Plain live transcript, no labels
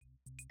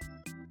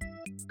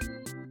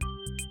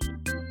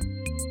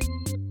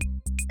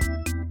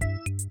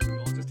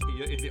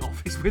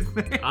with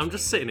me. I'm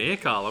just sitting here,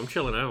 Carl. I'm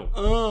chilling out.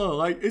 Oh,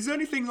 like, is there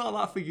anything like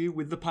that for you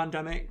with the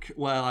pandemic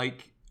where,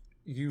 like,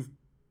 you've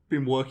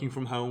been working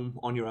from home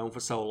on your own for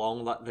so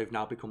long that they've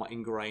now become like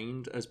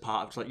ingrained as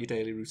part of like your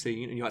daily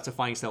routine, and you had to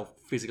find yourself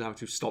physically having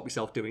to stop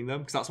yourself doing them?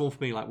 Because that's one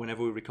for me. Like,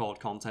 whenever we record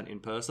content in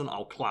person,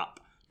 I'll clap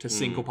to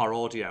sync up our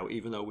audio,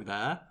 even though we're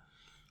there.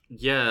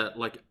 Yeah,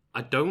 like,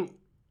 I don't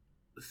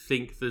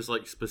think there's,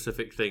 like,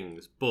 specific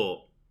things,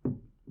 but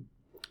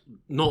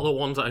not the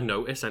ones that I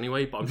notice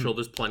anyway, but I'm sure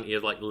there's plenty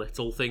of, like,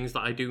 little things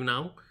that I do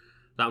now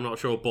that I'm not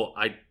sure, but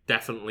I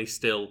definitely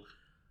still,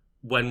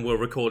 when we're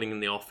recording in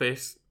the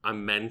office,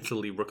 I'm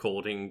mentally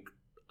recording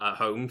at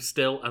home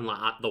still, and,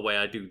 like, the way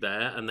I do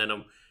there, and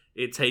then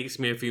it takes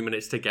me a few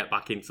minutes to get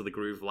back into the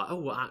groove of, like, oh,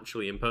 we're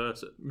actually in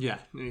person. Yeah,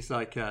 it's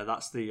like,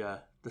 that's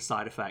the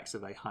side effects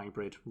of a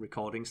hybrid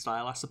recording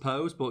style, I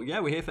suppose. But yeah,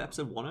 we're here for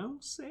episode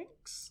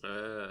 106.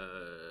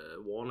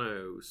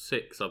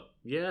 106.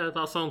 Yeah,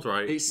 that sounds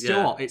right. It's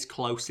still, it's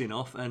close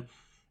enough. And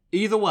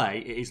either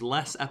way, it is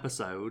less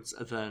episodes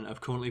than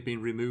have currently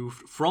been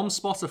removed from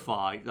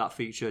Spotify that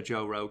feature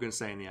Joe Rogan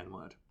saying the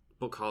N-word.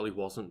 But Carly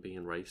wasn't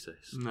being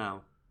racist.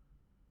 No.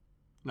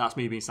 That's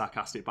me being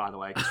sarcastic, by the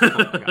way.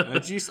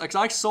 Because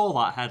I saw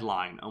that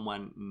headline and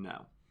went,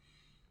 no.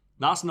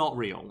 That's not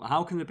real.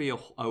 How can there be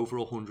over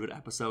 100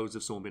 episodes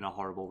of someone being a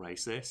horrible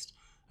racist?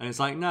 And it's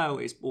like, no,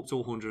 it's up to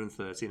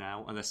 130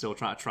 now, and they're still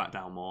trying to track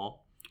down more.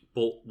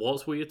 But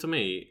what's weird to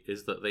me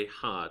is that they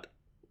had,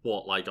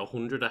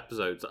 100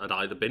 episodes that had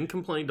either been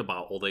complained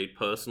about or they'd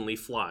personally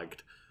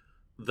flagged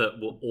that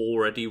were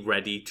already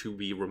ready to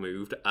be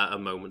removed at a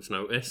moment's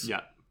notice. Yeah.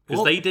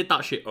 Because they did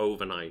that shit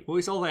overnight. Well,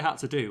 it's all they had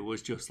to do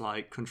was just,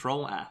 like,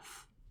 Control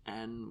F,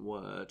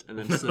 N-word, and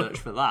then search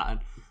for that. And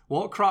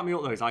what cracked me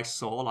up, though, is I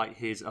saw, like,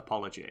 his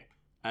apology.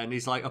 And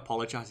he's, like,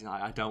 apologising.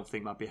 Like, I don't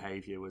think my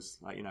behaviour was,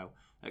 like, you know,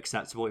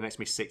 acceptable. It makes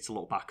me sick to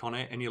look back on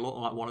it. And you look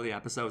like one of the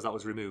episodes that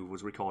was removed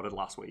was recorded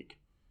last week.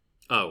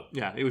 Oh.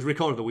 Yeah, it was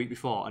recorded the week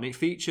before. And it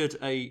featured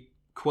a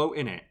quote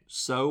in it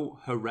so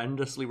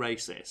horrendously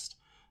racist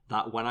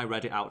that when I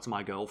read it out to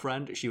my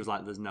girlfriend, she was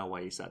like, there's no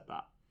way he said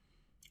that.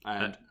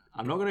 And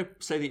I'm not going to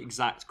say the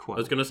exact quote. I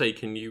was going to say,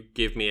 can you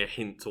give me a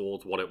hint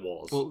towards what it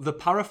was? Well, the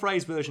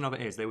paraphrase version of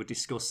it is they were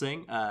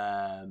discussing,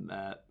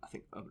 I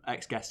think an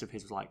ex-guest of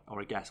his was like, or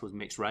a guest was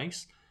mixed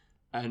race.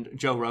 And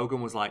Joe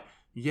Rogan was like,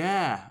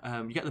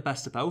 yeah, you get the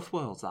best of both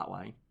worlds that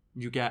way.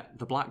 You get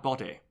the black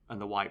body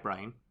and the white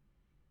brain.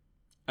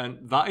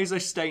 And that is a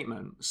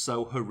statement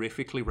so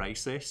horrifically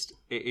racist.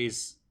 It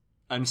is,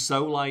 and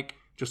so like,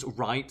 just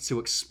right to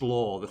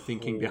explore the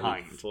thinking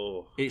behind.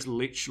 It's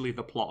literally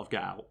the plot of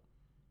Get Out.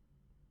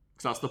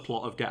 That's the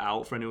plot of Get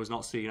Out. For anyone who's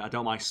not seen it, I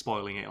don't mind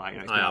spoiling it. Like,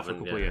 it's been out for a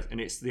couple of years,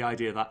 and it's the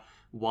idea that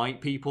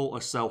white people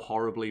are so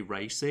horribly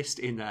racist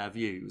in their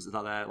views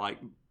that they're like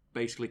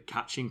basically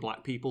catching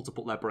black people to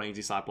put their brains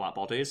inside black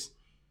bodies.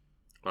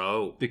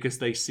 Oh, because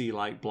they see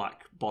like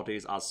black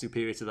bodies as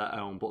superior to their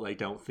own, but they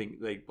don't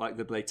think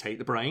they take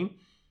the brain,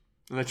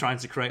 and they're trying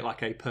to create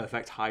like a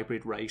perfect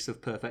hybrid race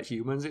of perfect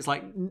humans. It's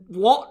like,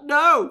 what?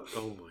 No.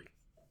 Oh my.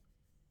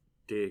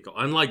 Dear God.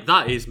 And like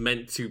that is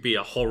meant to be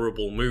a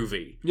horrible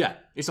movie. Yeah,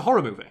 it's a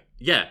horror movie.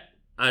 Yeah,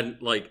 and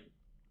like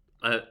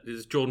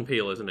it's Jordan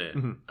Peele, isn't it?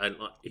 Mm-hmm. And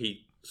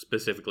he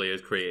specifically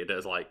has created it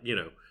as like, you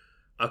know,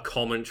 a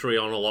commentary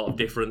on a lot of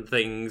different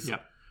things. Yeah.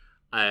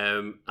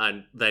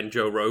 And then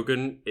Joe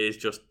Rogan is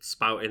just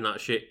spouting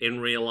that shit in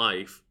real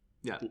life.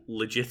 Yeah.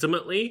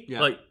 Legitimately.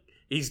 Yeah. Like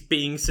he's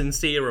being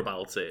sincere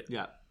about it.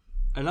 Yeah.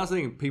 And that's the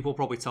thing. People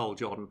probably told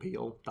Jordan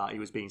Peele that he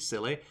was being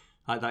silly.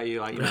 Like that, you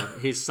know,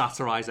 his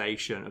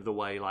satirization of the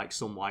way like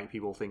some white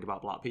people think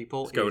about black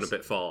people It's going a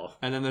bit far.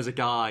 And then there's a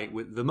guy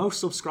with the most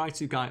subscribed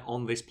to guy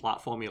on this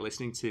platform you're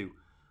listening to,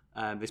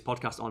 this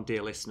podcast on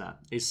Dear Listener,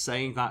 is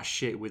saying that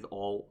shit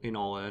in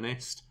all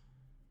earnest.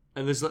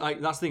 And there's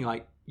like that's the thing.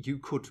 Like you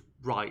could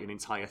write an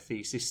entire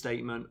thesis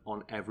statement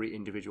on every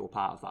individual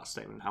part of that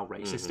statement and how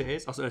racist it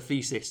is. Also, a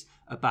thesis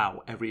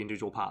about every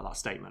individual part of that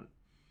statement.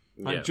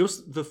 Like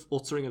just the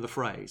uttering of the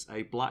phrase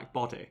 "a black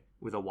body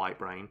with a white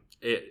brain."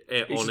 It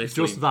honestly,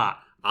 just that.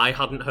 I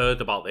hadn't heard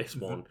about this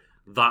one.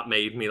 That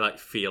made me like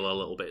feel a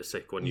little bit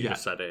sick when you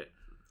just said it.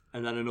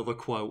 And then another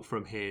quote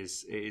from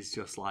his is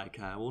just like,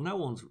 "Well, no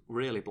one's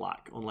really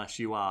black unless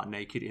you are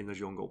naked in the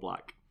jungle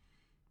black."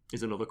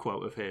 Is another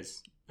quote of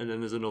his. And then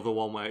there's another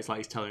one where it's like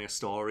he's telling a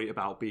story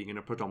about being in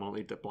a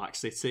predominantly black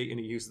city, and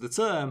he uses the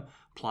term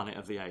 "Planet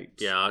of the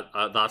Apes." Yeah,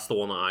 that's the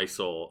one that I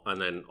saw.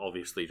 And then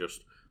obviously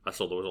I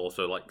saw there was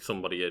also like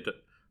somebody had,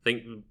 I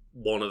think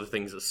one of the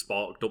things that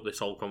sparked up this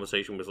whole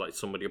conversation was like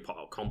somebody put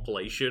out a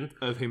compilation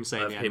of him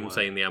saying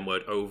the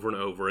N-word over and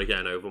over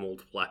again over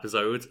multiple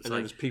episodes. And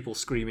then there's people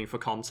screaming for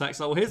context.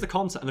 Like, well, here's the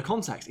context. And the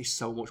context is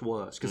so much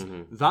worse because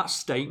that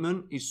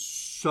statement is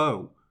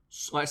so,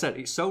 like I said,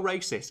 it's so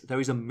racist.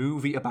 There is a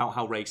movie about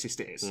how racist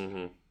it is.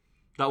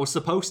 That was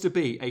supposed to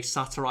be a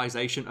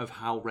satirization of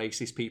how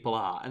racist people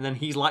are. And then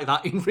he's like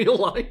that in real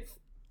life.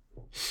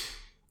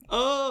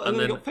 Oh, and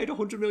then he got paid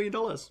 $100 million.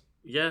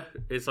 Yeah,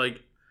 it's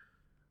like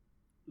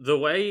the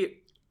way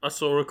I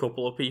saw a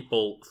couple of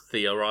people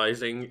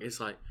theorizing is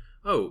like,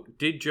 oh,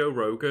 did Joe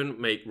Rogan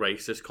make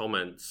racist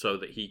comments so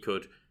that he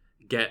could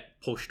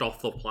get pushed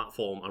off the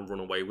platform and run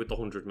away with the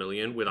 100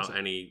 million without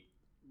any,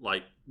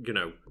 like, you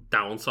know,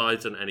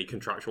 downsides and any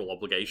contractual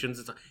obligations?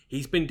 It's like,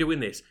 he's been doing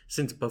this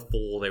since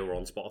before they were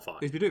on Spotify.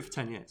 He's been doing it for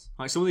 10 years.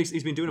 Like, some of these,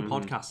 he's been doing a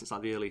podcast since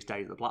like the earliest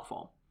days of the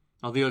platform,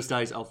 or the earliest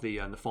days of the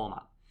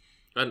format.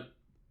 And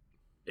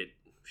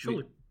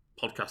surely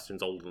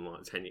podcasting's older than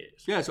like 10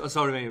 years. Yeah,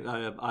 sorry,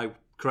 I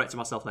corrected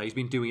myself there. He's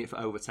been doing it for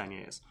over 10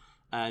 years.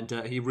 And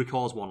he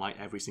records one like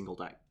every single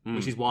day,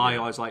 which is why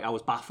I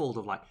was baffled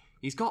of like,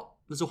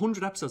 there's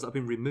 100 episodes that have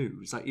been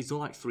removed. It's like, he's done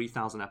like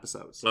 3,000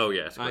 episodes. Oh,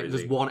 yeah, it's crazy.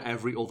 There's one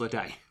every other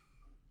day.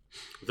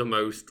 The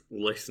most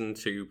listened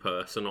to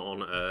person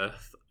on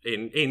earth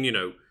in you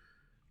know,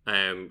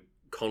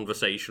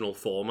 conversational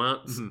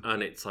formats.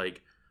 And it's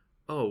like,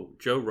 oh,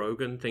 Joe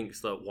Rogan thinks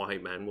that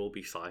white men will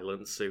be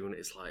silenced soon.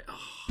 It's like,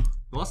 oh.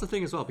 Well, that's the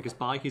thing as well, because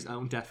by his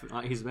own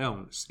his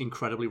own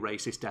incredibly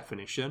racist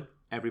definition,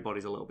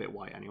 everybody's a little bit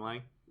white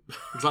anyway.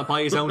 It's like,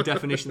 by his own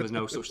definition, there's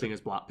no such thing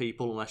as black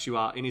people unless you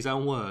are, in his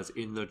own words,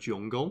 in the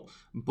jungle,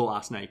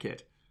 butt-ass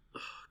naked.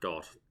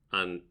 God.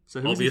 And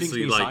so who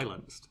obviously, like,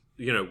 silenced?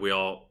 You know, we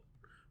are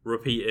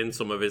repeating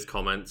some of his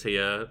comments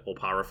here, or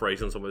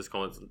paraphrasing some of his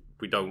comments.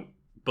 We don't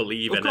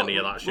believe in any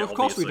of that shit, well, of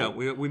course obviously.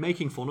 we don't. We're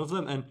making fun of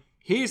them, and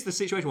here's the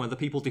situation where the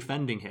people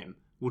defending him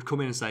would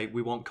come in and say,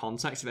 we want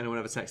context. If anyone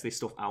ever takes this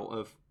stuff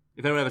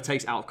if anyone ever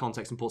takes out of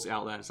context and puts it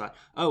out there and say,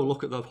 oh,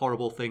 look at the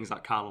horrible things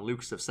that Carl and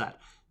Lucas have said.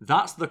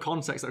 That's the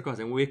context that they're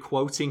quoting. We're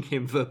quoting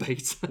him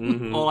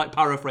verbatim, or like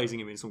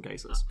paraphrasing him in some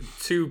cases.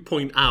 To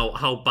point out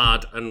how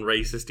bad and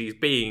racist he's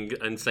being,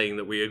 and saying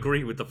that we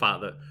agree with the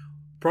fact that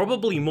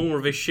probably more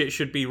of his shit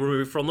should be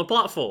removed from the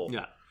platform.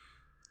 Yeah.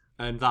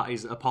 And that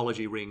his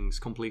apology rings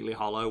completely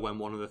hollow when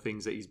one of the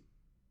things that he's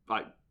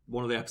like,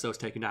 one of the episodes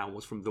taken down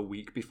was from the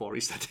week before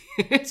he said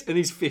it, and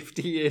he's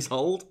 50 years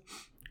old.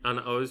 And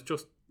I was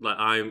just like,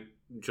 I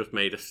just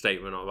made a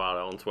statement about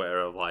it on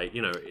Twitter of like,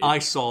 you know, I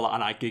saw that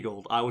and I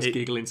giggled. I was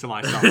giggling to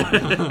myself.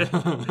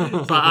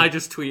 But I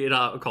just tweeted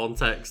out of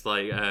context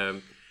like,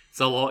 it's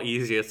a lot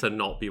easier to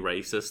not be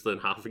racist than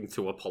having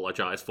to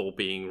apologize for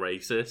being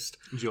racist.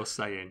 Just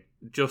saying.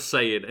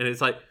 And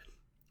it's like,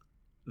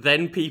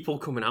 then people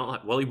coming out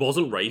like, well, he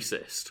wasn't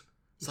racist.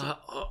 It's like,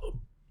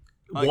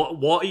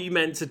 what are you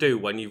meant to do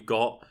when you've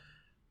got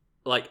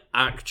like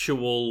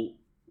actual,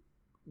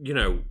 you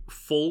know,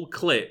 full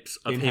clips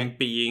of him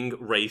being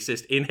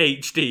racist in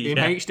HD? In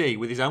HD,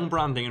 with his own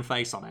branding and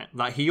face on it,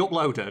 that he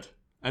uploaded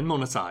and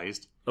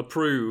monetized.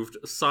 Approved,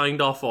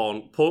 signed off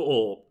on, put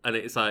up, and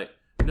it's like,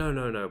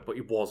 no, but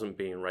he wasn't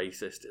being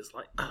racist. It's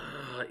like,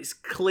 it's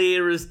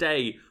clear as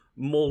day,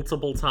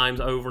 multiple times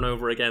over and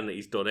over again that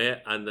he's done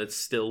it, and there's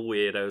still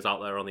weirdos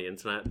out there on the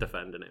internet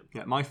defending him.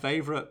 Yeah, my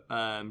favourite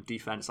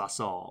defense I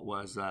saw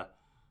was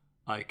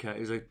it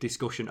was a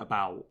discussion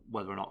about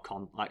whether or not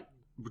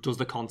does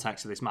the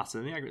context of this matter?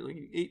 And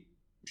it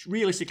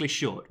realistically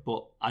should,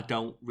 but I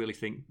don't really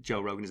think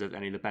Joe Rogan deserves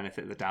any of the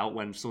benefit of the doubt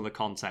when some of the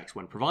context,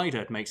 when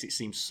provided, makes it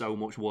seem so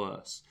much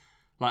worse.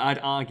 Like, I'd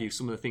argue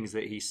some of the things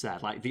that he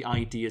said, like the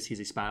ideas he's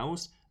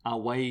espoused, are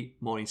way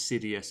more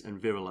insidious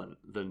and virulent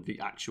than the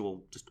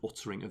actual just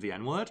uttering of the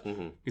N-word.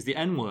 Because the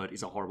N-word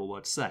is a horrible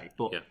word to say,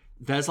 but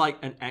there's like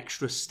an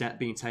extra step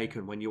being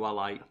taken when you are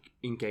like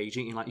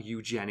engaging in like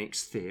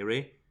eugenics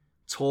theory,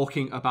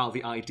 talking about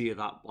the idea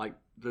that like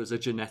there's a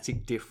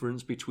genetic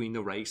difference between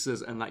the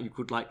races and that you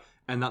could like,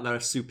 and that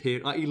they're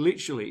superior. Like, he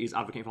literally is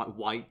advocating for like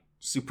white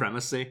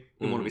supremacy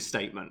in one of his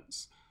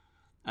statements.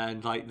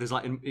 And like, there's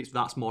like,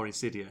 that's more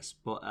insidious.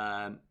 But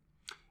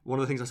one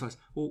of the things I saw is,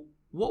 well,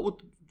 what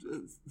would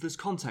there's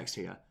context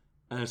here?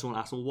 And someone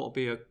asked, well, what would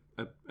be a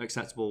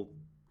acceptable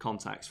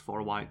context for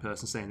a white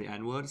person saying the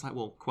N-word? It's like,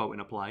 well, quoting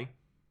a play.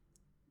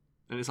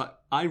 And it's like,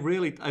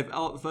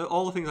 for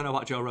all the things I know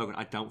about Joe Rogan,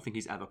 I don't think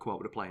he's ever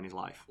quoted a play in his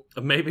life.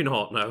 Maybe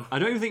not, no. I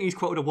don't even think he's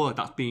quoted a word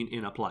that's been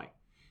in a play.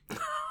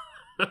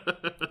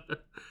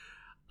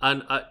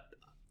 And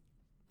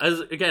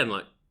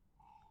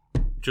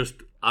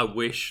I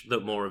wish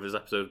that more of his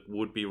episodes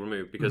would be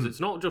removed, because it's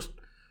not just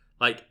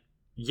like,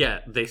 yeah,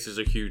 this is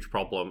a huge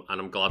problem, and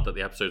I'm glad that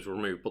the episodes were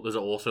removed, but there's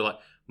also like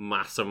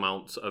mass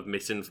amounts of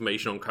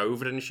misinformation on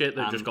COVID and shit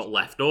that just got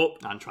left up.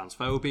 And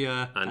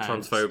transphobia. And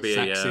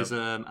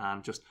sexism,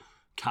 and just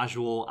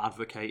casual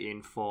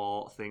advocating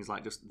for things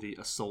like just the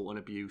assault and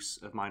abuse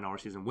of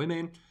minorities and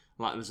women.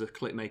 Like, there's a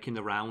clip making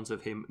the rounds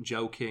of him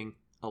joking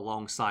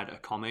alongside a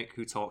comic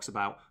who talks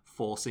about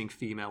forcing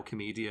female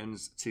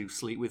comedians to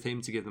sleep with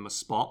him to give them a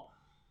spot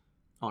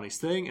on his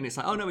thing. And it's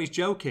like, oh no, he's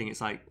joking.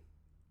 It's like,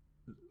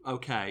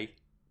 okay,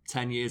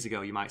 10 years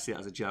ago you might see it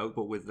as a joke,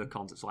 but with the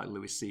context like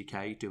Louis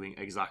C.K. doing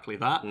exactly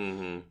that,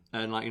 and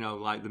like, you know,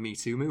 like the Me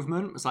Too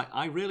movement, it's like,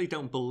 I really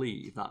don't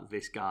believe that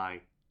this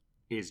guy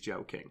is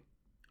joking.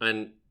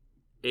 And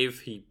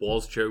if he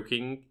was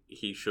joking,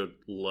 he should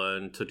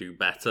learn to do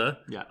better,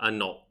 and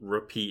not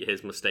repeat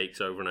his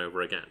mistakes over and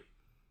over again.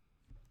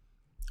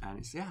 And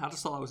it's, I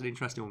just thought that was an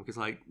interesting one, because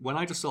like, when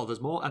I just saw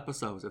there's more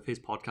episodes of his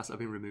podcast that have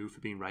been removed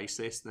for being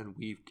racist than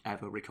we've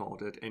ever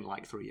recorded in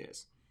like 3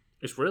 years.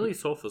 It's really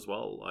tough as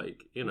well.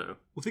 Like, you know.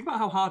 Well, think about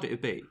how hard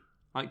it'd be,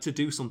 like, to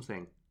do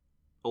something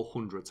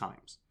 100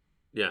 times.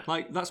 Yeah.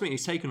 Like, that's what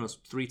it's taken us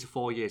 3 to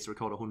 4 years to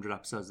record 100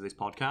 episodes of this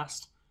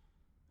podcast.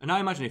 And I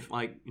imagine if,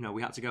 like, you know,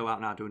 we had to go out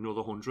now and do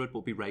another 100,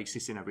 but be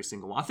racist in every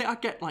single one. I think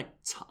I'd get, like,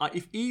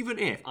 even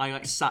if I,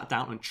 like, sat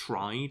down and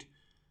tried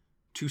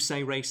to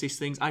say racist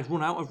things, I'd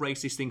run out of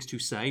racist things to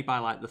say by,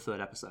 like, the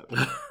 3rd episode.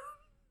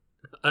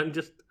 And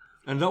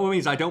that what I mean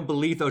is I don't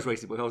believe those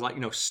racist books. I was, like,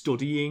 you know,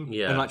 studying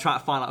Yeah. and, like, trying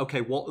to find, like,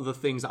 okay, what are the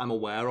things that I'm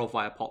aware of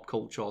via pop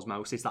culture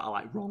osmosis that are,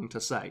 like, wrong to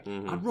say?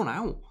 I'd run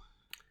out.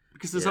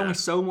 Because there's only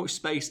so much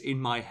space in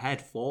my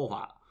head for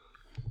that.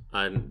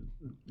 And,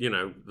 you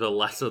know, the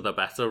lesser the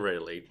better,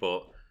 really.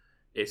 But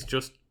it's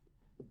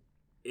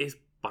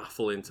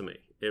baffling to me.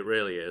 It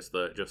really is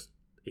that just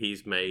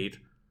he's made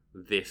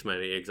this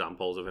many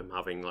examples of him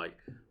having, like,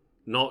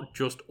 not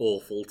just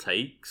awful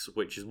takes,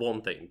 which is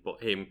one thing,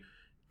 but him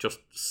just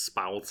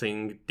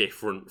spouting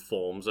different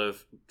forms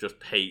of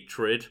just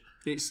hatred.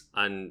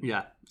 And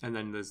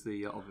then there's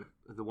the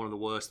one of the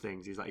worst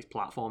things is that he's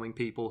platforming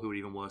people who are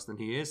even worse than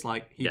he is.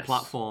 Like, he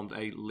platformed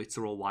a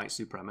literal white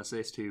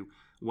supremacist who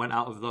went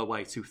out of their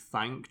way to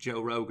thank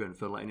Joe Rogan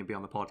for letting him be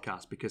on the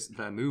podcast because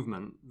their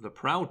movement, the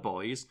Proud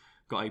Boys,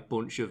 got a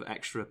bunch of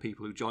extra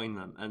people who joined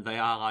them, and they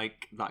are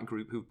like that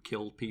group who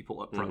killed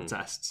people at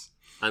protests.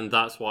 And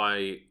that's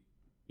why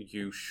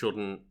you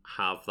shouldn't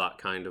have that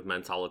kind of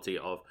mentality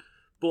of,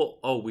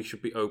 we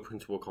should be open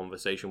to a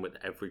conversation with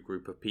every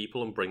group of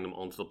people and bring them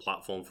onto the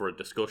platform for a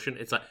discussion.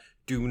 It's like,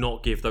 do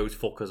not give those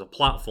fuckers a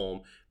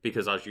platform,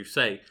 because as you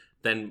say,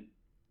 then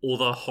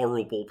other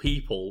horrible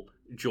people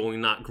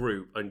join that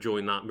group and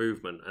join that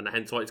movement, and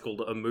hence why it's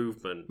called a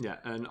movement. Yeah,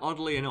 and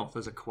oddly enough,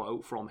 there's a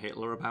quote from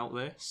Hitler about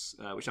this,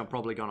 which I'm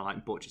probably going to,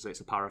 like, butcher, so it's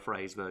a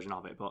paraphrase version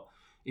of it, but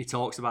he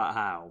talks about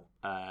how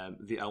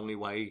the only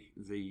way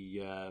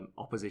the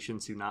opposition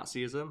to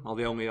Nazism, or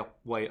the only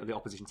way the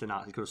opposition to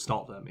Nazis could have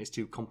stopped them, is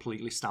to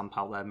completely stamp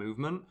out their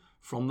movement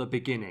from the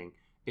beginning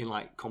in,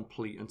 like,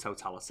 complete and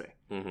totality.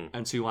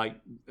 And to, like,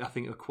 I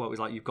think the quote is,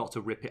 like, you've got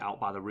to rip it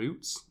out by the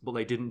roots, but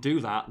they didn't do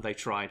that. They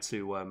tried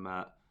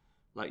to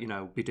like, you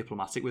know, be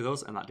diplomatic with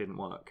us, and that didn't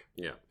work.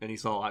 Yeah. And he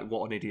thought, like,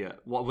 what an idiot.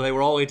 They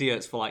were all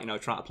idiots for, like, you know,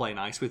 trying to play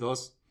nice with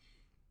us.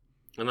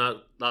 And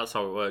that's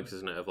how it works,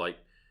 isn't it? Of, like,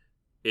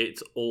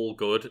 it's all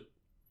good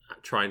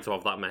trying to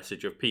have that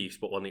message of peace,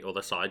 but when the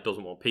other side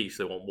doesn't want peace,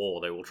 they want war,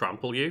 they will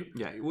trample you.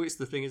 Yeah, well, it's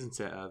the thing, isn't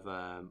it, of,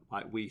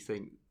 like, we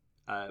think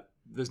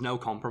there's no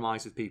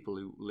compromise with people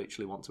who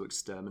literally want to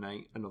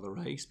exterminate another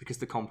race, because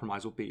the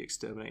compromise will be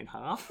exterminating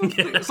half.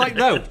 It's like,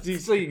 no,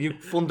 you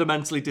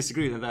fundamentally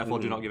disagree, and therefore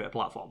do not give it a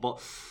platform.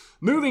 But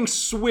moving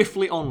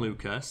swiftly on,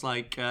 Lucas,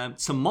 like,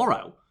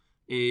 tomorrow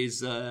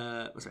is...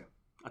 I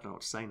don't know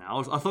what to say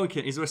now. I thought,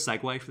 is there a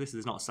segue for this?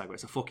 There's not a segue,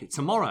 so fuck it.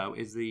 Tomorrow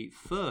is the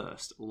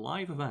first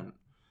live event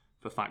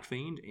for Fact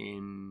Fiend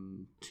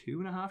in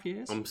 2.5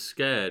 years. I'm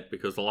scared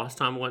because the last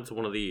time I went to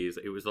one of these,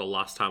 it was the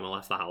last time I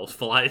left the house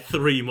for like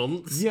 3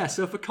 months. Yeah,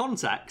 so for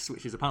context,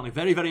 which is apparently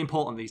very, very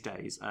important these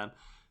days,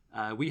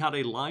 we had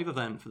a live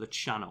event for the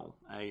channel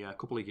a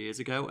couple of years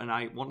ago, and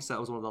I want to say that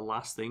was one of the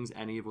last things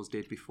any of us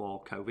did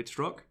before COVID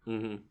struck.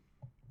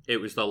 It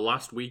was the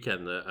last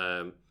weekend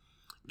that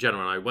Jenna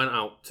and I went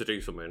out to do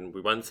something. We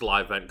went to the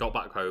live event, got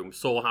back home,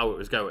 saw how it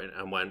was going,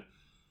 and went,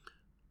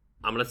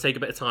 I'm going to take a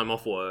bit of time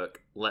off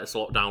work, let's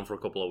lock down for a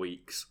couple of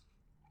weeks,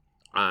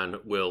 and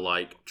we'll,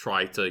 like,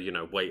 try to, you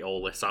know, wait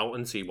all this out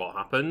and see what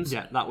happens.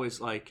 Yeah, that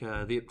was, like,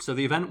 the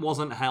event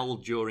wasn't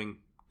held during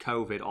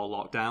COVID or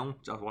lockdown.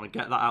 I want to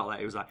get that out there.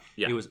 It was, like,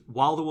 it was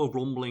while there were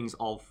rumblings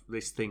of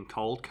this thing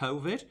called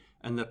COVID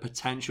and the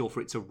potential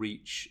for it to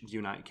reach the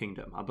United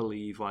Kingdom. I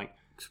believe, like...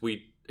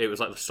 It was,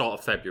 like, the start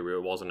of February,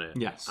 wasn't it?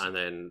 Yes. And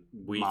then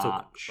we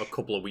March. took a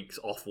couple of weeks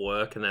off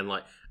work, and then,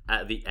 like,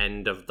 at the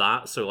end of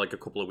that, so, like, a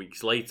couple of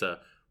weeks later,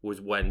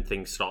 was when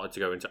things started to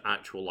go into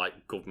actual,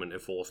 like,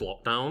 government-enforced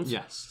lockdowns.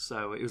 Yes,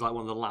 so it was, like,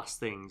 one of the last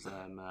things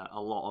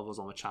a lot of us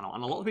on the channel,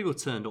 and a lot of people who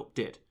turned up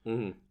did.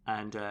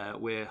 And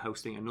we're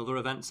hosting another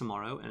event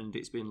tomorrow, and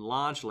it's been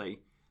largely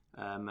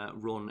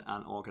run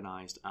and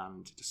organised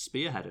and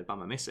spearheaded by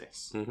my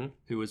missus,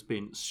 who has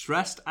been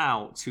stressed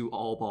out to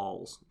all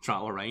balls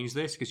trying to arrange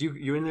this, because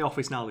you're in the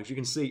office now, Luke. You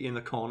can see in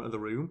the corner of the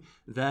room,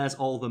 there's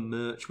all the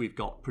merch we've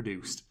got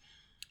produced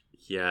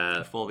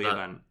for the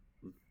event.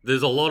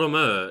 There's a lot of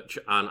merch,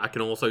 and I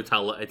can also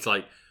tell that it's,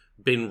 like,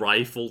 been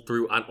rifled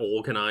through and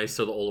organised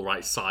so that all the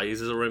right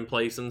sizes are in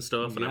place and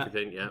stuff and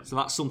everything. So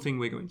that's something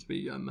we're going to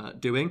be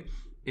doing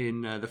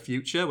in the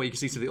future, where you can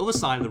see to the other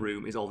side of the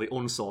room is all the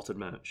unsorted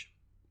merch.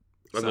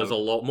 And there's a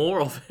lot more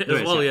of it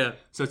as well, yeah.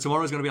 So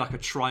tomorrow's going to be like a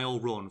trial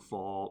run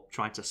for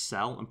trying to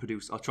sell and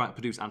produce, or try to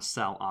produce and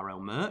sell our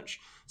own merch,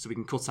 so we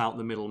can cut out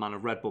the middleman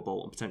of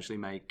Redbubble and potentially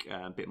make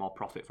a bit more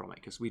profit from it.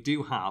 Because we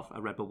do have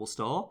a Redbubble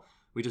store,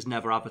 we just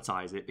never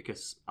advertise it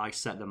because I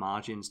set the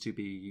margins to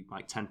be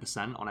like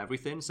 10% on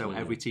everything. So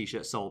every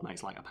t-shirt sold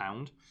makes like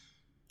 £1.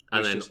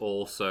 And then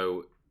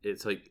also,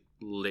 it's like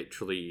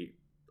literally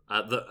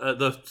at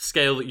the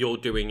scale that you're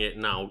doing it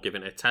now,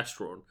 giving it a test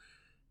run,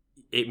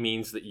 it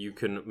means that you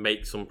can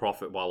make some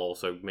profit while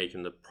also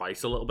making the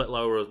price a little bit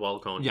lower as well,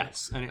 can't you?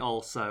 Yes, and it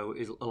also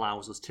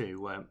allows us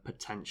to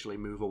potentially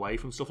move away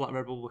from stuff like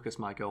Redbubble, because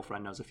my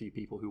girlfriend knows a few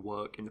people who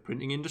work in the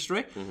printing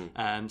industry.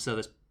 So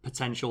there's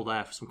potential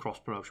there for some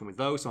cross-promotion with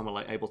those. So I'm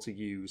like, able to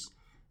use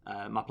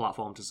my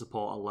platform to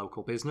support a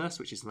local business,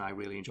 which is something I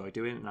really enjoy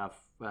doing. And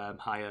I've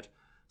hired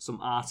some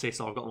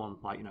artists, or I've got them on,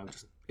 like, you know,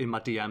 just in my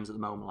DMs at the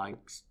moment. Like,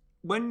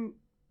 when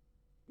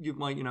you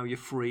might, you know, you're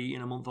free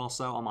in a month or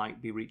so, I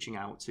might be reaching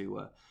out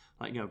to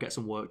like, you know, get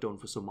some work done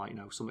for some, like, you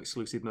know, some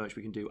exclusive merch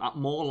we can do at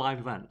more live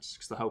events,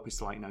 because the hope is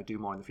to, like, you know, do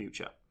more in the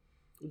future.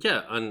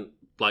 Yeah, and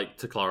like,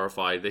 to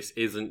clarify, this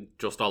isn't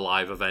just a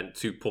live event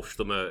to push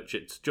the merch.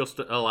 It's just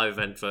a live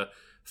event for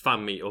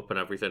fan meetup and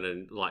everything,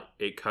 and like,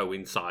 it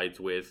coincides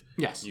with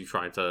you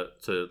trying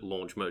to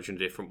launch merch in a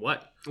different way.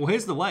 Well,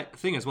 here's the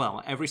thing as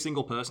well. Every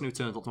single person who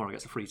turns up tomorrow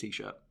gets a free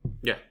t-shirt.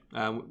 Yeah.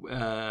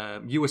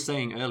 You were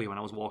saying earlier when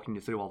I was walking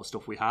you through all the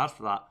stuff we had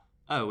for that,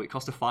 it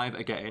cost a £5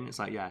 to get in. It's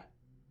like, yeah,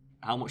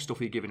 how much stuff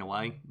are you giving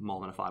away?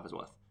 More than a £5's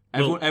worth.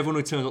 Everyone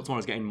who turns up tomorrow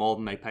is getting more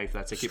than they pay for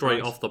their ticket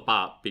straight price. Off the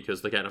bat,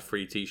 because they're getting a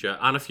free t-shirt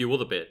and a few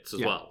other bits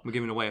as well. We're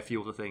giving away a few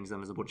other things,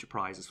 and there's a bunch of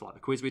prizes for, like, the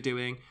quiz we're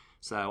doing.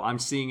 So I'm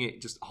seeing it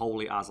just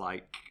wholly as,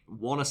 like,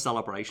 a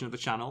celebration of the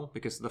channel,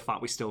 because of the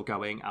fact we're still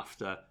going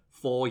after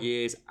 4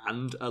 years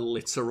and a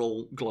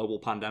literal global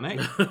pandemic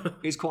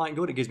is quite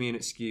good. It gives me an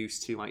excuse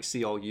to, like,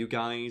 see all you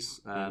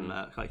guys.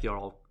 Like, you're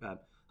all.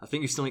 I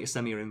think you still need to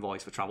send me your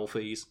invoice for travel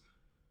fees.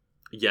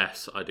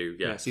 Yes, I do.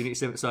 Yes. Yeah, so you need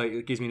to, so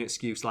it gives me an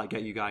excuse to, like,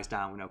 get you guys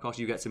down. You know, of course,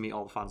 you get to meet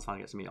all the fans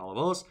get to meet all of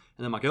us,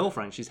 and then my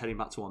girlfriend, she's heading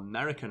back to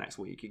America next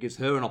week. It gives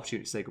her an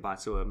opportunity to say goodbye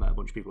to a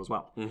bunch of people as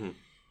well,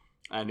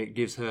 and it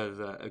gives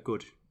her a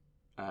good,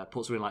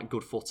 puts her in, like,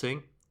 good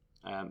footing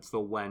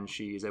for when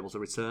she is able to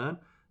return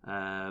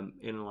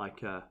in,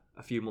 like, a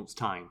few months'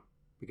 time,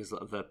 because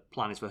the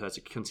plan is for her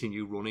to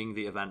continue running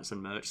the events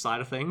and merch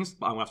side of things,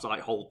 but I'm gonna have to,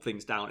 like, hold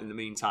things down in the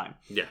meantime.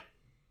 Yeah.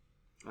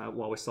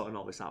 While we're sorting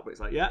all this out, but it's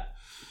like, yeah.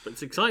 But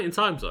it's exciting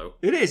times, though.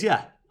 It is,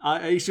 yeah.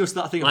 It's just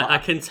that thing. I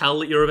can tell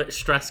that you're a bit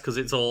stressed, because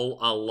it's all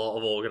a lot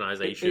of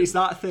organisation. It's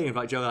that thing of,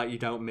 like, Joe, like, you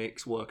don't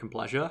mix work and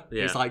pleasure.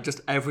 Yeah. It's like,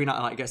 just every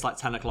night, like, it gets like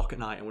 10 o'clock at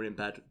night and we're in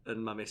bed,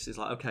 and my miss is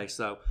like, okay,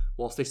 so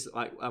what's this?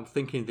 Like, I'm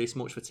thinking this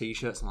much for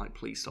t-shirts. I'm like,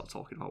 please stop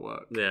talking about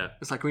work. Yeah.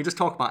 It's like, can we just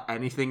talk about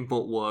anything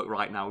but work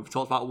right now? We've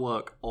talked about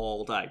work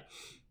all day.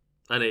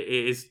 And it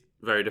is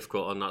very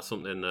difficult, and that's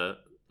something that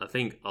I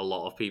think a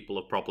lot of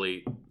people have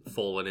probably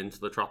fallen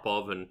into the trap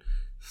of, and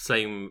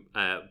same,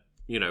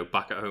 you know,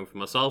 back at home for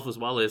myself as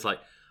well, is like,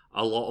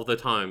 a lot of the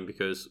time,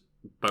 because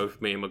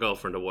both me and my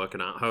girlfriend are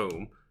working at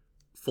home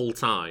full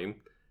time,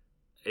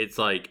 it's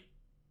like,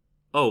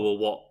 oh,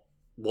 well,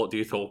 what do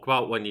you talk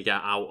about when you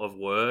get out of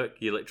work?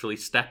 You literally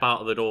step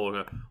out of the door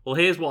and go, well,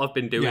 here's what I've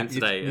been doing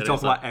today. You talk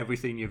about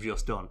everything you've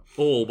just done.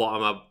 Or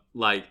what I'm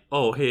like,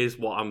 oh, here's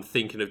what I'm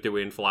thinking of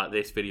doing for, like,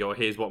 this video.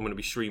 Here's what I'm going to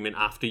be streaming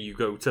after you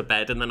go to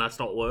bed, and then I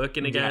start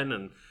working again. Yeah.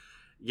 And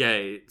yeah,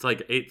 it's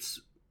like, it's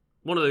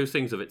one of those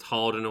things of, it's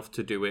hard enough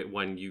to do it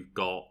when you've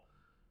got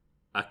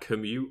a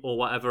commute or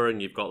whatever,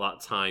 and you've got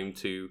that time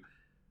to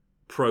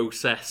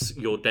process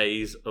your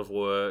days of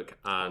work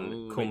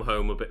and come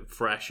home a bit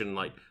fresh and,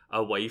 like,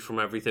 away from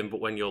everything. But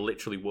when you're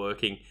literally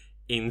working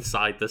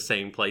inside the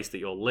same place that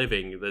you're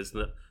living, there's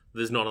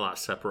none of that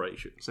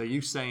separation. So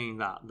you saying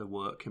that the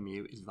work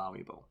commute is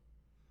valuable?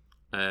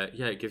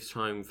 Yeah, it gives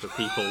time for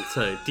people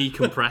to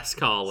decompress,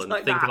 Carl, and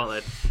like think that. about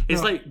it.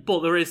 It's like,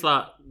 but there is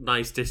that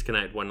nice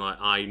disconnect when, like,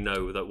 I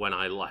know that when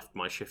I left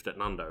my shift at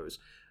Nando's,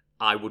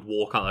 I would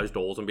walk out those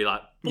doors and be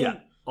like, boom,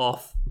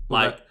 off.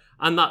 Like,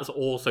 and that's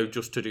also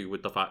just to do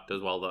with the fact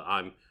as well that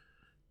I'm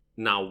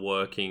now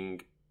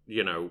working,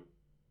 you know,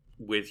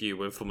 with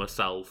you and for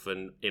myself,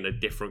 and in a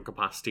different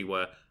capacity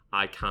where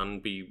I can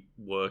be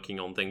working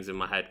on things in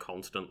my head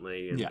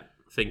constantly and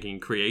thinking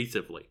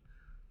creatively.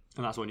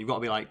 And that's when you've got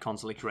to be, like,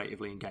 constantly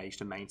creatively engaged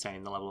and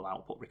maintain the level of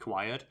output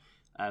required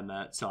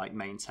to, like,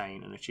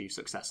 maintain and achieve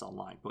success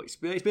online. But it's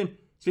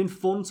been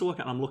fun to work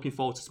at, and I'm looking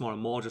forward to tomorrow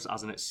more just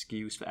as an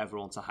excuse for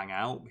everyone to hang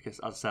out, because,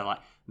 as I said, like,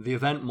 the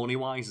event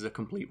money-wise is a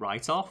complete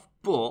write-off,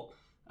 but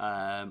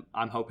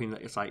I'm hoping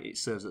that it's like it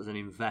serves as an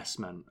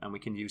investment, and we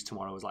can use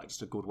tomorrow as, like,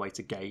 just a good way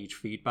to gauge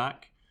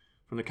feedback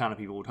from the kind of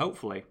people who would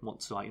hopefully want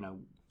to, like, you know,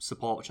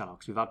 support the channel,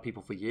 because we've had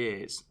people for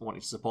years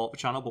wanting to support the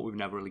channel, but we've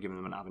never really given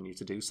them an avenue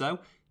to do so.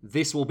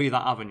 This will be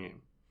that avenue.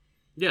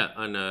 Yeah,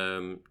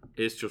 and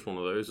it's just one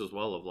of those as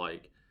well of,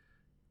 like,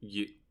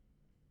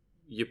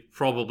 you're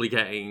probably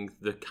getting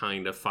the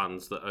kind of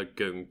fans that are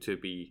going to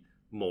be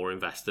more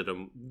invested,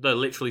 and they're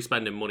literally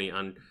spending money,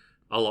 and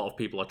a lot of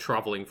people are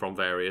travelling from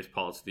various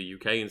parts of the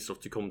UK and stuff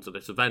to come to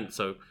this event,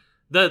 so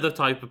they're the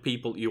type of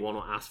people you want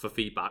to ask for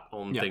feedback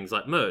on things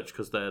like merch,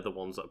 because they're the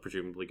ones that are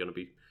presumably going to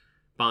be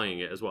buying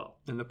it as well.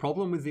 And the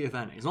problem with the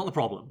event is not the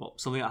problem,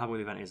 but something I have with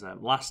the event is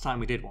last time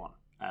we did one,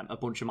 a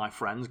bunch of my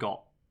friends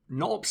got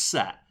not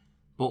upset,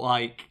 but,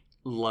 like,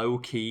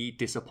 low-key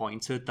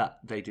disappointed that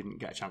they didn't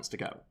get a chance to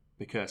go,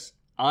 because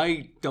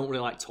I don't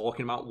really like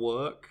talking about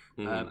work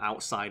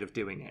outside of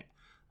doing it.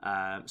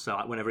 So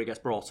like, whenever it gets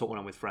brought up when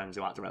I'm with friends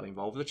who aren't directly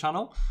involved with the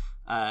channel,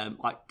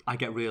 like I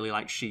get really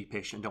like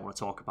sheepish and don't want to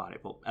talk about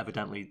it. But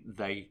evidently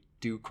they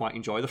do quite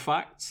enjoy the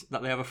fact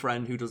that they have a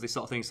friend who does this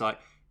sort of thing. So like,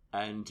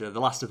 and the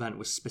last event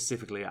was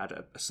specifically had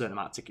a certain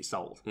amount of tickets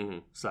sold. Mm-hmm.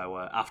 So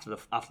after the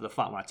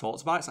fact when I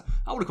talked about it, it's like,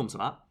 I would have come to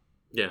that.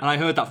 Yeah. And I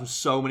heard that from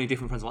so many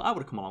different friends. Like, I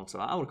would have come along to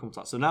that. I would have come to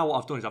that. So now what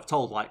I've done is I've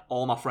told like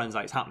all my friends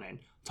that it's happening.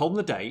 Told them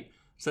the date.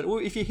 Said, well,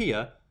 if you're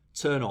here,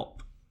 turn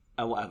up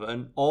and whatever.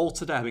 And all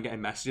today I've been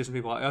getting messages from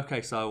people like,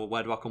 okay, so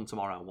where do I come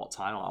tomorrow and what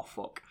time? Oh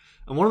fuck.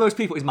 And one of those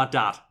people is my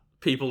dad.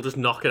 People just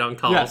knocking on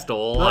Carl's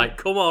door, like,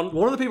 come on.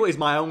 One of the people is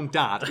my own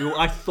dad, who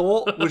I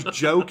thought was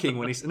joking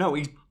when he's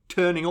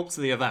turning up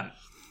to the event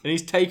and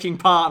he's taking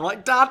part. I'm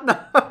like, Dad,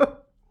 no.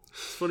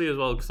 It's funny as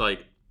well because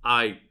like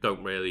I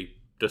don't really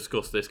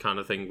discuss this kind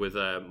of thing with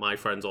my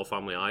friends or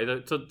family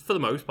either. So for the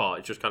most part,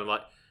 it's just kind of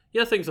like,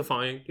 yeah, things are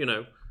fine. You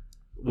know,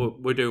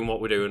 we're doing what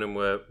we're doing and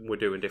we're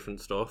doing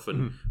different stuff.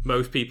 And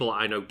most people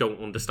I know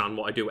don't understand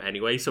what I do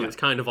anyway, so it's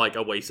kind of like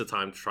a waste of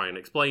time to try and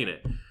explain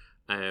it.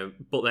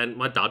 But then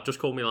my dad just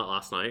called me like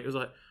last night. He was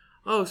like,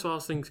 "Oh, so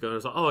how's things going?" I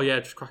was like, "Oh yeah,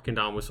 just cracking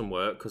down with some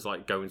work because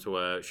like going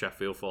to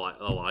Sheffield for like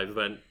a live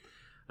event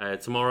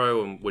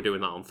tomorrow, and we're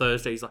doing that on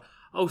Thursday." He's like,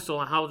 "Oh, so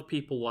like, how do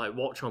people like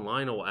watch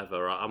online or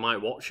whatever? I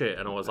might watch it."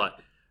 And I was like,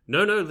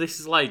 No, this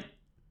is like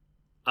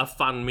a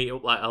fan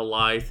meetup, like a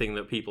live thing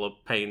that people are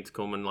paying to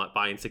come and like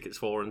buying tickets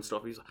for and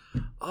stuff. He's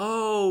like,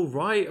 "Oh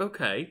right,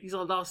 okay." He's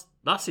like,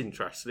 "That's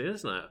interesting,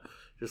 isn't it?"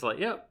 Just like,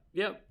 yep.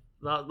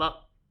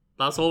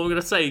 That's all I'm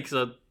gonna say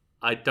because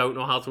I don't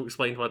know how to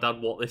explain to my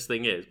dad what this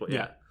thing is, but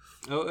yeah.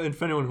 Oh, and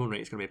for anyone who's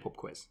wondering, it's going to be a pub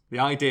quiz. The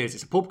idea is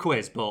it's a pub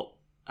quiz,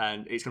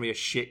 and it's going to be a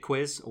shit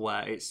quiz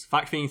where it's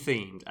fact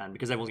themed, and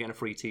because everyone's getting a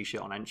free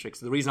t-shirt on entry. Because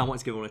the reason I wanted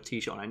to give everyone a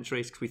t-shirt on entry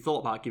is because we thought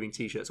about giving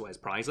t-shirts away as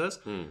prizes,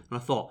 and I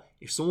thought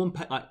if someone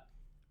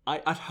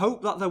I'd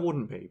hope that there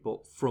wouldn't be,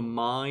 but from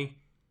my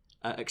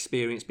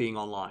experience being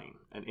online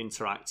and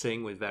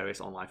interacting with various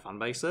online fan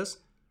bases,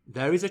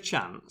 there is a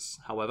chance,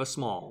 however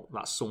small,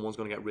 that someone's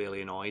going to get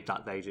really annoyed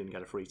that they didn't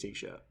get a free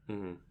t-shirt.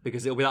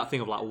 Because it'll be that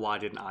thing of like, why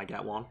didn't I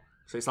get one?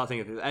 So it's that thing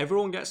of if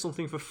everyone gets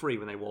something for free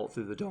when they walk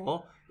through the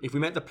door, if we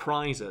make the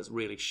prizes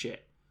really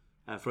shit,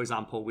 for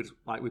example, we've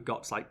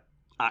got like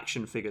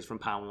action figures from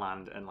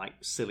Poundland and like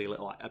silly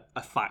little like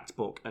a fact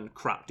book and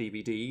crap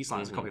DVDs, like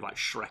there's a copy of like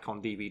Shrek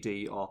on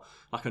DVD or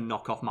like a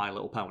knockoff My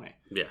Little Pony.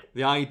 Yeah.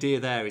 The idea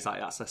there is like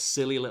that's a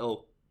silly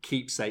little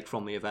keepsake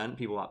from the event.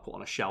 People like put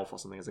on a shelf or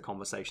something as a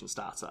conversation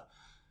starter,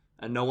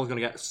 and no one's going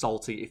to get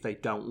salty if they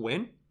don't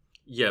win.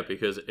 Yeah,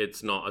 because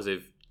it's not as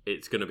if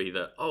it's going to be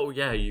that, oh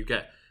yeah, you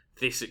get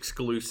this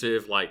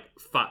exclusive like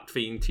fact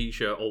themed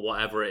t-shirt or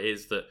whatever it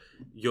is that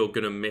you're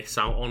going to miss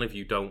out on if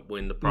you don't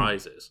win the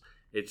prizes.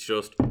 It's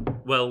just,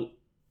 well,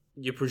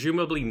 you're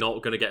presumably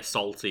not going to get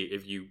salty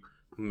if you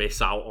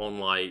miss out on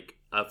like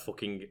a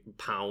fucking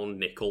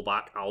pound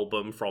Nickelback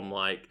album from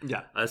like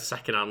a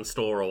secondhand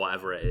store or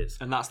whatever it is.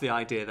 And that's the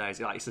idea there.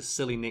 Is like it's a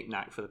silly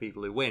knick-knack for the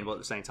people who win, but at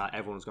the same time,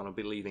 everyone's going to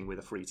be leaving with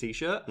a free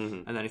t-shirt.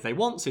 And then if they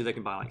want to, they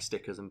can buy like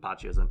stickers and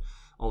badges and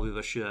all the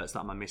other shirts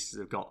that my missus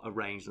have got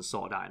arranged and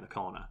sorted out in the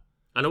corner.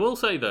 And I will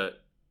say that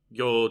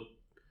you're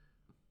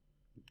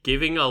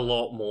giving a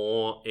lot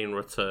more in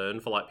return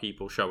for like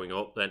people showing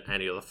up than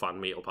any other fan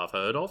meetup I've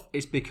heard of.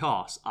 It's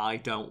because I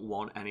don't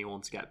want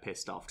anyone to get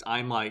pissed off.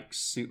 I'm like,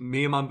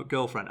 me and my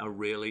girlfriend are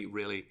really,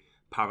 really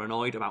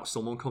paranoid about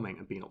someone coming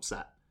and being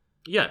upset.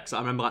 Yeah. Because I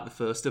remember like the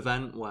first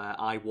event where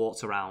I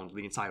walked around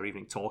the entire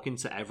evening talking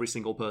to every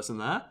single person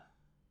there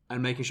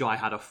and making sure I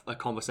had a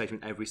conversation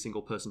with every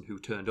single person who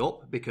turned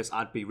up, because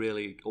I'd be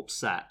really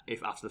upset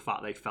if after the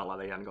fact they felt like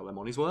they hadn't got their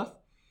money's worth.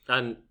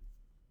 And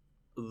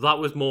that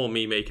was more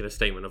me making a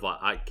statement of like,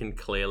 I can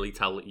clearly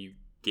tell that you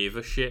give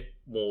a shit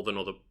more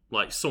than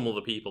some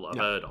other people that I've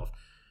heard of.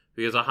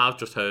 Because I have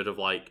just heard of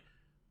like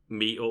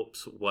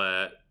meetups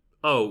where,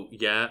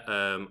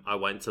 I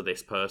went to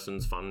this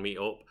person's fan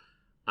meetup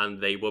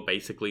and they were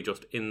basically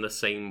just in the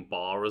same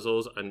bar as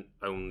us and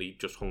only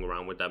just hung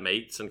around with their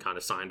mates and kind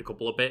of signed a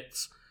couple of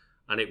bits.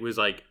 And it was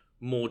like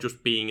more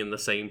just being in the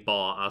same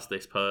bar as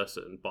this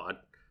person,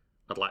 but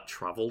I'd like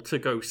travel to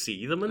go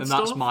see them and stuff.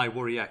 And that's my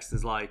worry, because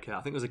there's like,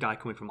 I think there's a guy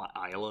coming from like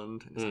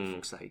Ireland. It's like,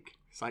 fuck's sake.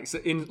 It's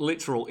like in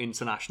literal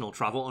international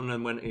travel. And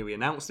then when we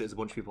announced it, there's a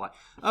bunch of people like,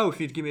 oh, if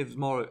you'd give me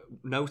more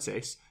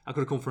notice, I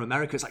could have come from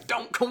America. It's like,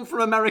 don't come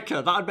from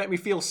America. That'd make me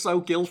feel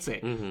so guilty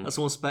that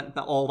someone spent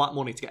all that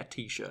money to get a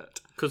t-shirt.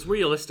 Because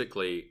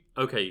realistically,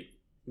 okay,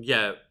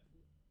 yeah,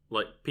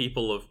 like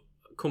people have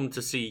come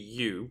to see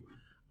you,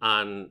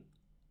 and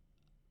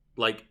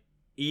like,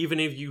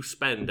 even if you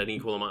spend an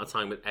equal amount of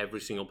time with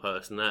every single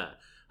person there,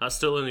 that's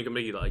still only going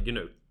to be like,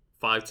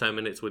 5-10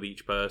 minutes with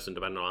each person,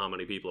 depending on how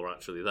many people are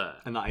actually there.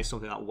 And that is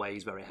something that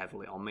weighs very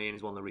heavily on me, and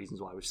is one of the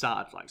reasons why we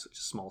started like such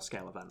a small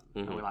scale event.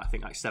 And we I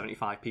think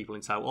 75 people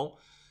in total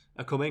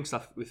are coming.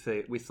 So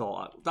we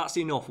thought that's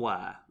enough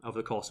where over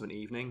the course of an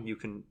evening you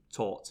can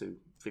talk to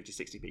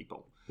 50-60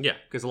 people. Yeah,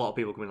 because a lot of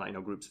people come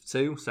in groups of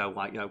two, so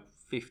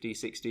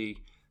 50-60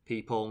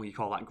 people, you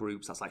call that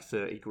groups, that's like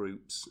 30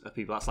 groups of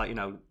people. That's like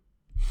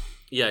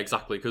Yeah,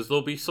 exactly. Because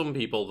there'll be some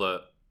people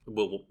that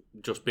will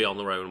just be on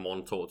their own and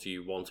want to talk to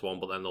you one-to-one,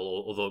 but then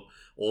there'll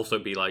also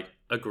be like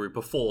a group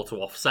of 4 to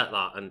offset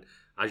that. And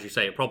as you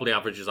say, it probably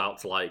averages out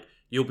to like,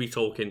 you'll be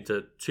talking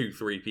to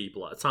 2-3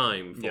 people at a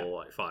time for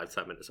like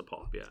 5-10 minutes a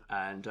pop, yeah.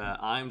 And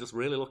I'm just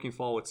really looking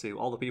forward to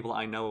all the people that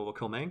I know are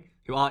coming,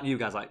 who aren't you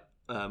guys, like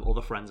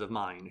other friends of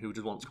mine who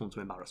just want to come to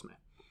embarrass me.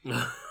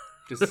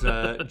 Just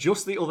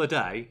the other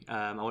day,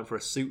 I went for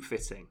a suit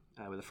fitting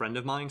with a friend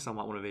of mine, so I'm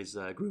like one of his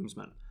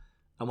groomsmen.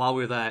 And while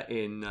we were there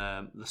in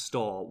the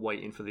store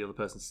waiting for the other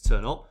person to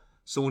turn up,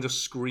 someone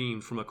just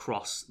screamed from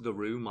across the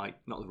room, like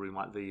not the room,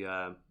 like the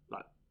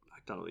like I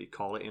don't know what you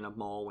call it in a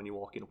mall when you're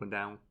walking up and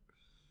down.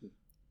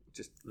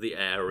 Just the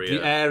area.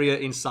 The area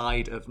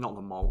inside of, not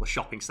the mall, the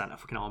shopping centre,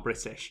 fucking hell, I'm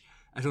British.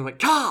 And someone's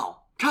like,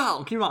 Carl,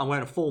 can you imagine? I'm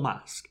wearing a full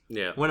mask.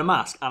 Yeah. I'm wearing a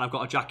mask and I've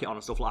got a jacket on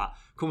and stuff like that.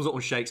 Comes up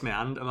and shakes my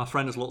hand and my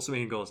friend just looks at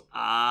me and goes,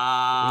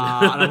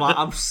 ah. And I'm like,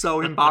 I'm so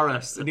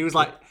embarrassed. And he was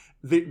like,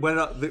 when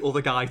the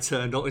other guy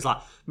turned up, he's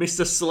like,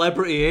 Mr.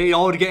 Celebrity, you're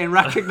already getting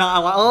recognised.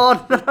 I'm like,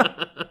 oh,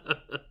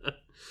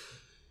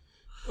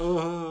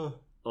 no.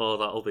 Oh,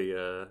 that'll be...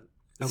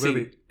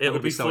 it'll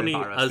be so funny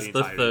as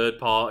the third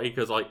party,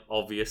 because like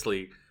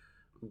obviously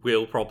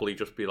we'll probably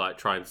just be like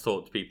trying to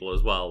talk to people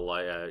as well,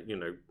 like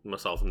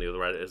myself and the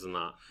other editors and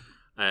that.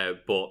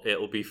 But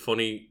it'll be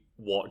funny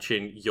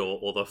watching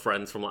your other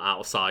friends from like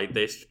outside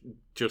this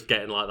just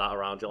getting like that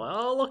around. You're like,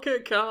 oh, look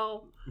at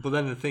Carl. But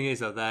then the thing is,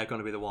 though, they're going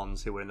to be the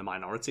ones who are in the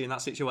minority in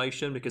that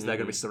situation, because they're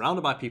going to be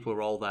surrounded by people who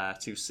are all there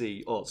to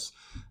see us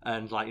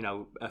and, like,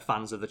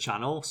 fans of the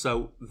channel.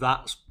 So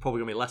that's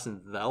probably going to be less,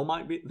 and they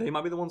might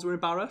be the ones who are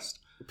embarrassed.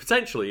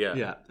 Potentially, yeah.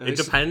 Yeah. It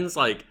depends,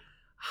 like,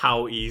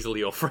 how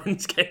easily your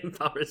friends get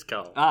embarrassed,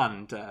 Carl.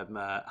 And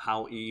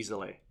how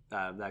easily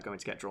they're going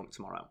to get drunk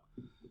tomorrow.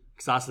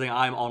 Because that's the thing,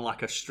 I'm on,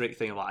 like, a strict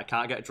thing of, like, I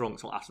can't get drunk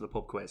until after the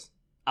pub quiz.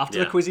 After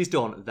the quiz is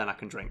done, then I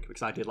can drink,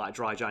 because I did like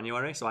dry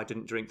January, so I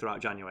didn't drink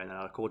throughout January, and then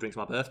I had a couple of drinks for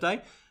my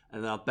birthday,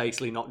 and then I've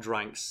basically not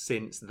drank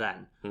since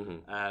then.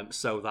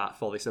 So that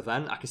for this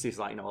event, I can see it's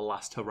like, a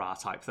last hurrah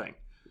type thing.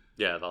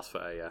 Yeah, that's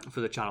fair, yeah. For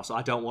the channel, so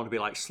I don't want to be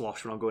like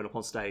slosh when I'm going up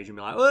on stage and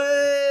be like,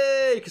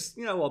 hey, because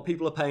you know what,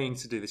 people are paying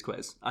to do this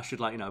quiz. I should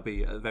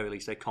be at the very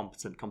least a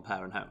competent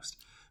compare and host.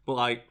 But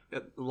like,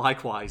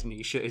 likewise,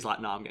 Nisha is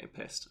like, no, I'm getting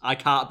pissed. I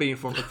can't be in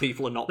front of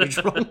people and not be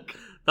drunk.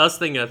 That's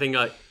the thing. I think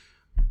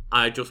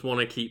I just want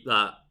to keep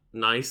that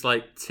nice,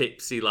 like,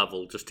 tipsy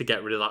level just to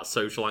get rid of that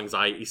social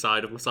anxiety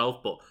side of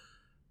myself, but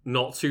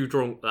not too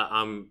drunk that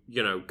I'm,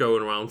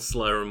 going around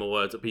slurring my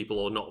words at people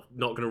or not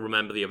going to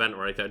remember the event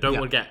or anything. I don't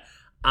want to get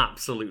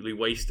absolutely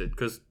wasted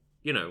because,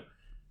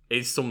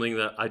 it's something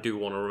that I do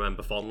want to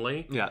remember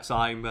fondly. Yeah, so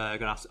I'm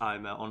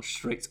I'm on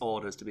strict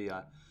orders to be,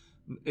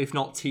 if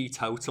not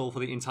teetotal for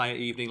the entire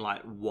evening,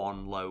 like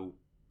one low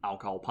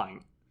alcohol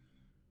pint.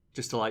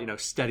 Just to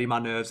steady my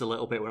nerves a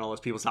little bit when all those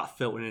people start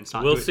filtering in.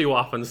 We'll see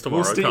what happens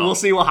tomorrow. We'll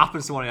see what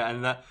happens tomorrow,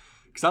 and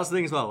because that's the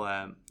thing as well.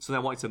 Something I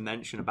wanted to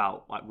mention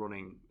about like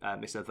running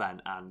this event,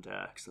 and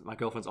cause my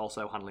girlfriend's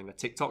also handling the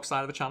TikTok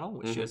side of the channel,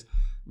 which is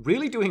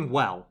really doing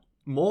well,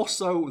 more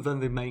so than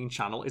the main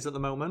channel is at the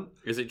moment.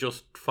 Is it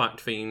just Fact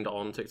Fiend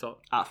on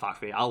TikTok? At Fact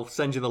Fiend, I'll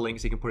send you the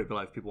link so you can put it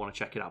below if people want to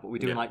check it out. But we're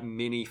doing like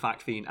mini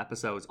Fact Fiend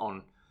episodes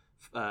on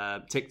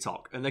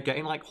TikTok, and they're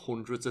getting like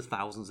hundreds of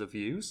thousands of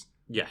views.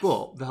 Yes.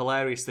 But the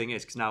hilarious thing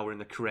is, because now we're in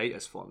the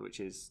Creators Fund, which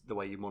is the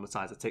way you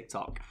monetize a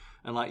TikTok.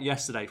 And like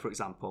yesterday, for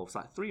example, it's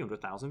like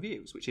 300,000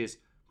 views, which is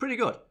pretty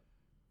good.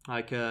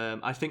 Like,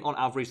 I think on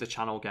average, the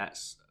channel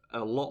gets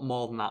a lot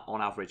more than that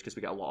on average, because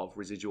we get a lot of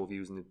residual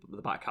views in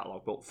the back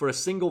catalogue. But for a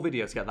single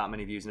video to get that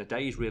many views in a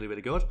day is really,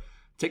 really good.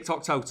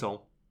 TikTok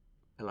total,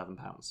 £11.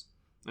 And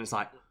it's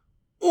like,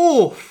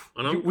 oof!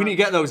 We need to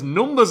get those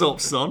numbers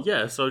up, son.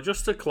 Yeah, so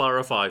just to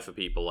clarify for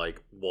people,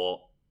 like,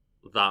 what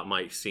that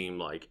might seem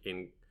like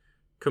in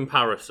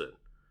comparison.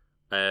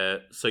 So,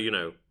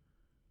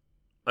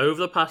 over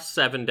the past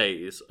 7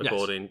 days,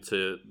 according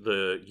to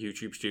the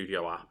YouTube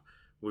Studio app,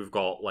 we've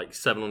got like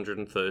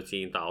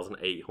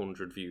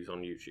 713,800 views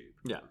on YouTube.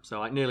 Yeah,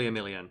 so like nearly 1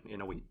 million in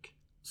a week.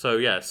 So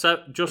yeah,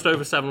 just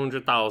over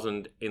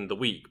 700,000 in the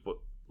week, but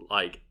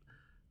like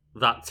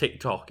that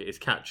TikTok is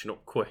catching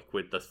up quick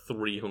with the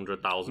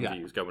 300,000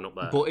 views going up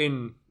there. But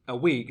in a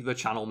week, the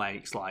channel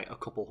makes like a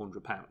couple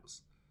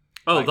 £100.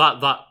 Oh, like,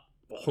 that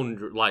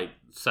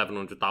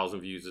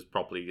 700,000 views is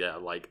probably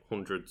like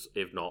hundreds,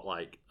 if not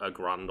like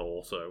 $1,000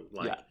 or so.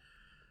 Like,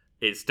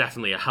 it's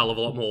definitely a hell of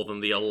a lot more than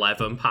the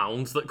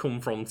 £11 that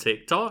come from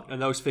TikTok.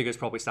 And those figures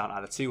probably sound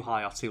either too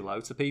high or too low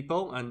to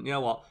people. And you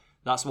know what?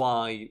 That's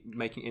why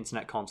making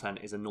internet content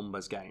is a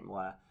numbers game.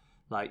 Where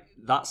like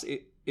that's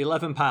it.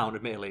 £11,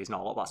 admittedly, is not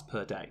a lot. That's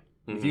per day.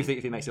 If you think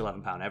if it makes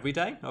 £11 every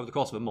day over the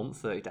course of a month,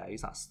 30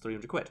 days, that's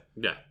 £300.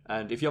 Yeah.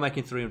 And if you're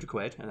making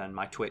 £300, and then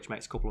my Twitch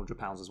makes a couple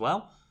 £100 as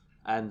well.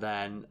 And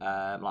then,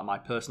 like my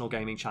personal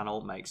gaming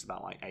channel makes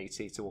about like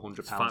 £80 to £100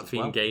 as well. Fact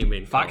Fiend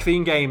Gaming. Fact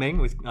Fiend Gaming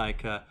with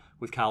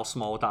with Carl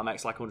Small, that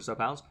makes like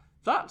 £100.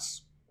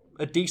 That's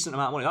a decent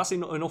amount of money. That's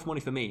enough money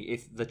for me.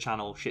 If the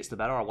channel shits the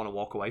bed or I want to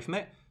walk away from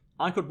it,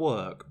 I could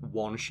work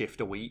one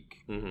shift a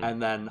week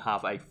and then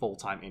have a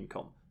full-time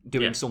income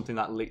doing something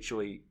that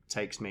literally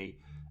takes me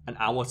an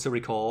hour to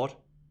record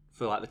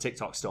for like the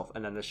TikTok stuff,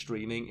 and then the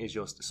streaming is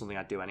just something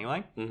I do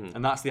anyway.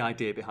 And that's the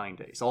idea behind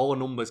it. It's all a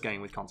numbers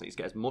game with content. You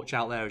get as much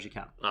out there as you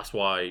can. That's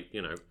why,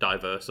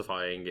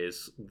 diversifying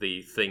is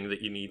the thing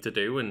that you need to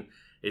do, and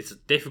it's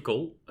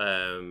difficult.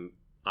 I'm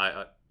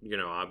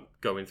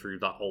going through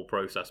that whole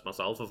process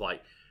myself of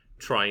like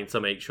trying to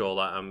make sure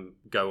that I'm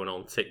going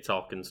on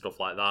TikTok and stuff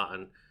like that,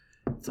 and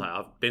it's like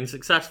I've been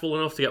successful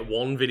enough to get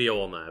one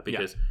video on there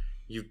because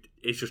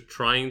it's just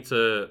trying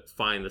to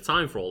find the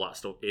time for all that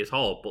stuff is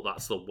hard, but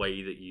that's the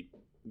way that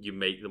you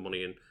make the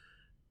money. And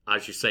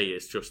as you say,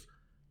 it's just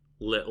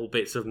little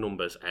bits of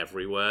numbers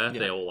everywhere.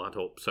 They all add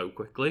up so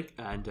quickly.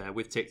 And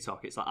with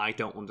TikTok, it's like I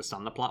don't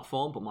understand the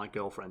platform, but my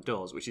girlfriend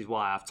does, which is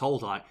why I've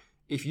told her, like,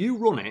 if you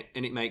run it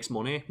and it makes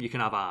money, you can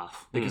have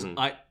half. Because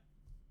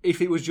if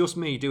it was just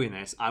me doing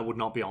this, I would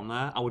not be on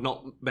there. I would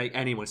not make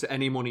any money. So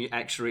any money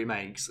extra it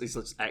makes is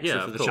just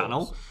extra for the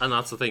channel. And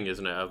that's the thing,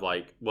 isn't it? Of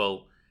like,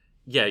 well,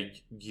 yeah,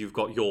 you've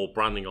got your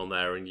branding on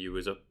there and you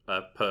as a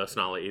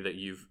personality that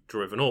you've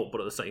driven up, but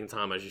at the same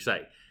time, as you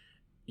say,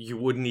 you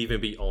wouldn't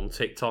even be on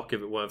TikTok if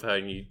it weren't for her,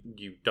 and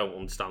you don't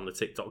understand the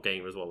TikTok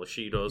game as well as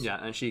she does.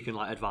 Yeah, and she can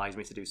like advise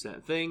me to do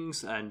certain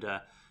things, and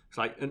it's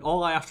like, and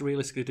all I have to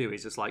realistically do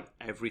is just like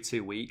every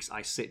 2 weeks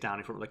I sit down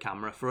in front of the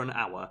camera for an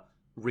hour,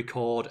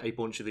 record a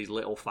bunch of these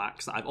little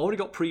facts that I've already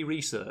got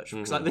pre-researched.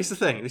 Because like, this is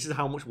the thing, this is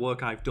how much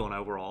work I've done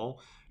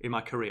overall in my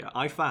career.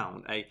 I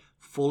found a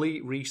fully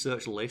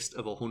researched list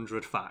of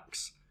 100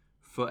 facts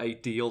for a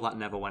deal that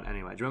never went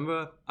anywhere. Do you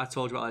remember I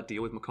told you about that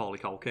deal with Macaulay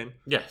Culkin?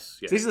 Yes.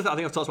 So this is I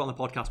think I've talked about on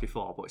the podcast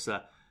before, but it's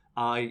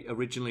I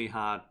originally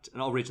had,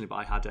 not originally, but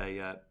I had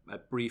a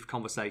brief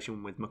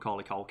conversation with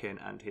Macaulay Culkin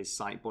and his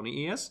site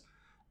Bunny Ears,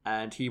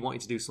 and he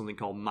wanted to do something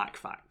called Mac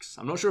Facts.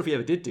 I'm not sure if he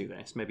ever did do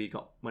this. Maybe he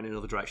went in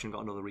another direction,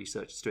 got another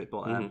researcher to do it,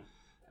 but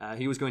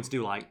he was going to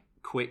do like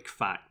quick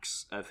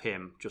facts of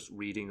him just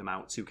reading them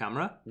out to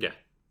camera. Yeah.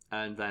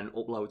 And then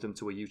upload them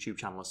to a YouTube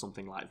channel or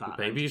something like that.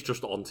 Maybe he's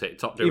just on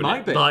TikTok doing it. He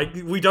might be. Like,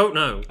 we don't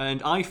know.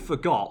 And I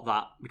forgot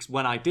that, because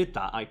when I did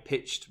that, I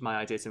pitched my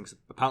idea to him, because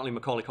apparently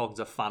Macaulay Culkin's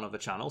a fan of the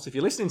channel. So if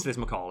you're listening to this,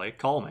 Macaulay,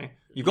 call me.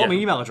 You've got my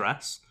email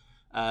address.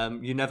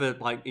 You never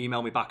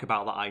email me back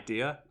about that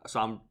idea,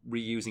 so I'm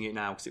reusing it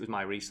now because it was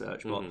my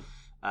research. But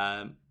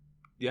that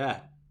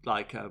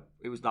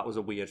was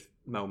a weird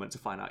moment to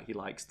find out he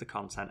likes the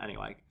content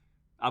anyway.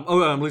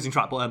 I'm losing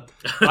track, but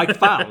I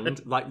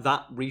found like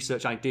that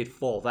research I did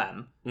for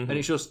them, and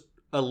it's just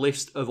a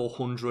list of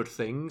 100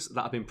 things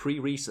that have been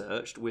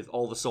pre-researched with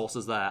all the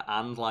sources there,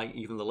 and like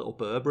even the little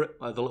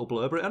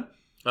blurb written.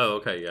 Oh,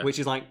 okay, yeah. Which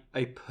is like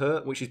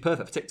which is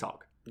perfect for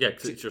TikTok. Yeah,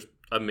 because it's just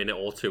a minute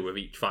or two of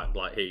each fact.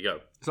 Like, here you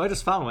go. So I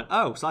just found and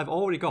went, so I've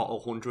already got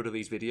 100 of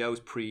these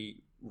videos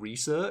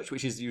pre-research,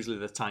 which is usually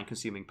the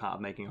time-consuming part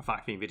of making a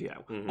fact-themed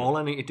video. All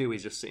I need to do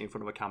is just sit in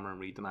front of a camera and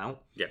read them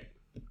out. Yeah.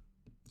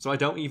 So I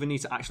don't even need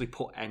to actually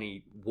put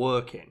any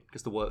work in,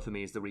 because the work for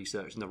me is the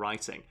research and the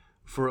writing,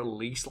 for at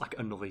least like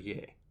another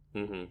year.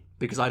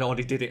 Because I'd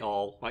already did it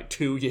all like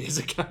 2 years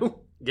ago.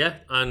 Yeah,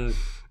 and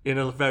in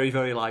a very,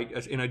 very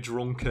in a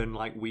drunken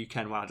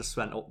weekend where I just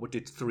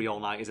did 3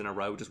 all-nighters in a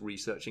row just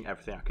researching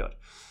everything I could.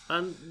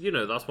 And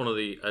that's one of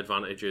the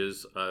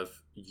advantages of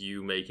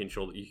you making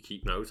sure that you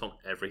keep notes on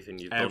everything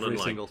you've done. Every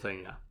single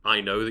thing, yeah.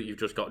 I know that you've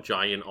just got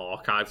giant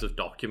archives of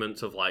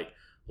documents of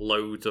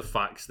loads of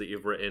facts that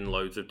you've written,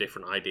 loads of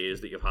different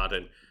ideas that you've had,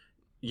 and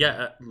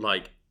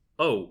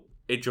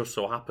it just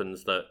so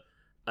happens that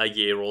a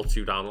year or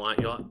two down the line,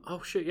 you're like,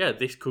 oh shit, yeah,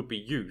 this could be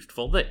used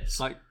for this.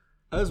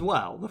 As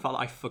well, the fact that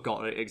I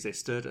forgot it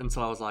existed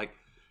until I was like,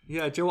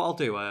 yeah, do you know what I'll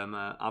do?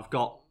 I've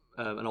got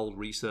an old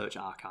research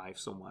archive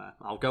somewhere.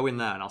 I'll go in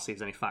there and I'll see if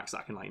there's any facts that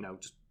I can,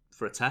 just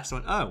for a test. I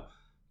went,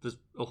 there's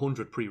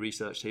 100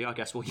 pre-researched here. I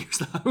guess we'll use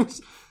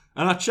those.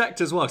 And I checked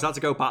as well, because I had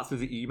to go back through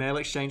the email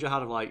exchange I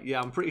had of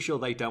I'm pretty sure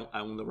they don't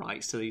own the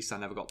rights to these, so I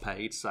never got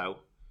paid, so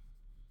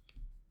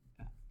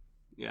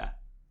yeah.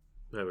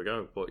 There we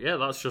go. But yeah,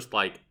 that's just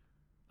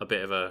a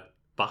bit of a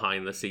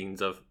behind the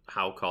scenes of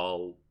how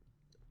Carl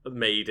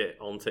made it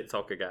on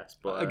TikTok, I guess.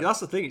 But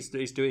that's the thing,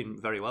 it's doing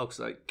very well,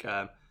 because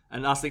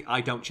and that's the thing, I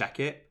don't check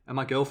it, and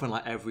my girlfriend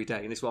every day,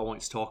 and this is what I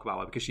wanted to talk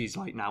about, because she's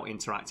now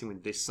interacting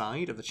with this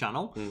side of the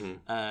channel.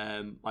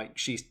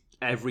 She's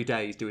every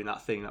day is doing that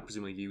thing that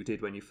presumably you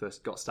did when you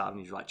first got started,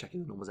 and you're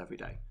checking the numbers every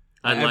day.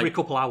 And every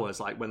couple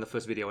hours, when the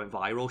first video went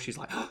viral, she's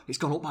like, it's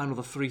gone up by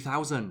another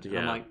 3,000. Yeah.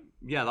 I'm like,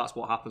 yeah, that's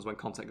what happens when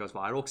content goes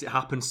viral, because it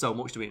happens so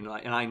much to me, and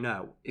I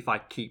know if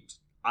I'd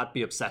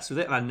be obsessed with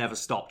it, and I never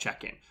stop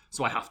checking,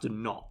 so I have to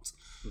not.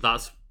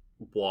 That's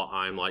what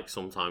I'm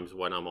sometimes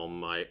when I'm on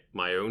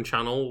my own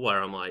channel,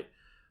 where I'm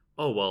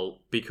oh,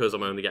 well, because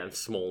I'm only getting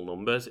small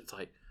numbers, it's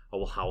oh,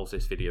 well, how's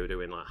this video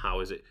doing?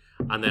 How is it?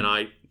 And then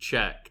I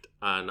checked,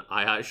 and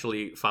I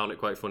actually found it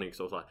quite funny, because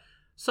I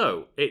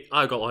was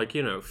I got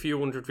a few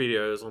hundred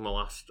videos on the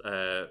last,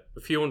 a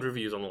few hundred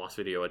views on the last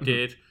video I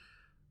did.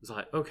 It's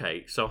like,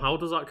 okay, so how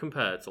does that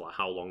compare to like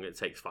how long it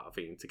takes Fat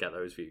Fiend to get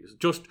those views?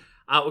 Just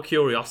out of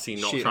curiosity,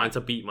 not Sheer. trying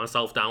to beat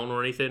myself down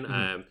or anything,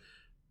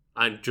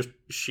 and just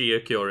sheer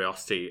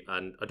curiosity.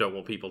 And I don't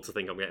want people to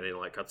think I'm getting in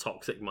like a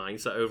toxic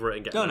mindset over it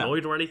and getting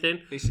annoyed or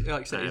anything. It's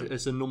like I said,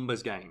 it's a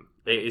numbers game.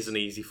 It is an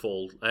easy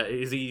fall. It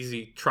is an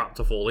easy trap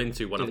to fall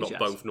into when I've got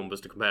both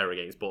numbers to compare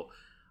against. But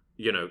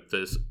you know,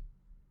 there's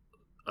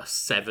a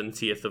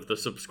 70th of the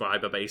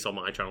subscriber base on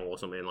my channel or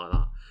something like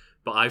that.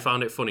 But I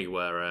found it funny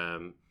where,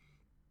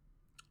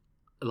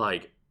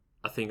 like,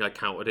 I think I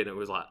counted it. It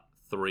was like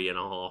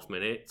 3.5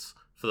 minutes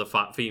for the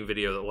Fat Fiend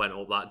video that went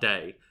up that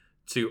day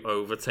to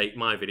overtake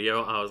my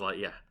video. I was like,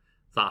 yeah,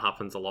 that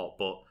happens a lot,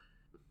 but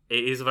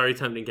it is a very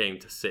tempting game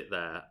to sit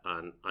there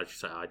and, as you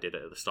say, I did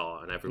it at the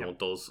start, and everyone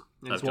does.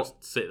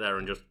 Just sit there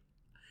and just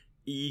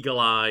eagle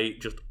eye,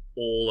 just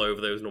all over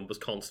those numbers,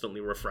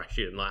 constantly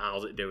refreshing. Like,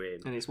 how's it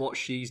doing? And it's what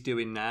she's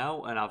doing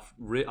now. And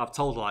I've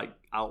told her, like,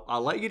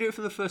 I'll let you do it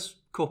for the first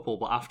couple,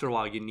 but after a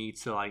while, you need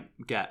to like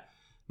get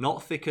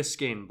not thicker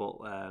skin, but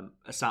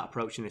start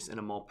approaching this in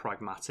a more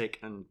pragmatic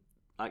and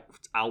like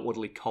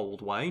outwardly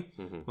cold way.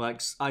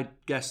 Like, I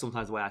guess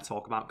sometimes the way I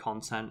talk about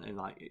content and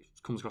like it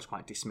comes across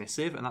quite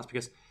dismissive, and that's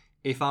because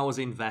if I was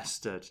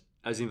invested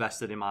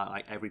in my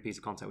like every piece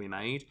of content we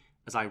made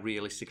as I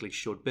realistically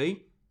should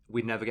be,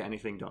 we'd never get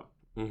anything done.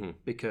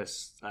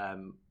 Because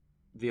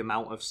the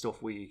amount of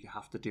stuff we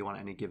have to do on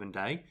any given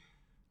day,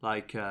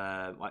 like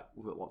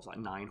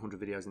 900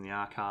 videos in the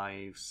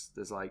archives.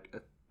 There's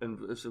and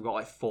we've got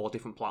like 4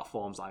 different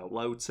platforms I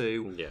upload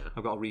to. Yeah,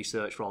 I've got to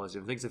research for all those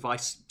different things. If I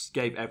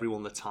gave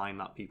everyone the time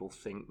that people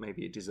think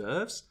maybe it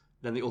deserves,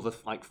 then the other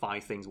like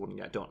 5 things wouldn't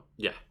get done.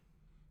 Yeah,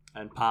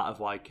 and part of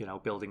like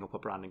building up a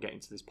brand and getting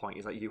to this point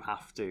is like you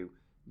have to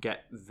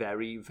get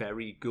very,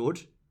 very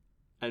good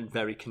and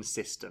very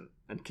consistent.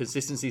 And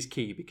consistency is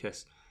key,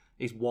 because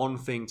it's one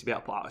thing to be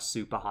able to put out a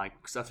super high,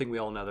 because I think we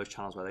all know those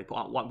channels where they put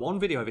out like one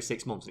video every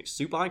 6 months and it's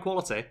super high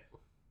quality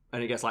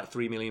and it gets like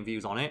 3 million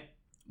views on it,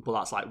 but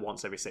that's like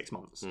once every 6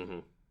 months.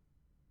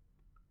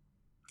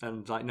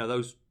 And like, no,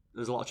 there's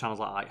a lot of channels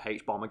like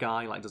H Bomber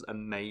Guy, like does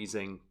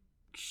amazing,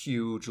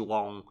 huge,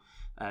 long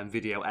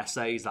video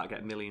essays that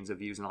get millions of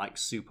views and like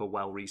super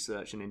well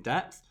researched and in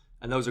depth,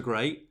 and those are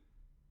great.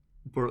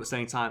 But at the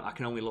same time, I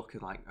can only look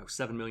at like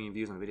 7 million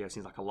views on a video.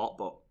 Seems like a lot,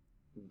 but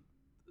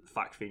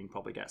Fat Fiend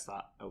probably gets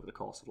that over the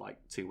course of like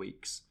 2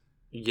 weeks.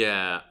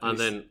 Yeah, and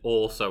then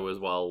also as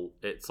well,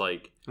 it's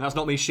like, and that's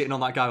not me shitting on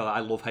that guy. Like, I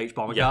love H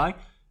Bomber Guy.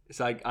 It's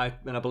like I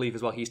believe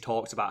as well he's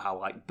talked about how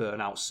like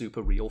burnout's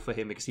super real for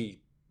him, because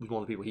he was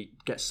one of the people, he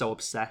gets so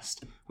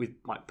obsessed with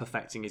like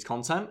perfecting his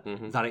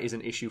content that it is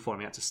an issue for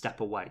him. He had to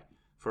step away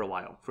for a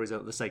while for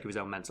the sake of his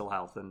own mental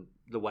health. And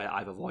the way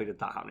I've avoided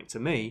that happening to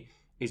me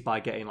is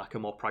by getting like a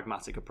more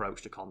pragmatic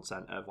approach to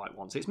content of like,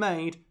 once it's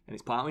made and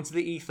it's put out into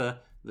the ether,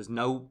 there's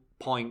no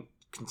point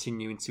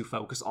continuing to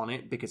focus on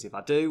it, because if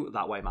I do,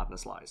 that way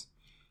madness lies.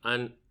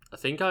 And I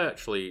think I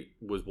actually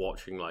was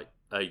watching like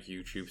a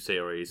YouTube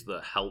series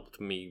that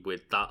helped me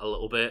with that a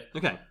little bit.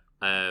 Okay.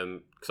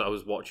 Because I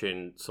was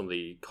watching some of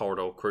the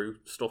Corridor Crew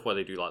stuff where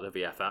they do like the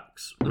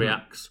VFX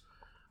reacts.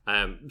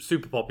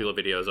 Super popular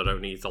videos. I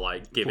don't need to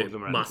like give it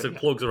massive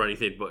plugs or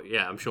anything, but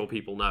yeah, I'm sure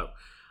people know.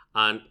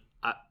 And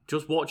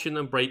just watching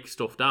them break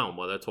stuff down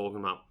where they're talking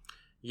about,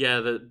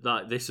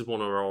 that this is one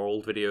of our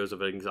old videos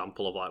of an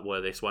example of like where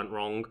this went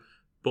wrong,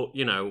 but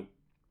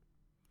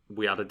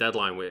we had a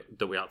deadline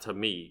that we had to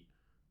meet,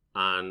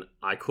 and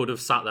I could have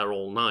sat there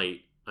all night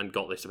and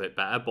got this a bit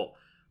better, but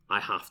I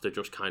have to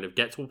just kind of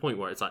get to a point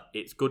where it's like,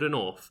 it's good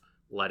enough,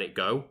 let it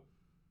go.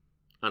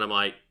 And I'm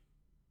like,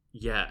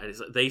 yeah, and it's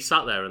like they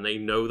sat there and they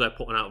know they're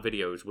putting out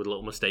videos with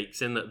little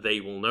mistakes in that they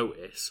will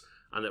notice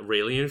and that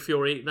really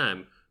infuriate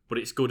them, but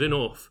it's good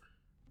enough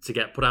to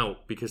get put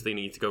out because they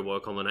need to go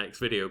work on the next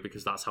video,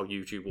 because that's how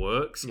YouTube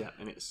works. Yeah,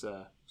 and it's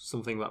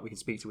something that we can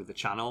speak to with the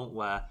channel,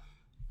 where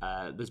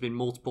there's been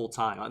multiple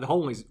times. Like, the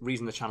whole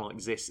reason the channel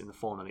exists in the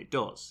form that it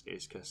does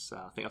is because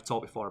I think I've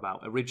talked before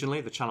about originally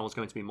the channel was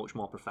going to be much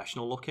more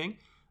professional looking,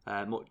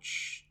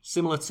 much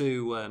similar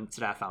to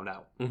Today I Found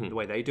Out, the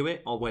way they do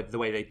it, or the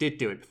way they did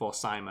do it before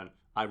Simon,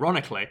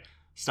 ironically,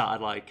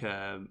 started like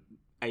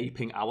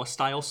aping our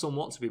style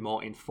somewhat to be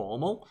more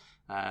informal.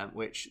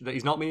 Which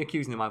is not me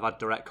accusing them. I've had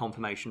direct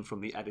confirmation from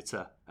the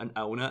editor and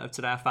owner of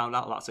Today I Found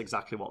Out that's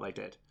exactly what they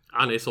did.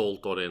 And it's all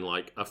done in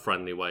like a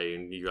friendly way,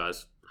 and you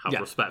guys have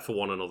respect for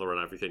one another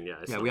and everything.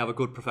 We have a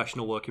good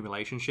professional working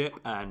relationship,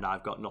 and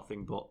I've got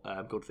nothing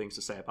but good things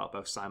to say about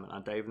both Simon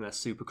and Dave, and they're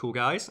super cool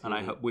guys, and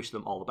I wish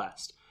them all the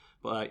best.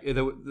 But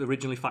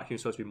originally Fat Fiend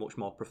was supposed to be much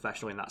more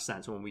professional in that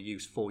sense when we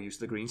used full use of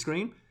the green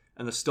screen.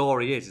 And the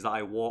story is that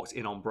I walked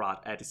in on Brad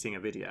editing a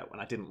video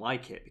and I didn't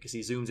like it because he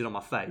zooms in on my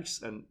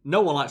face, and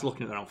no one likes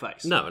looking at their own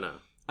face. No. And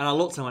I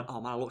looked and I went, oh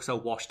man, I look so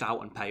washed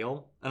out and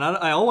pale. And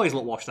I always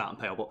look washed out and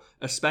pale, but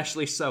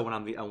especially so when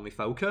I'm the only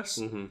focus.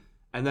 And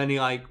then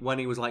when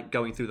he was like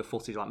going through the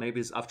footage, like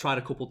maybe I've tried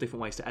a couple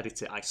different ways to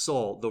edit it. I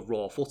saw the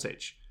raw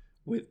footage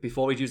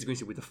before he'd used the green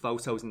screen with the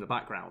photos in the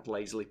background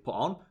lazily put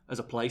on as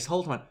a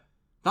placeholder. I went,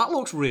 that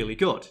looks really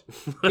good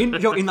in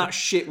that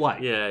shit way.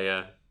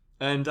 Yeah.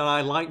 And I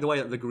like the way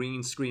that the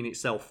green screen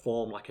itself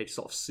formed like a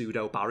sort of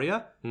pseudo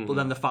barrier, but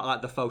then the fact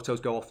that the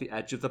photos go off the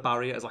edge of the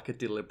barrier is like a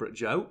deliberate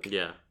joke.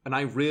 Yeah. And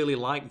I really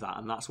like that,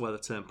 and that's where the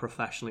term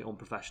professionally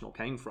unprofessional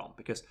came from,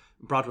 because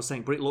Brad was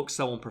saying, but it looks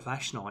so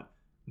unprofessional,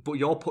 but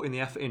you're putting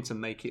the effort in to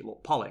make it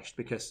look polished,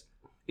 because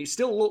it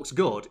still looks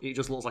good, it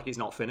just looks like it's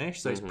not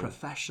finished, so it's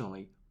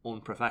professionally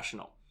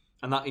unprofessional.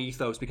 And that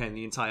ethos became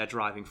the entire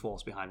driving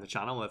force behind the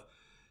channel of,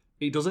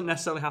 it doesn't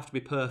necessarily have to be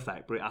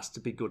perfect, but it has to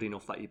be good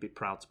enough that you'd be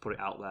proud to put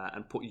it out there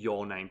and put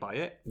your name by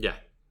it. Yeah,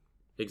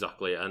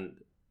 exactly. And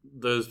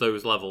there's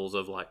those levels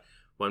of like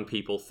when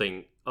people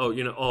think, oh,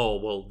 you know, oh,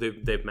 well,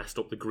 they've messed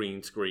up the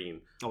green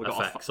screen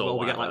effects or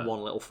we get whatever. like one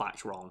little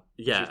fact wrong.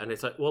 Yeah, and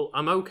it's like, well,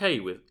 I'm okay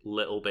with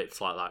little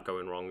bits like that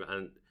going wrong.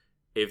 And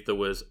if there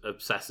was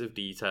obsessive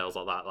details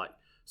like that, like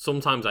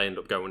sometimes I end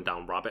up going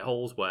down rabbit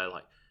holes where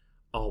like,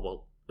 oh,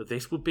 well,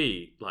 this would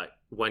be like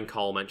when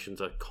Carl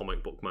mentions a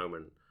comic book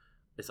moment.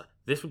 It's like,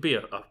 this would be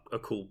a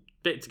cool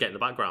bit to get in the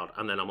background.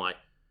 And then I'm like,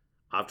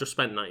 I've just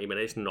spent 90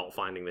 minutes not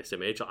finding this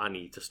image. I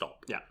need to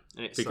stop. Yeah.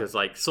 Because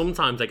like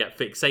sometimes I get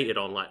fixated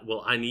on like,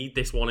 well, I need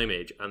this one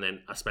image. And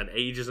then I spend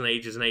ages and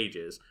ages and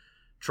ages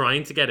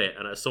trying to get it.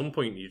 And at some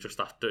point you just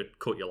have to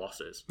cut your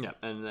losses. Yeah.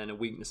 And then a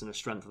weakness and a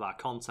strength of our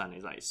content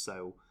is that it's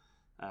so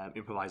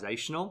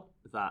improvisational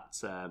that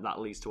that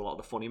leads to a lot of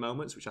the funny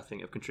moments, which I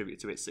think have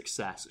contributed to its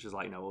success, which is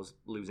like, you know, us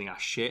losing our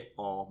shit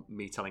or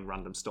me telling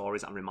random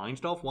stories I'm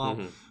reminded of while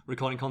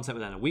recording content.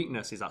 But then a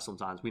weakness is that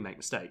sometimes we make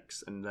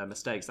mistakes, and they're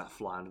mistakes that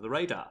fly under the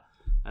radar.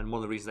 And one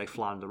of the reasons they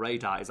fly under the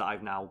radar is that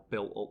I've now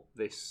built up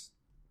this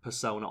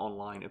persona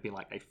online of being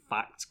like a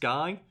fact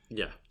guy.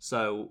 Yeah.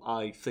 So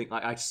I think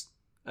like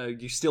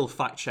you still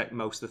fact check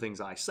most of the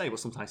things I say, but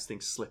sometimes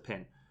things slip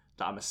in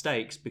that are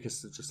mistakes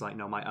because it's just like, you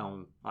know, my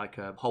own like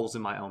holes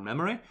in my own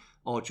memory,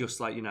 or just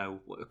like, you know,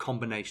 a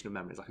combination of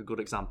memories. Like a good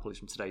example is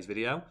from today's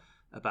video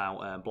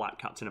about Black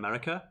Captain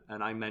America,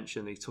 and I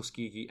mentioned the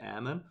Tuskegee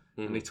Airmen,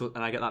 and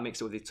I get that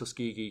mixed up with the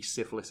Tuskegee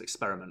syphilis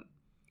experiment.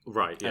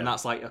 Right, yeah. And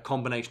that's like a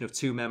combination of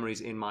two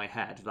memories in my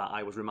head that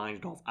I was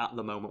reminded of at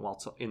the moment while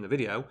in the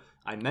video.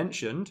 I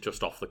mentioned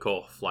just off the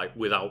cuff, like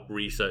without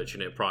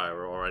researching it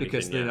prior or anything.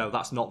 Because, you know,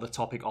 that's not the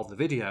topic of the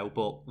video,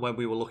 but when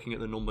we were looking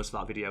at the numbers for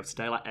that video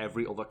today, like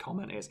every other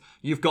comment is,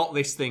 you've got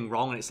this thing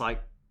wrong, and it's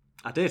like,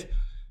 I did.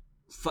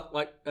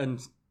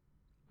 And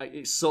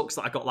it sucks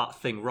that I got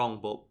that thing wrong,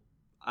 but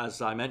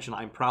as I mentioned,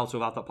 I'm proud to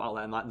have had that part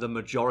there, and like the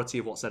majority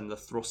of what's said in the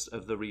thrust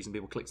of the reason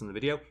people clicked on the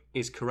video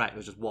is correct.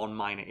 There's just one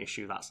minor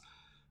issue that's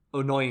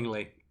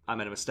annoyingly, I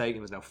made a mistake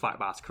and there's no fact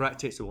bar to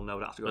correct it, so we'll know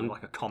that I have to go to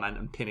like a comment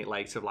and pin it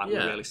later of like,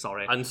 we're really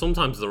sorry. And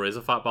sometimes there is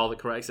a fact bar that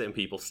corrects it and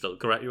people still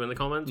correct you in the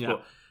comments,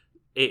 but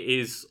it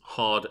is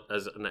hard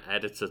as an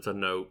editor to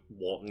know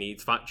what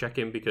needs fact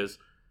checking, because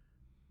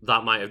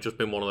that might have just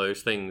been one of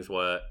those things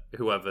where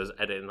whoever's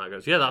editing that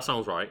goes, yeah, that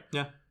sounds right.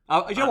 Yeah.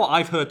 You know what?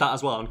 I've heard that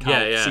as well, and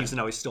Carl seems to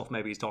know his stuff.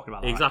 Maybe he's talking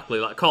about that. Exactly.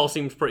 Like Carl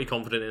seems pretty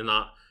confident in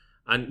that.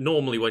 And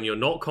normally when you're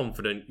not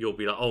confident, you'll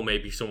be like, oh,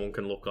 maybe someone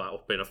can look that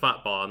up in a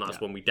fact bar, and that's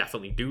when we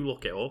definitely do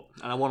look it up.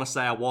 And I want to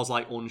say I was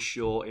like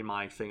unsure in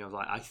my thing. I was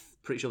like, I'm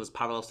pretty sure there's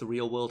parallels to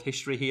real world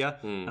history here.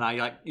 And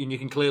and you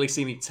can clearly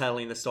see me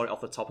telling the story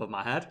off the top of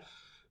my head.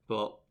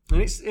 But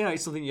it's, you know,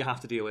 it's something you have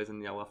to deal with, and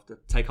you know, have to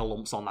take our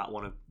lumps on that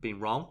one of being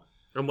wrong.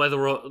 And whether,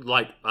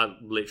 like, I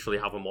literally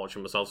haven't watched it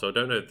myself, so I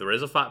don't know if there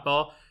is a fact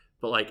bar.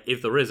 But like,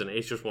 if there isn't,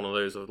 it's just one of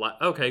those of like,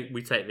 okay,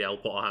 we take the L,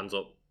 put our hands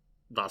up,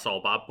 that's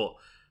all bad. But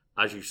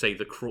as you say,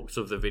 the crux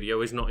of the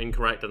video is not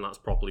incorrect, and that's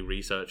properly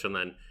researched. And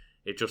then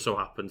it just so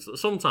happens that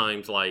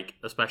sometimes, like,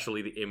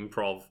 especially the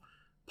improv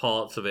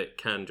parts of it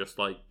can just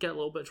like get a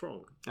little bit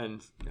wrong.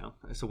 And you know,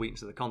 it's a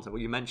weakness of the content.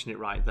 Well, you mentioned it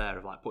right there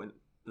of like putting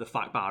the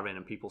fact bar in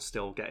and people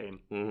still getting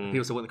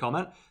people still in the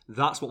comment.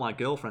 That's what my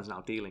girlfriend's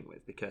now dealing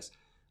with, because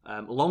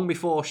long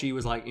before she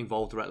was like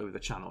involved directly with the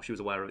channel, she was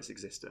aware of its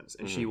existence,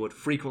 and she would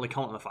frequently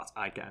comment on the fact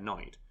I'd get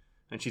annoyed.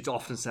 And she'd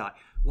often say, like,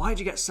 why did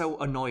you get so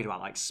annoyed about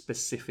like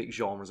specific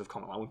genres of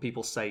comment? Like when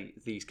people say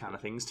these kind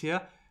of things to you,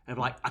 and I'm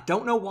like, I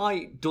don't know why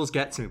it does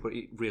get to me, but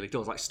it really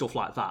does. Like stuff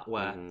like that,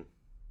 where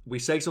we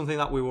say something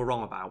that we were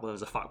wrong about, but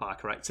there's a fact bar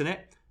correcting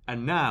it.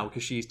 And now,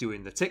 because she's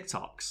doing the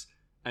TikToks,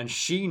 and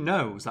she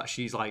knows that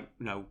she's like,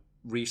 you know,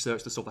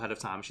 researched the stuff ahead of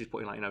time, she's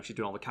putting like, you know, she's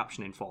doing all the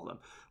captioning for them.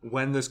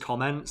 When there's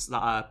comments that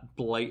are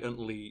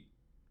blatantly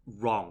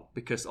wrong,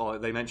 because or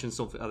they mention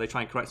something, or they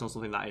try and correct on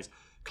something that is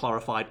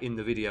clarified in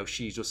the video,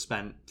 she's just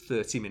spent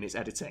 30 minutes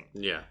editing.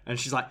 Yeah. And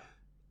she's like,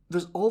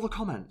 there's all the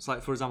comments.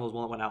 Like, for example, there's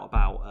one that went out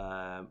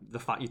about the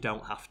fact you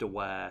don't have to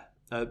wear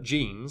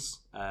jeans,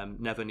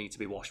 never need to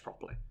be washed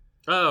properly.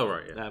 Oh,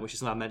 right, yeah. Which is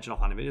something I mentioned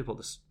offhand in videos, but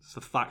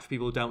the fact for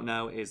people who don't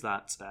know is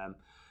that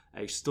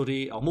a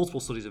study, or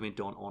multiple studies have been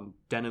done on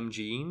denim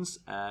jeans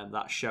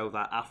that show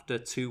that after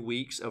 2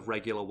 weeks of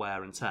regular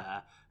wear and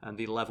tear, and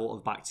the level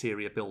of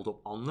bacteria build up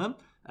on them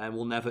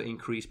will never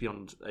increase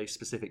beyond a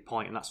specific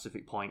point, and that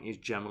specific point is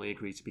generally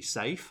agreed to be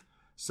safe.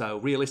 So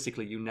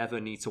realistically, you never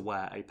need to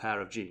wear a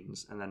pair of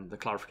jeans, and then the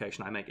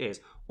clarification I make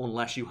is,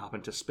 unless you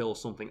happen to spill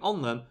something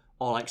on them,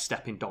 or like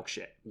stepping dog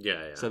shit.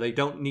 Yeah, yeah. So they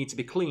don't need to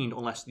be cleaned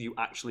unless you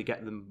actually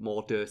get them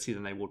more dirty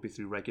than they would be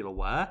through regular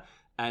wear.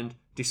 And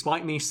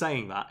despite me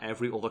saying that,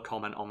 every other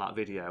comment on that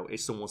video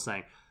is someone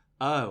saying,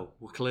 oh,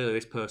 well, clearly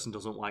this person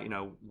doesn't like,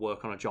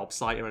 work on a job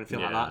site or anything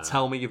like that.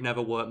 Tell me you've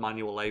never worked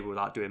manual labour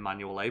without doing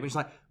manual labour. It's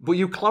like, but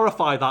you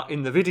clarify that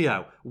in the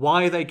video.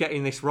 Why are they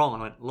getting this wrong?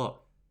 And I went,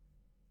 look,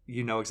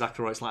 you know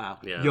exactly what it's like now.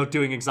 Yeah. You're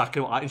doing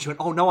exactly what I... And she went,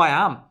 oh, no, I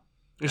am.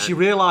 And she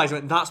realised,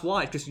 that's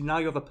why, because now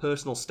you have a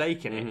personal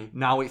stake in it.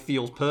 Now it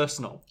feels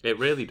personal. It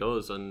really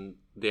does. And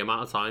the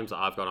amount of times that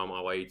I've gone on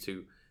my way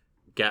to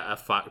get a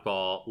fact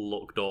bar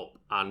looked up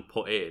and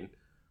put in,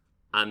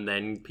 and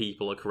then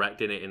people are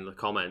correcting it in the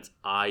comments,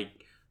 I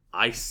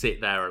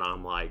sit there and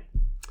I'm like,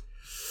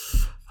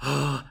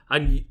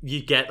 and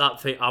you get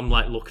that thing. I'm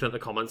like looking at the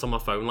comments on my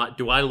phone, like,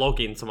 do I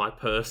log into my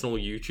personal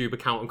YouTube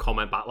account and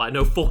comment back like,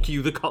 no, fuck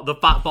you, the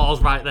fat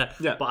bar's right there.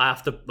 Yeah. But I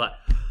have to like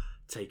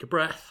take a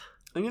breath.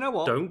 And you know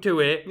what? Don't do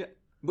it. Yeah.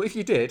 But if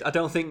you did, I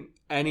don't think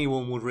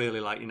anyone would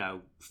really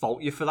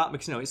fault you for that,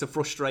 because it's a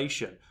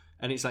frustration,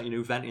 and it's like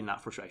venting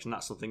that frustration.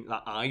 That's something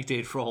that I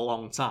did for a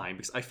long time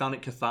because I found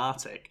it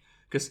cathartic,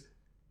 because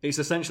it's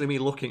essentially me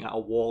looking at a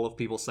wall of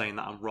people saying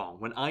that I'm wrong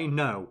when I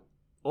know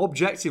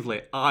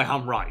objectively I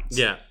am right.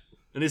 Yeah.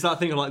 And it's that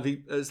thing of like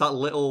it's that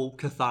little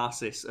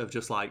catharsis of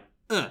just like,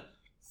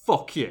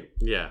 fuck you.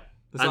 Yeah.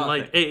 It's and that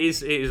like thing. it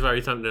is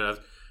very tempting. I've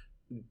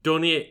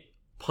done it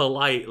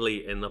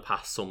politely in the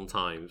past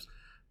sometimes,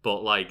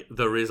 but like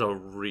there is a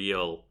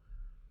real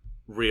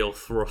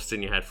thrust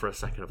in your head for a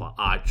second of like,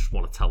 I just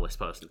want to tell this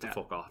person to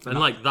fuck off, and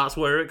like that's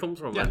where it comes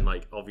from. And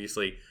like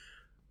obviously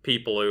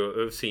people who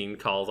have seen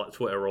Carl's like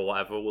Twitter or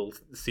whatever will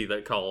see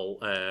that Carl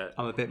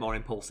I'm a bit more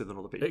impulsive than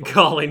other people.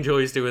 Carl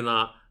enjoys doing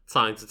that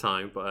time to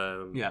time,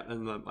 but yeah,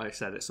 and like I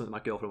said, it's something my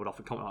girlfriend would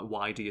often comment like,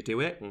 why do you do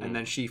it? And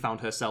then she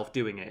found herself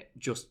doing it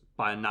just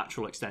by a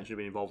natural extension of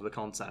being involved with the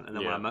content. And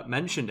then when I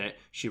mentioned it,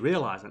 she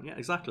realised that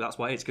exactly, that's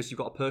why it's, because you've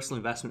got a personal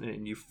investment in it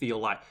and you feel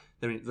like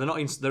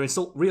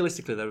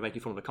realistically they're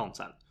making fun of the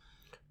content,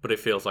 but it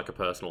feels like a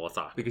personal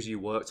attack because you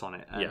worked on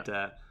it.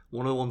 And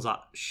one of the ones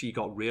that she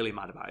got really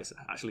mad about is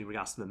actually in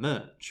regards to the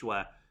merch,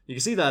 where you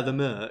can see there the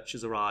merch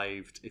has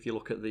arrived. If you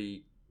look at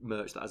the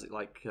merch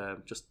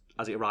that just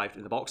as it arrived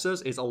in the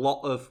boxes, is a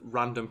lot of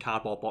random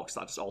cardboard boxes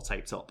that are just all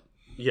taped up.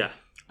 Yeah.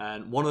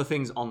 And one of the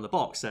things on the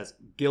box says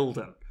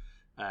Gildan,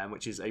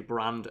 which is a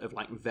brand of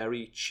like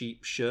very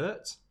cheap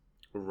shirt.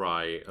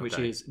 Right. Okay. Which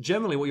is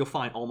generally what you'll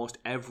find almost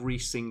every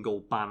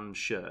single band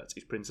shirt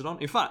is printed on.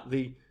 In fact,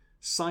 the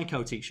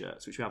Psycho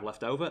t-shirts, which we have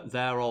left over,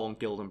 they're all on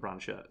Gildan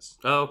brand shirts.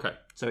 Oh, okay.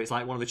 So it's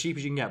like one of the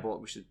cheapest you can get,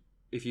 but which is,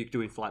 if you're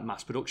doing for like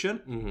mass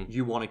production,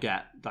 you want to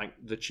get like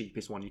the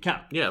cheapest one you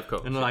can. Yeah, of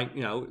course. And like,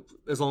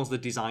 as long as the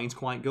design's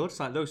quite good, it's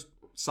like those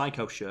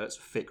Psycho shirts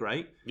fit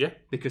great. Yeah.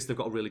 Because they've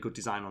got a really good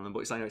design on them.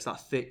 But it's like, it's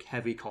that thick,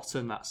 heavy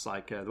cotton. That's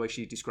like the way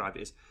she described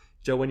it is,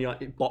 Joe, when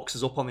it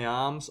boxes up on the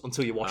arms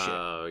until you wash it.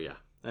 Oh, yeah.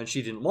 And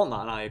she didn't want that,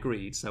 and I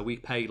agreed. So we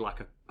paid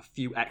like a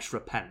few extra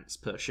pence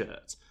per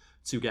shirt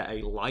to get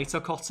a lighter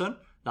cotton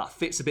that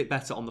fits a bit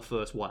better on the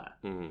first wear.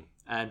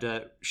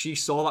 And she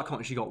saw that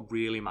comment and she got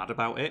really mad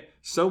about it.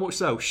 So much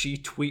so, she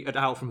tweeted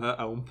out from her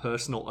own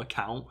personal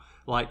account,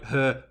 like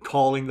her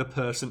calling the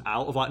person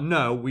out of like,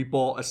 no, we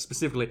bought a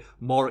specifically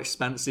more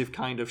expensive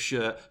kind of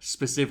shirt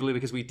specifically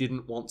because we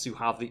didn't want to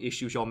have the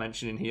issues you're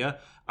mentioning here.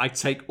 I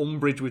take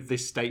umbrage with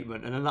this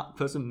statement. And then that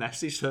person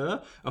messaged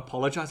her,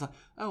 apologised, like,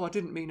 oh, I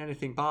didn't mean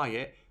anything by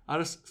it. I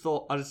just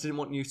didn't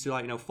want you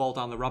to fall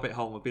down the rabbit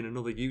hole of being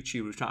another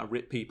YouTuber who's trying to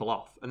rip people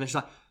off. And then she's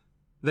like,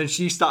 then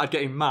she started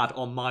getting mad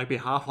on my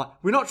behalf. Like,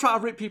 we're not trying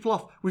to rip people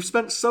off. We've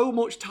spent so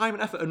much time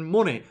and effort and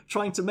money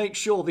trying to make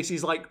sure this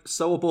is like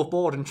so above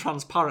board and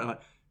transparent. I'm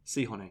like,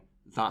 see, honey,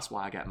 that's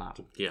why I get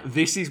mad. Yeah.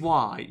 This is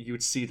why you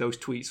would see those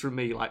tweets from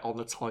me like on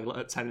the toilet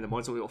at 10 in the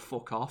morning, so we all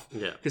fuck off.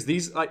 Yeah. Because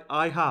these, like,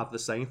 I have the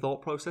same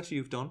thought process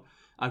you've done.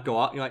 I go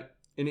out, you're like,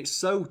 and it's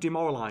so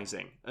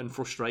demoralising and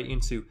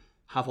frustrating to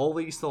have all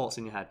these thoughts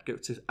in your head, go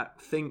to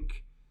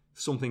think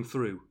something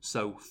through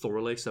so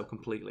thoroughly, so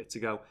completely, to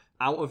go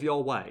out of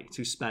your way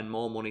to spend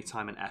more money,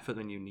 time and effort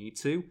than you need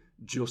to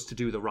just to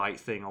do the right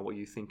thing or what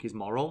you think is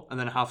moral, and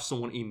then have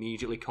someone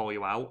immediately call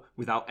you out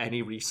without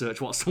any research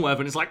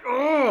whatsoever, and it's like,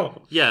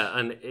 oh! Yeah,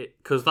 and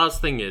because that's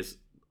the thing is,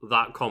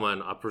 that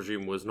comment, I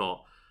presume, was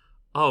not,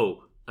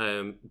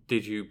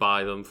 did you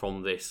buy them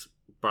from this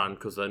brand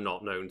because they're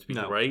not known to be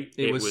great?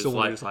 It was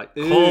someone who was like,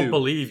 can't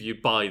believe you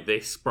buy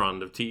this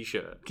brand of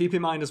t-shirt. Keep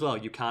in mind as well,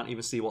 you can't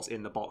even see what's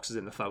in the boxes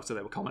in the photo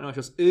they were commenting on.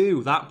 It's just,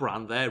 ooh, that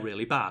brand, they're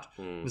really bad.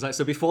 It's like,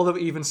 so before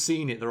they've even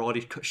seen it, they're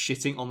already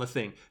shitting on the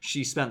thing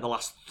she spent the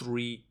last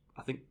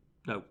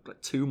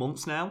 2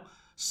 months now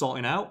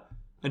sorting out.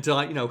 And to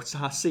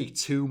to see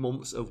 2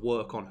 months of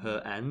work on her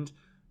end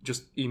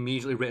just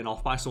immediately written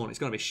off by someone, it's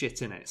going to be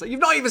shit in it. It's like,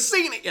 you've not even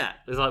seen it yet!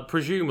 It's like,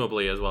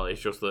 presumably as well,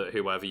 it's just that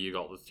whoever you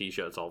got the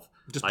t-shirts of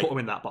Just like, put them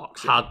in that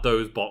box. had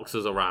those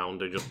boxes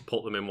around and just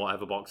put them in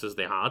whatever boxes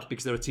they had.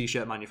 Because they're a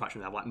t-shirt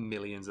manufacturer, they have like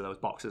millions of those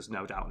boxes,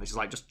 no doubt. And this is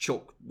like, just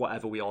chuck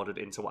whatever we ordered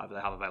into whatever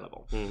they have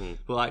available.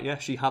 But like, yeah,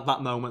 she had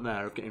that moment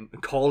there of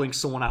calling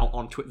someone out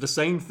on Twitter. The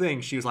same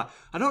thing, she was like,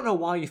 I don't know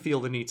why you feel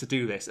the need to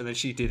do this. And then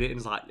she did it and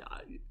was like,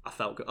 I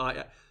felt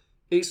good.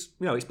 It's,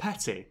 it's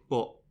petty,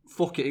 but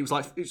fuck it. It was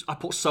like, I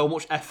put so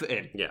much effort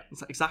in. Yeah.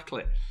 It's like,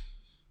 exactly.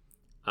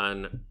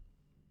 And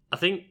I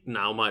think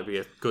now might be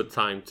a good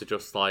time to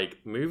just like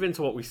move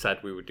into what we said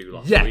we would do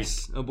last week.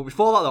 Yes. But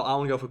before that though, I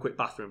want to go for a quick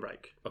bathroom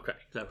break. Okay.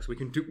 So we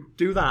can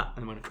do that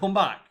and I'm going to come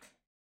back.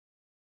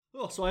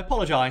 Oh, so I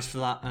apologise for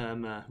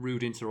that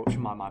rude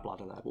interruption by my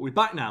bladder there. But we're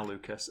back now,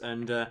 Lucas.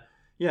 And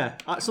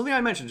something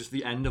I mentioned just at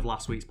the end of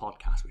last week's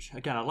podcast, which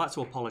again, I'd like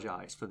to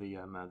apologise for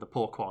the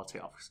poor quality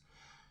of.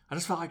 I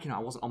just felt like, I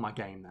wasn't on my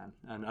game then.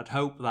 And I'd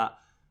hope that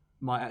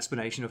my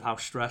explanation of how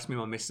stressed me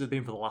and my missus have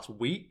been for the last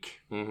week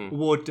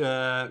would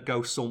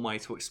go some way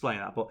to explain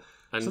that. But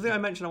something I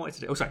mentioned I wanted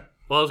to do. Oh, sorry.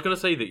 Well, I was going to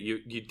say that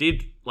you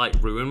did like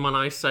ruin my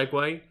nice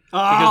segue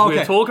because we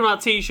were talking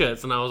about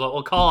t-shirts, and I was like,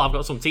 "Well, Carl, I've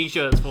got some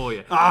t-shirts for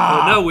you."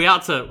 But no, we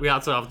had to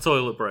have a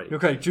toilet break.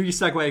 Okay, do your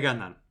segue again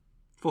then.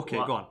 Fuck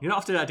it, go on. You don't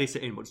have to edit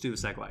it in, but just do the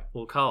segue.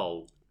 Well,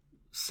 Carl,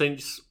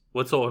 since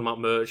we're talking about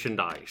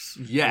merchandise,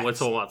 and we're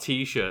talking about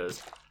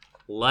t-shirts,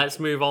 let's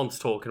move on to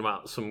talking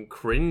about some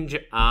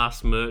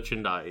cringe-ass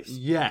merchandise.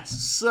 Yes.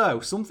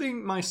 So,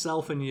 something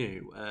myself and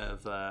you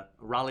have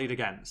rallied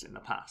against in the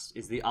past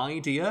is the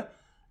idea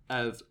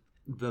of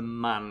the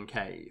man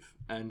cave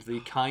and the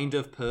kind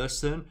of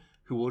person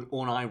who would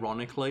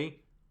unironically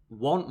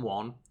want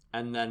one,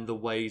 and then the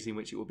ways in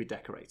which it would be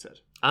decorated.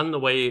 And the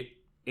way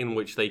in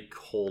which they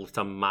call it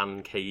a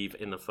man cave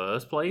in the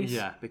first place.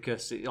 Yeah,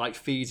 because it like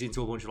feeds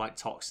into a bunch of like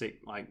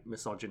toxic like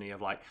misogyny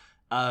of like,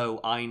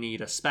 oh, I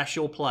need a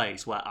special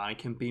place where I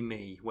can be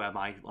me, where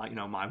my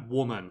my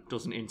woman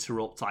doesn't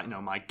interrupt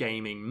my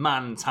gaming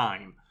man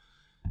time.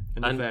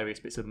 And the various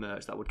bits of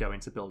merch that would go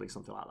into building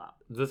something like that.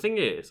 The thing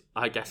is,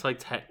 I guess I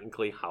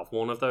technically have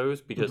one of those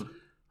because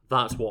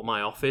that's what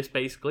my office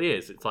basically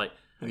is. It's like,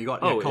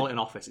 call it an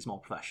office, it's more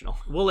professional.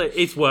 Well,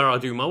 it's where I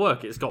do my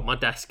work. It's got my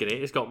desk in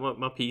it. It's got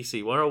my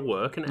PC where I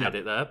work and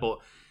edit there. But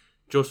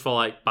just for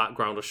like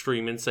background or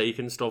streaming sake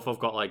and stuff, I've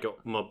got like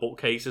my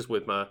bookcases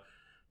with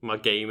my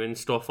gaming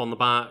stuff on the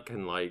back.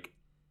 And like,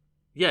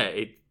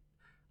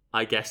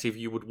 I guess if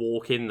you would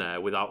walk in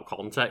there without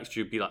context,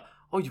 you'd be like,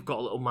 oh, you've got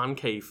a little man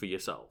cave for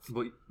yourself.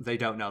 But they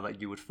don't know that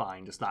you would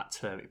find just that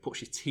term. It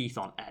puts your teeth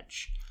on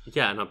edge.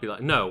 Yeah, and I'd be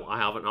like, no, I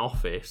have an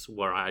office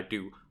where I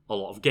do a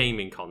lot of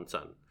gaming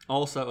content.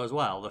 Also, as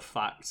well, the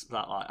fact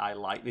that like I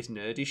like this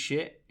nerdy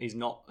shit is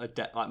not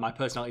like my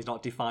personality is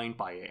not defined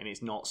by it, and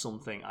it's not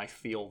something I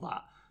feel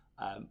that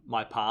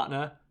my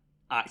partner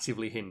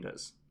actively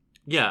hinders.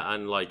 Yeah,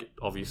 and like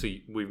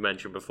obviously we've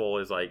mentioned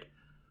before is like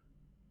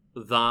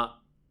that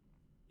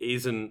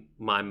isn't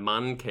my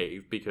man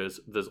cave because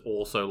there's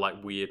also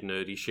like weird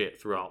nerdy shit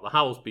throughout the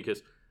house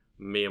because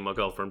me and my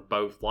girlfriend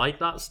both like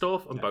that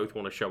stuff and both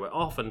want to show it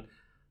off, and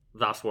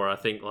that's where I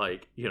think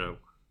like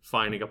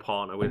finding a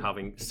partner with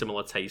having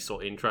similar tastes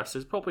or interests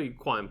is probably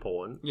quite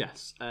important.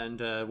 Yes, and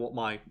what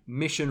my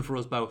mission for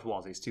us both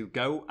is to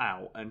go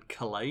out and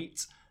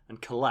collate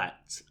and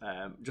collect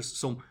just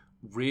some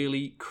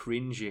really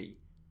cringy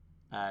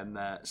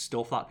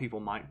stuff that people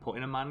might put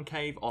in a man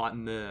cave, or like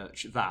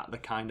merch that the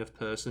kind of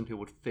person who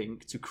would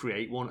think to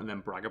create one and then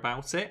brag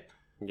about it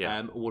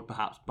would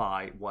perhaps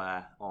buy,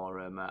 wear, or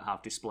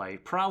have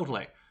displayed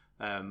proudly.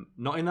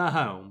 Not in their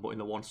home, but in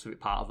the one specific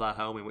part of their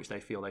home in which they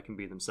feel they can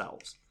be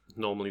themselves.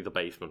 Normally the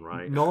basement,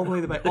 right?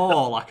 Normally the basement,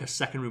 or like a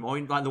second room, or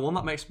like the one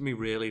that makes me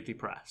really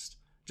depressed,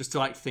 just to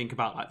like think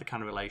about like the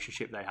kind of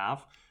relationship they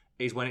have,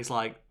 is when it's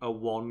like a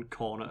one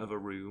corner of a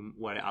room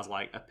where it has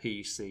like a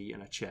PC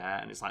and a chair,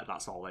 and it's like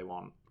that's all they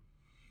want.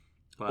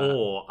 But,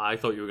 or I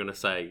thought you were going to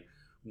say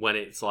when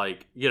it's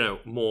like,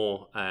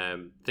 more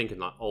thinking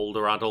like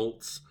older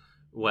adults,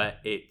 where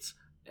it's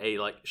a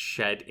like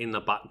shed in the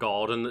back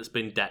garden that's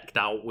been decked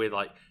out with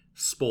like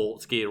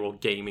sports gear or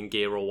gaming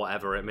gear or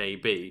whatever it may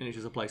be. And it's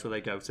just a place where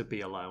they go to be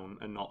alone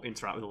and not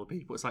interact with other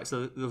people. It's like,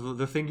 so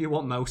the thing you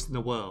want most in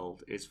the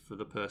world is for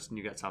the person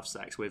you get to have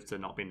sex with to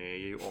not be near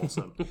you.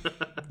 Awesome.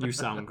 You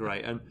sound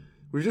great. And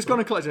we've just gone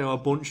and collected a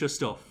bunch of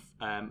stuff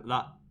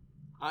that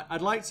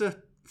I'd like to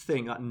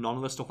think that none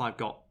of the stuff I've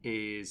got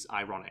is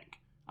ironic.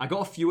 I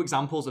got a few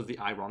examples of the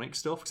ironic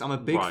stuff because I'm a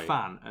big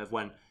fan of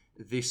when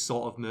this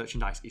sort of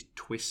merchandise is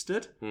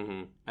twisted,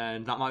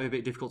 and that might be a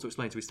bit difficult to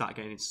explain until we start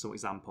getting into some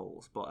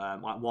examples.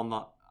 But like one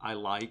that I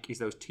like is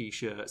those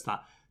t-shirts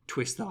that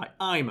twist the like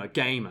 "I'm a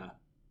gamer"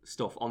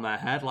 stuff on their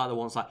head, like the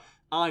ones like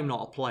 "I'm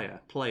not a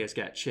player, players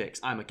get chicks,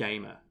 I'm a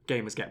gamer,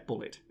 gamers get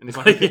bullied," and it's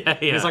like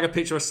it's like a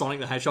picture of Sonic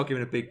the Hedgehog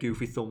giving a big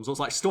goofy thumbs up. It's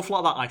like stuff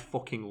like that. I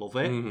fucking love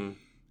it. And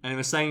in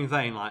the same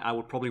vein, like I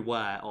would probably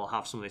wear or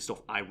have some of this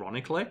stuff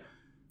ironically,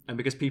 and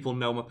because people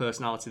know my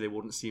personality, they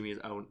wouldn't see me as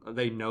own.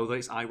 They know that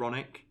it's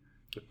ironic.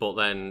 But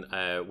then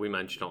we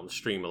mentioned on the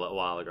stream a little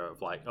while ago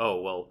of like,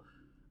 oh, well,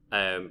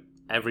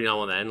 every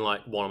now and then,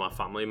 like, one of my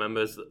family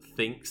members that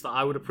thinks that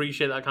I would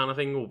appreciate that kind of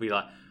thing will be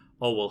like,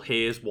 oh, well,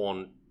 here's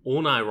one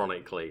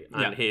unironically.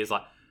 And here's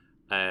like,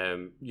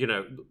 you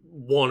know,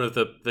 one of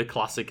the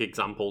classic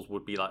examples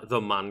would be like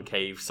the man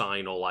cave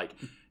sign or like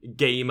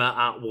gamer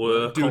at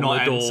work Do on not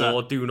the door,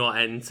 enter. do not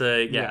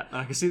enter. Yeah. And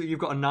I can see that you've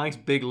got a nice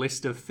big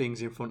list of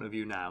things in front of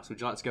you now. So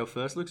would you like to go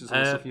first, Luke? Is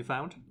there stuff you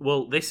found?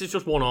 Well, this is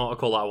just one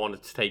article that I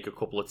wanted to take a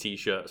couple of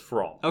t-shirts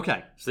from.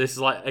 Okay. So this is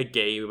like a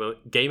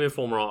Game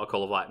Informer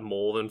article of like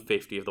more than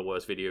 50 of the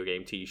worst video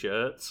game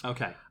t-shirts.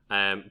 Okay.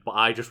 But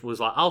I just was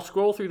like, I'll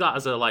scroll through that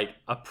as a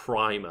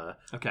primer.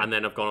 Okay. And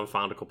then I've gone and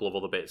found a couple of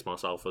other bits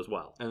myself as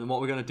well. And then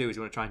what we're going to do is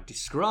we're going to try and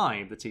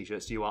describe the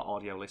t-shirts to you, our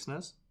audio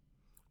listeners.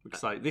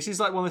 Which like, this is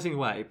like one of the things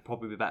where it'd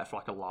probably be better for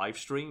like a live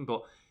stream,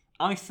 but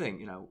I think,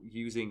 you know,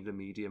 using the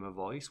medium of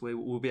voice,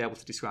 we'll be able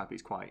to describe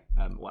these quite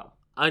well.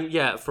 And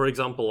yeah, for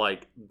example,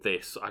 like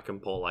this, I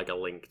can put like a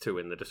link to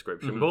in the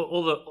description. Mhm.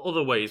 But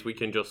other ways we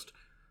can just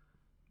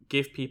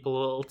give people a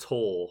little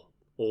tour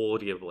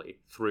audibly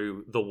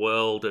through the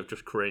world of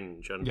just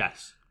cringe. And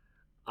Yes.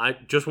 I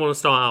just want to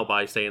start out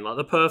by saying like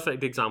the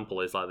perfect example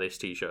is like this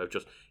t-shirt of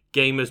just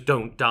gamers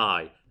don't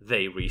die,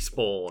 they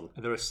respawn.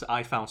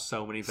 I found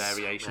so many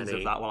variations many.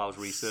 of that while I was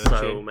researching.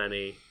 So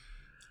many.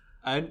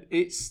 And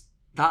it's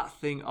that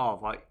thing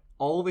of like,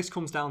 all this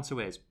comes down to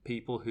is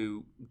people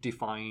who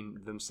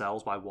define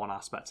themselves by one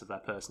aspect of their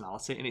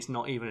personality, and it's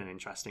not even an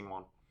interesting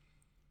one.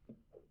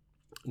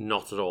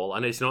 Not at all.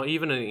 And it's not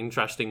even an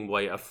interesting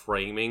way of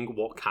framing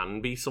what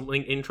can be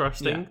something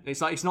interesting.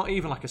 It's like, it's not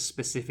even like a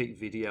specific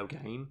video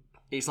game.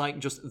 It's like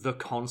just the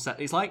concept.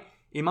 It's like,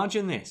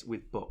 imagine this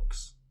with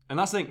books. And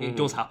that's the thing, it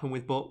does happen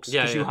with books.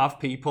 Yeah, Because you yeah. have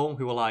people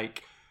who are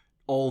like,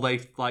 all they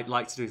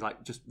like to do is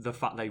like just the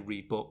fact they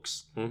read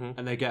books. Mhm.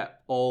 And they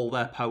get all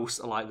their posts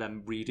are like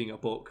them reading a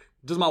book.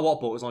 Doesn't matter what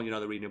book, as long as you know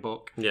they're reading a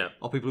book. Yeah.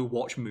 Or people who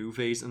watch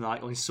movies and they're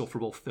like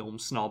insufferable film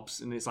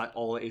snobs. And it's like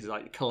all it is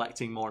like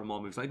collecting more and more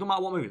movies. Like, it doesn't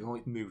matter what movies, it's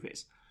only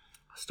movies.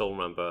 I still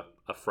remember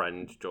a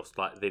friend just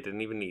like, they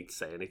didn't even need to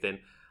say anything.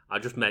 I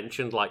just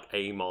mentioned like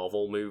a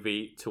Marvel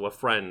movie to a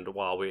friend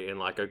while we were in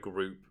like a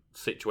group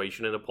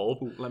situation in a pub.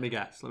 Ooh, let me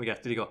guess.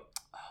 Did he go,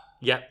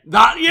 Yeah.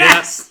 that,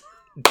 yes!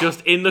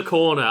 Just in the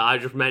corner, I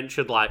just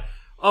mentioned like,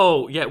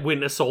 oh yeah,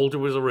 Winter Soldier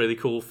was a really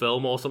cool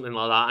film or something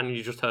like that, and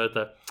you just heard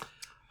the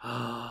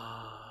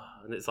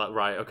and it's like,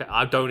 right, okay,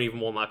 I don't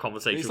even want that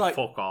conversation. It's like,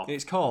 Fuck off.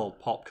 It's called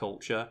pop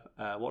culture.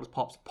 What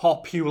does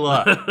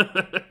popular?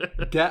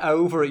 Get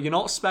over it. You're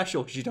not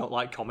special because you don't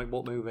like comic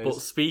book movies. But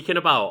speaking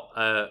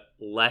about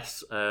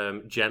less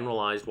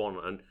generalized one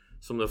and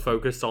some of the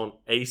focus on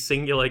a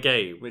singular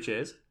game, Which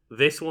is?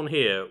 this one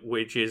here,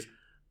 which is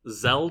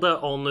Zelda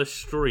on the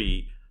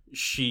street,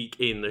 Chic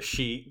in the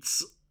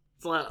sheets.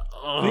 It's like,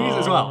 oh, These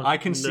as well. I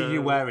can see no.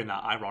 you wearing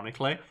that,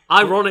 ironically.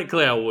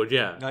 Ironically, I would,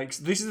 yeah. Like,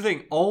 this is the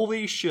thing. All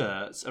these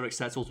shirts are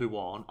acceptable to be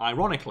worn,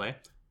 ironically,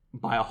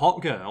 by a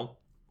hot girl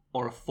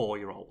or a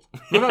 4-year-old.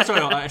 No, sorry,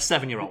 a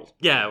 7-year-old.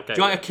 Yeah, okay.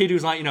 Do you like a kid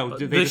who's like, you know...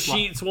 they The just like-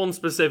 sheets one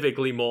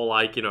specifically more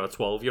like, you know, a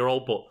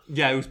 12-year-old, but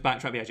yeah, who's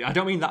backtrack the edge. I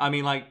don't mean that. I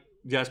mean, like,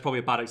 yeah, it's probably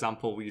a bad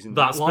example we're using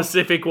that that one.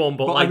 specific one,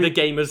 but But like I mean- the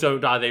gamers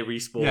don't die, they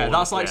respawn. Yeah,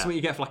 that's like something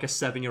you get for like a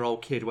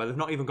 7-year-old kid where they've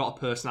not even got a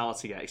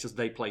personality yet. It's just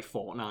they play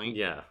Fortnite.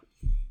 Yeah.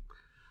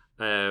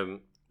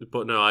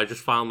 But no, I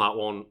just found that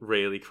one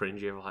really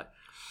cringy. I'm like,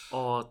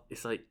 oh,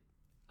 it's like,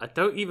 I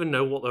don't even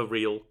know what the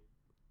real,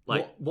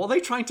 like, What are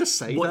they trying to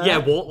say what, there? yeah,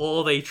 what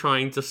are they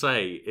trying to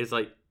say? Is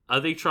like, are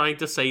they trying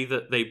to say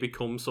that they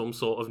become some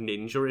sort of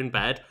ninja in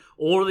bed?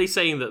 Or are they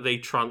saying that they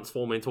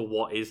transform into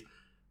what is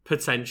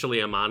potentially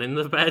a man in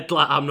the bed?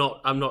 Like, I'm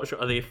not sure.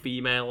 Are they a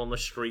female on the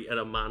street and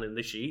a man in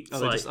the sheets?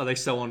 Are they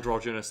so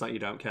androgynous that you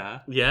don't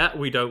care? Yeah,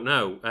 we don't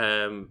know.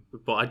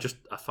 But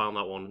I found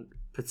that one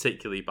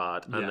particularly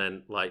bad. And Yeah.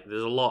 then like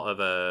there's a lot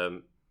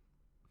of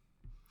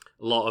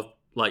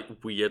like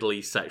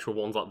weirdly sexual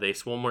ones like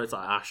this one where it's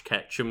like Ash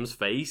Ketchum's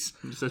face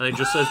and it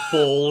just says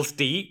balls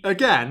deep.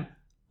 Again,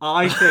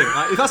 I think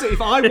like,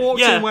 if I walked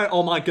Yeah. in where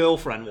my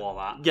girlfriend wore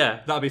that,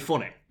 Yeah, that'd be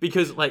funny.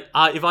 because like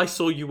if I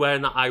saw you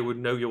wearing that, I would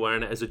know you're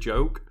wearing it as a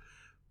joke.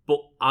 But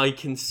I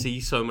can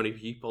see so many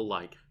people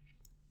like,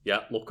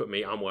 yeah, look at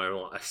me, I'm wearing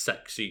like a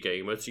sexy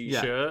gamer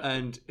t-shirt.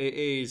 And it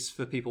is,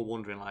 for people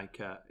wondering, like,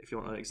 if you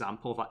want an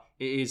example of that,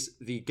 it is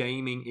the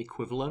gaming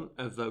equivalent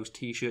of those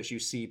t-shirts you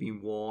see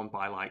being worn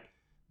by, like,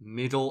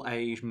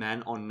 middle-aged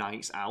men on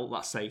nights out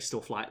that say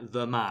stuff like,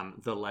 the man,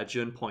 the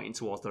legend, pointing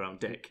towards their own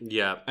dick.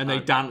 Yeah, And they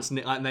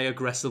they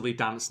aggressively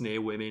dance near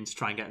women to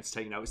try and get them to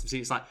take notice. See,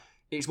 it's like,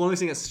 it's one of those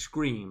things that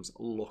screams,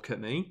 look at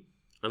me.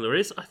 and there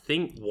is, I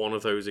think, one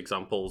of those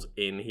examples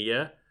in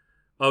here.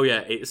 Oh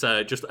yeah, it's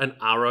just an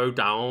arrow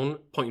down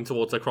pointing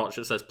towards the crotch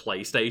that says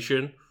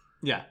PlayStation.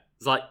 Yeah.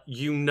 It's like,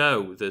 you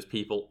know, there's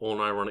people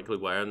unironically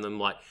wearing them.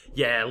 Like,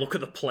 yeah, look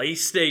at the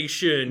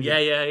PlayStation.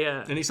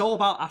 Yeah. And it's all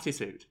about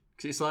attitude.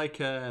 Because it's like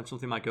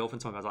something my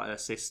girlfriend told me about, like her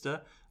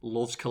sister.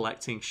 loves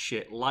collecting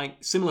shit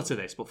like similar to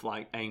this, but for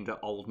like aimed at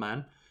old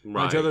men.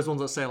 Right. Like, those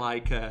ones that say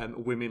like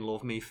women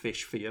love me,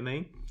 fish fear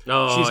me.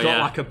 Oh, She's got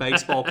yeah. like a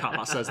baseball cap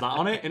that says that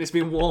on it, and it's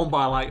been worn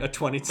by like a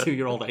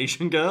 22-year-old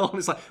Asian girl, and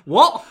it's like,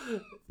 what?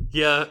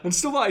 Yeah, And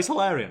stuff like that is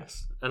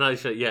hilarious. and I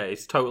said, yeah,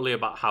 it's totally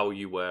about how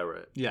you wear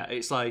it. Yeah,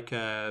 it's like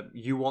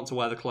you want to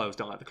wear the clothes,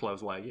 don't let the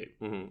clothes wear you.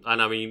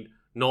 And I mean,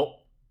 not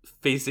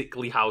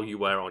physically how you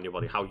wear it on your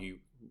body, how you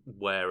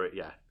wear it,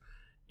 yeah.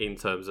 In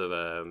terms of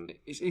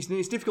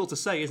It's difficult to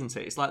say, isn't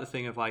it? It's like the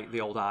thing of like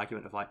the old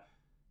argument of like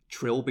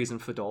trilbies and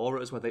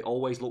fedoras, where they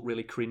always look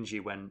really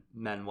cringy when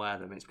men wear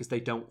them. It's because they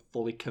don't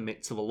fully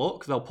commit to the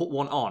look. They'll put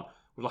one on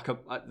with like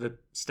the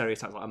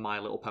stereotypes like a My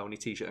Little Pony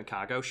t-shirt and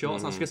cargo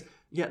shorts. That's because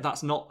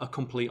that's not a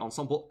complete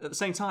ensemble. At the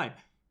same time,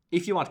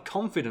 if you had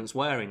confidence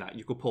wearing that,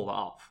 you could pull that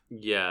off.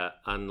 yeah,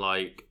 and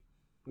like,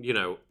 you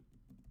know,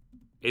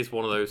 it's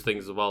one of those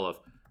things as well of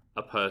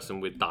a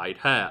person with dyed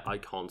hair. I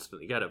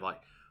constantly get it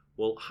like,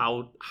 well,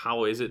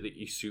 how is it that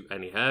you suit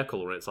any hair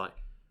color? And it's like,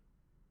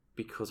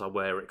 because I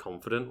wear it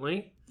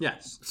confidently.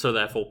 Yes. So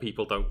therefore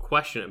people don't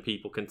question it and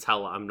people can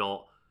tell that I'm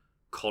not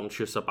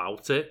conscious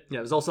about it. Yeah,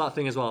 there's also that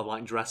thing as well of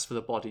like dress for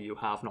the body you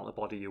have, not the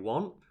body you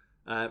want.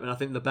 And I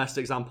think the best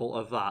example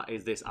of that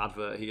is this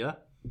advert here,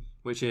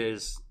 which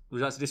is, would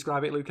you like to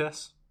describe it,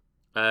 Lucas?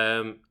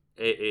 It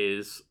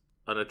is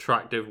an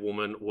attractive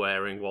woman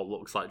wearing what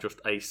looks like just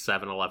a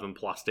 7-Eleven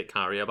plastic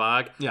carrier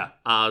bag Yeah.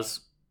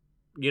 as,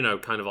 you know,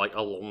 kind of like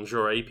a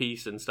lingerie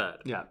piece instead.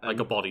 Yeah. Like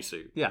a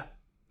bodysuit. Yeah.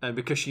 And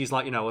because she's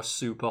like, you know, a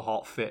super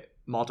hot fit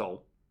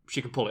model,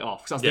 she can pull it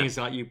off. Because that's the thing is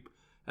like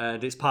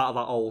and it's part of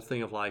that old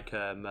thing of like,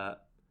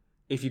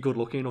 if you're good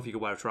looking enough, you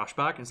can wear a trash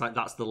bag. And it's like,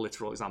 that's the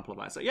literal example of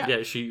that. So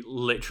Yeah, she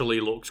literally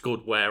looks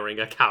good wearing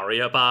a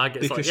carrier bag.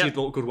 It's because like, she'd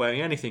look good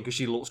wearing anything, because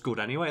she looks good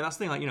anyway. And that's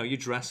the thing, like, you know, you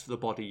dress for the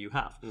body you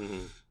have.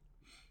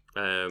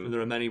 And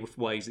there are many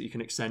ways that you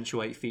can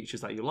accentuate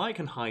features that you like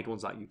and hide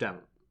ones that you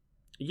don't.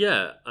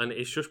 Yeah, and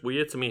it's just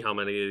weird to me how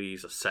many of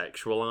these are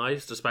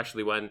sexualized,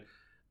 especially when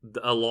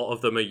a lot of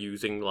them are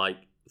using like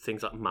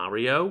things like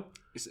Mario.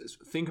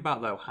 Think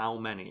about though how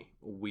many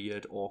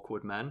weird,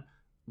 awkward men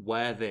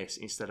wear this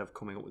instead of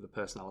coming up with a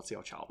personality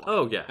or childlike.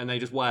 Oh yeah, and they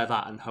just wear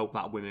that and hope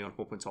that women will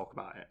come up and talk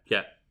about it.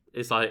 yeah.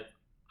 It's like,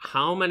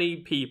 how many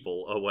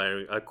people are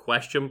wearing a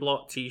question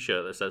block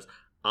T-shirt that says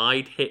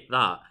 "I'd hit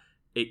that,"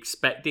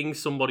 expecting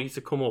somebody to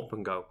come up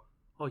and go,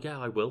 "Oh yeah,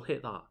 I will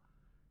hit that."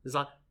 It's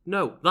like,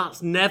 no,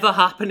 that's never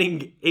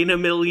happening in a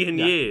million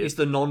years. It's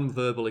the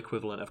non-verbal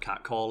equivalent of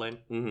catcalling.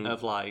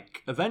 Of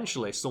like,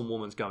 eventually some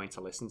woman's going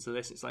to listen to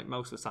this. It's like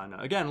most of the time, no.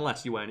 Again,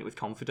 unless you're wearing it with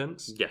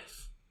confidence.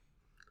 Yes.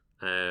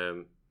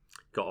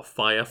 Got a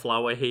fire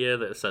flower here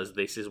that says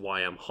 "This is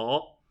why I'm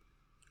hot."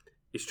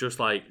 It's just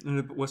like, And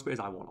the worst bit is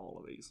I want all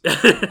of these.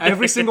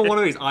 Every single one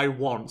of these I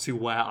want to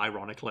wear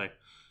ironically.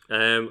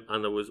 and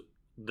there was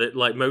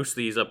like most of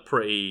these are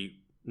pretty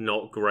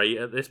not great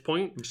at this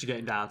point. Just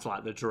getting down to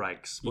like the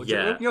dregs. But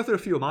Yeah. you go through a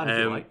few of mine if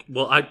you like.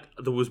 Well,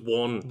 there was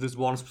one. There's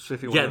one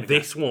specific one. Yeah, I'm gonna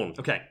this one.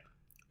 Okay.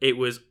 It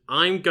was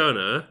 "I'm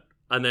gonna,"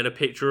 and then a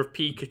picture of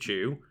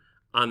Pikachu,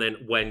 and then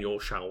 "when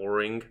you're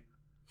showering."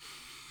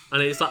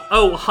 And it's like,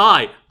 oh,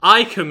 hi,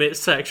 I commit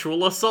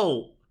sexual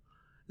assault.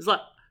 It's like,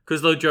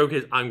 because the joke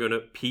is, I'm going to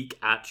peek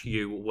at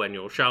you when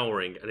you're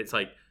showering. And it's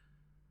like,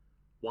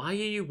 why are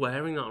you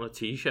wearing that on a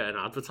t-shirt and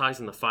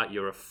advertising the fact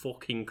you're a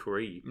fucking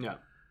creep? Yeah.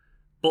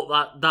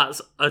 But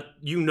that's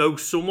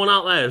someone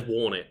out there has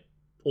worn it,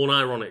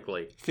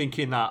 unironically.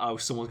 Thinking that, oh,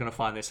 someone's going to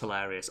find this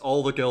hilarious.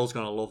 All the girls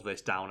going to love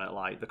this down at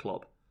like the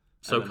club.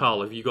 So,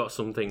 Carl, have you got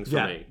some things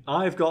for me?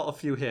 I've got a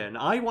few here. And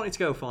I wanted to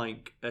go for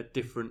like a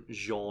different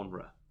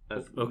genre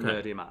of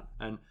nerdy man.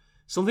 And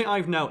something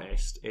I've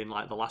noticed in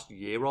like the last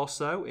year or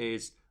so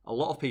is a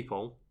lot of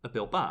people have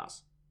built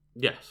bars.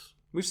 Yes.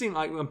 We've seen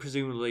like, and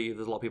presumably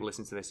there's a lot of people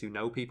listening to this who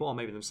know people or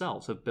maybe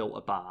themselves have built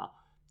a bar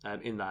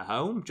in their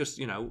home, just,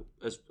 you know,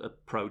 as a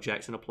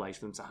project and a place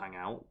for them to hang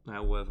out, you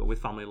know,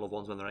 with family and loved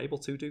ones when they're able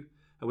to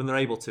and when they're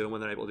able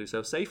to do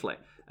so safely.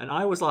 And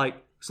I was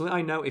like, something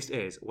I noticed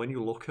is when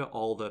you look at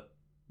all the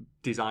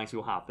designs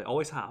you'll have, they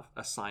always have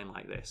a sign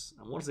like this.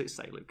 And what does it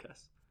say,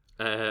 Lucas?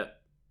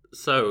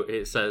 So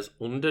it says,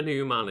 under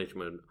new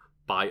management,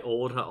 by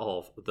order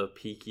of the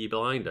Peaky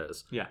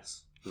Blinders.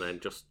 Yes. And then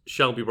just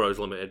Shelby Bros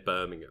Limited,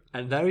 Birmingham.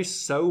 And there is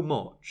so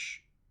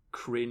much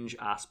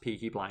cringe-ass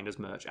Peaky Blinders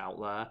merch out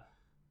there.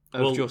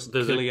 Of just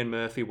Cillian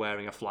Murphy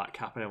wearing a flat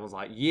cap and everyone's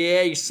like,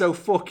 yeah, he's so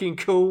fucking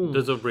cool.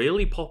 There's a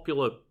really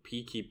popular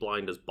Peaky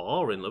Blinders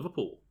bar in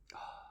Liverpool.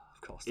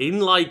 Of course.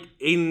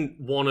 In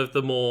one of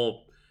the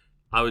more,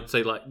 I would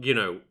say, like, you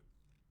know,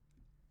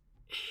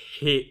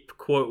 hip,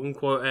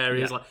 quote-unquote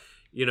areas. Yeah. Like,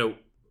 you know,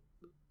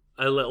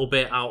 a little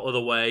bit out of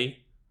the way.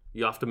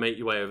 You have to make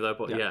your way over there,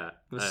 but yeah.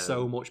 There's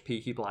so much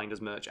Peaky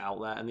Blinders merch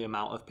out there, and the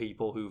amount of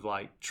people who've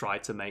like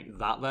tried to make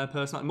that their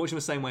personality, much in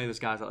the same way there's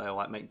guys out there who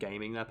like make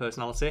gaming their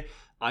personality.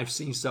 I've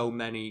seen so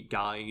many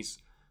guys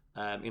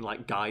in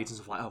like guides and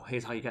stuff like, oh,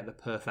 here's how you get the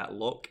perfect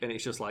look, and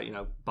it's just like, you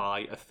know,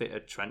 buy a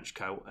fitted trench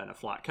coat and a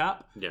flat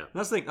cap. Yeah. And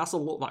that's the thing, that's a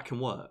look that can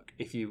work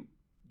if you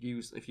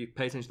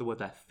pay attention to the word,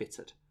 they're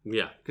fitted.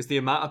 Yeah. Because the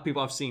amount of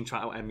people I've seen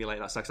try to emulate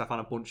that stuff, 'cause I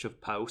found a bunch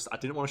of posts. I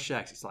didn't want to share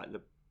because it's like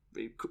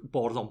it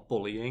borders on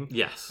bullying.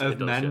 Yes. Of it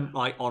does, men yeah.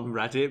 like on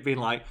Reddit being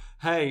like,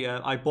 "Hey,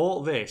 I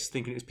bought this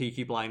thinking it was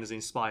Peaky Blinders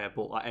inspired,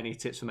 but like any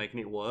tips for making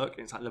it work?"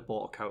 And it's like they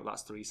bought a coat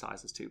that's 3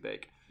 sizes too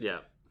big Yeah.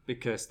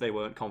 because they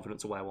weren't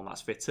confident to wear one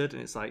that's fitted.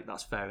 And it's like,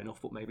 that's fair enough,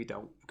 but maybe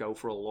don't go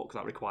for a look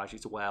that requires you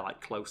to wear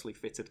like closely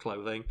fitted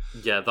clothing.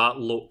 Yeah, that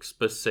look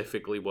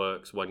specifically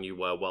works when you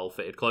wear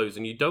well-fitted clothes,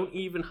 and you don't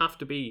even have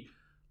to be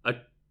a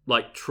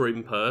like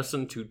trim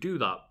person to do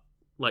that.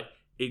 Like,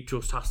 it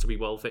just has to be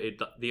well-fitted.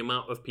 The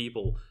amount of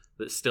people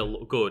that still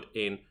look good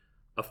in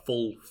a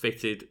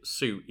full-fitted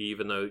suit,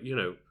 even though, you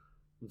know,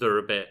 they're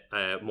a bit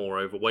more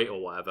overweight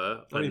or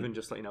whatever. Or even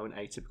just like, you know, an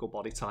atypical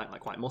body type,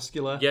 like quite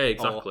muscular. Yeah,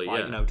 exactly, Or like,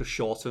 yeah. you know, just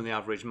shorter than the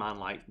average man,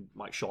 like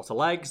shorter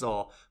legs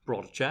or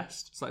broader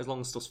chest. So as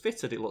long as stuff's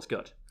fitted, it looks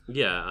good.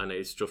 Yeah, and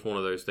it's just one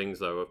of those things,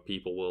 though, of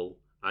people will,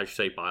 as you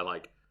say, buy,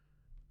 like,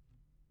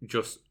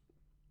 just,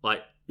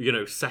 like, you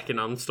know,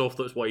 second-hand stuff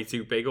that's way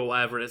too big or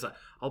whatever, and it's like,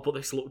 oh, but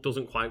this look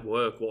doesn't quite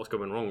work, what's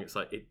going wrong? It's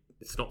like,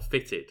 it's not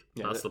fitted.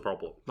 Yeah, That's the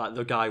problem. Like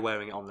the guy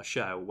wearing it on the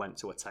show went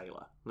to a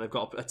tailor. They've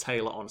got a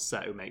tailor on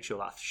set who makes sure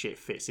that shit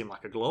fits him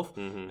like a glove,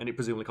 and it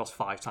presumably costs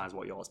 5 times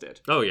what yours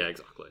did. Oh, yeah,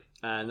 exactly.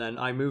 And then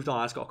I moved on.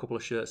 I just got a couple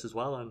of shirts as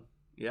well, and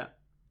yeah,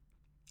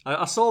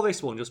 I saw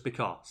this one just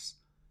because.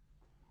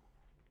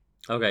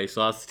 Okay,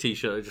 so that's the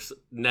t-shirt. Just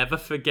never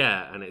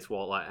forget, and it's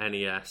what, like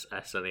NES,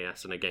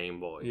 SNES, and a Game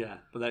Boy. Yeah,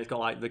 but then it's got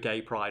like the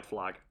gay pride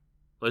flag.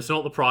 Well, it's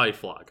not the pride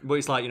flag. But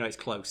it's like, you know, it's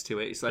close to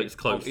it. It's like It's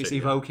close it's to it,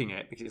 evoking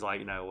it because it's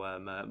like, you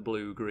know,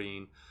 blue,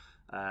 green,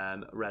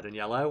 red, and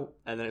yellow,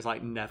 and then it's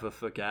like never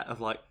forget of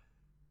like,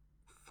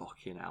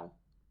 fucking hell.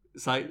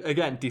 It's like,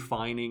 again,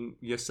 defining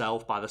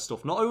yourself by the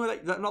stuff not only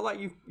that, not that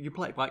you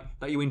played, but like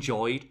that you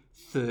enjoyed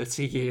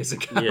 30 years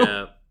ago.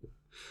 Yeah.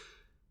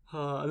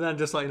 And then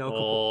just like, you know,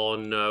 Oh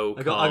no!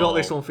 I got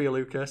this one for you,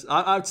 Lucas.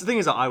 The thing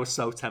is that I was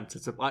so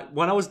tempted to, like,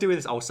 when I was doing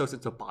this, I was so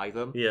tempted to buy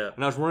them. Yeah.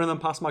 And I was running them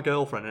past my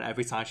girlfriend, and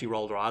every time she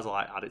rolled her eyes, I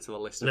like add it to the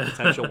list of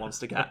potential ones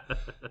to get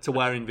to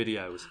wear in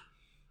videos.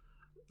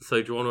 So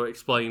do you want to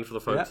explain for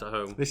the folks at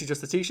home? This is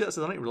just a t-shirt that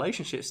says on it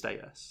relationship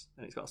status,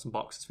 and it's got some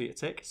boxes for you to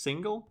tick: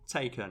 single,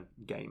 taken,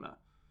 gamer.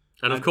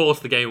 And of course,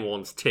 the game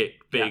one's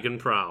tick, big and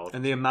proud.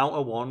 And the amount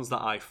of ones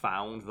that I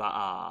found that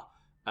are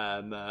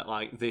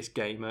like this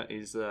gamer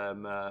is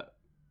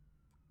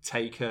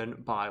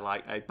taken by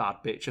like a bad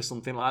bitch or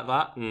something like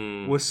that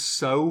was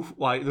so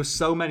like there's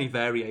so many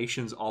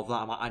variations of that.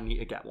 I'm like, I need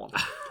to get one.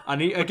 I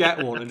need to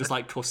get one and just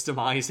like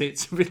customize it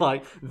to be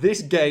like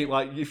this game.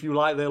 Like, if you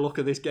like the look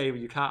of this gamer,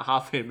 you can't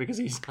have him because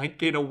he's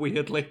like in a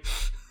weirdly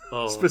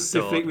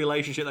specific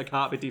relationship that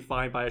can't be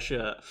defined by a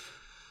shirt.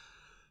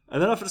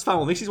 And then I just found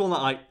one. This is one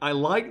that I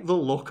like the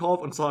look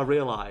of until I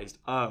realised,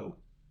 oh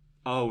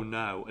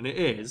no. And it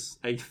is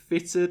a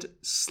fitted,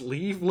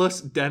 sleeveless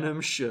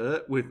denim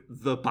shirt with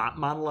the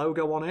Batman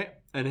logo on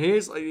it. And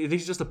this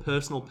is just a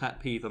personal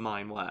pet peeve of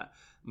mine where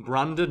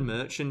branded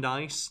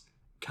merchandise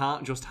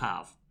can't just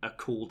have a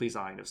cool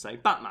design of, say,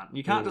 Batman.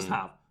 You can't just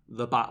have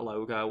the Bat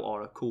logo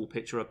or a cool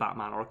picture of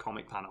Batman or a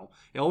comic panel.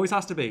 It always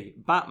has to be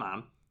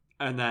Batman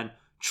and then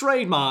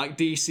trademark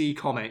DC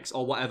Comics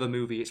or whatever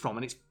movie it's from,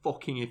 and it's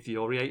fucking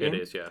infuriating.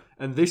 It is, yeah.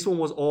 And this one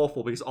was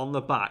awful because on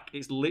the back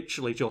it's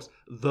literally just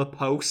the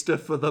poster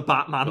for the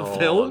Batman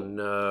film. Oh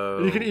no!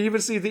 And you can even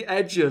see the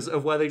edges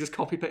of where they just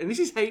copy paste. And this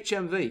is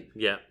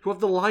HMV, who have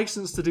the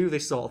license to do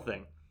this sort of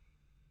thing.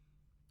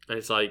 And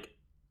it's like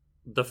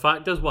the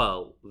fact as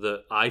well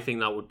that I think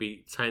that would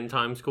be 10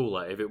 times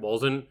cooler if it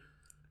wasn't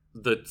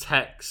the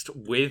text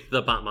with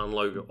the Batman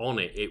logo on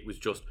it. It was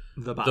just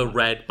the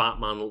red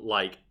Batman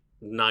like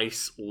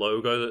nice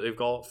logo that they've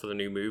got for the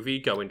new movie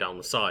going down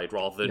the side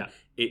rather than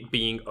it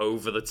being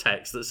over the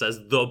text that says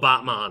the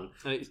Batman.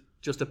 And it's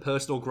just a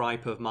personal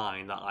gripe of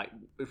mine that like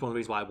it's one of the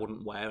reasons why I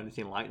wouldn't wear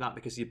anything like that,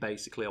 because you're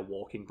basically a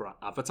walking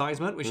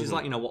advertisement, which is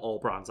like, you know, what all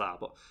brands are.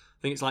 But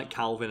I think it's like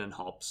Calvin and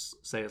Hobbes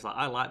say it's like,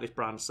 I like this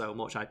brand so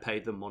much I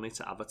paid them money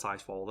to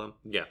advertise for them.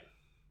 Yeah.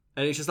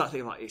 And it's just that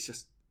thing, like, it's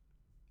just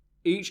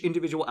each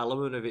individual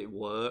element of it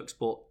works,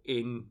 but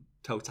in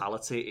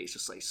totality it's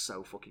just like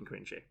so fucking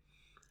cringy.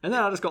 And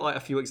then I just got like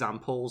a few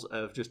examples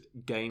of just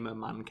gamer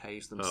man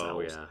caves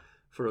themselves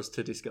for us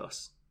to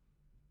discuss.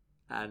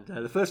 And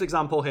the first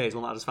example here is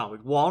one that I just found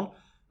with one,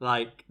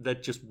 like they're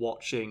just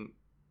watching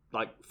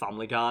like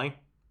Family Guy,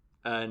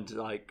 and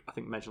like I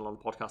think mentioned on the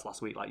podcast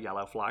last week, like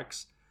yellow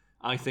flags.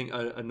 I think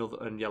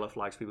and yellow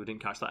flags, people who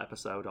didn't catch that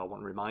episode or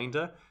want a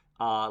reminder,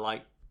 are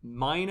like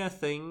minor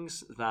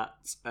things that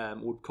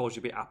would cause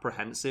you to be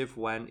apprehensive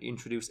when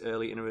introduced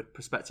early in a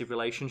prospective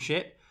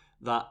relationship,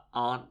 that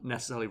aren't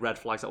necessarily red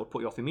flags that would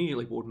put you off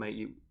immediately, but would make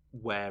you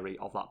wary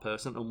of that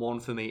person. And one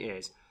for me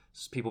is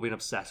people being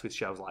obsessed with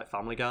shows like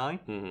Family Guy,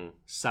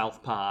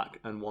 South Park,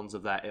 and ones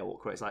of their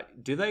ilk, where it's like,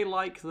 do they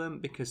like them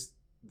because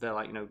they're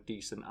like, you know,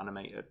 decent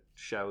animated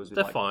shows with,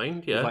 they're like,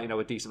 fine, yeah, with, like, you know,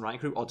 a decent writing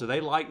crew, or do they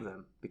like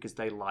them because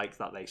they like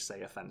that they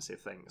say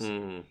offensive things?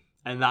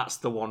 And that's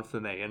the one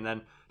for me. And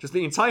then just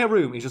the entire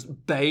room is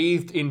just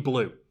bathed in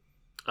blue.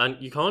 And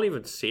you can't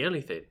even see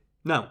anything.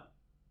 No.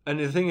 And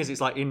the thing is,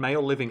 it's like in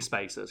male living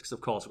spaces, because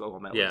of course we've got to go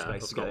male living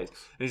spaces to get it.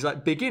 And it's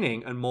like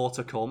beginning and more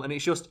to come, and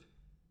it's just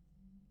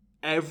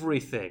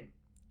everything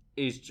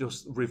is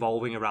just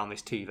revolving around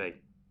this TV.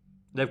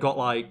 They've got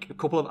like a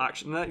couple of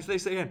action. They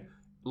say again,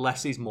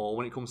 less is more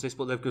when it comes to this,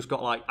 but they've just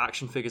got like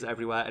action figures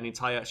everywhere, an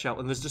entire shelf,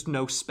 and there's just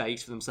no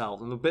space for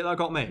themselves. And the bit that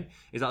got me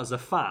is that there's a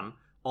fan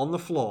on the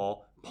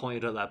floor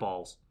pointed at their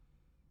balls.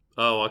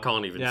 Oh, I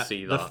can't even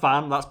see that. The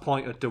fan that's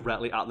pointed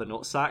directly at the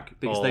nutsack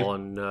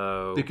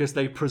because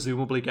they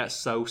presumably get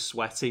so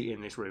sweaty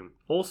in this room.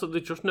 Also,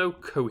 there's just no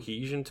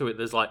cohesion to it.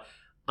 There's like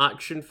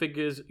action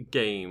figures,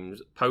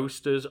 games,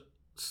 posters,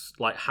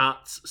 like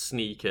hats,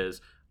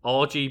 sneakers,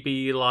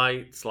 RGB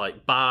lights,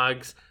 like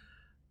bags.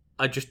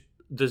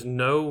 There's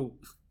no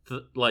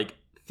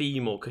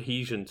theme or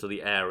cohesion to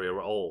the area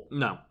at all.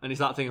 No, and it's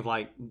that thing of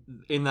like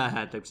in their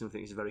head they think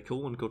it's very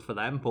cool and good for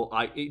them, but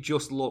it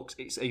just looks,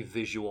 it's a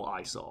visual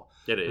eyesore.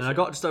 It is. And I've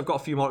got a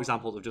few more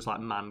examples of just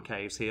like man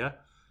caves here.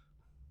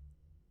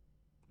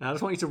 Now I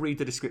just want you to read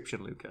the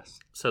description, Lucas.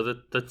 So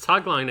the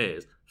tagline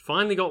is,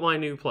 "Finally got my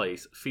new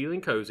place,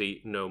 feeling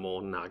cozy, no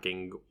more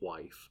nagging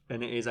wife."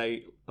 And it is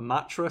a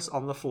mattress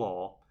on the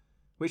floor,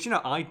 which,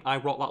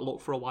 I rocked that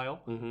look for a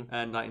while,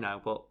 and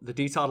but the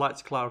detail I'd like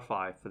to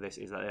clarify for this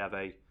is that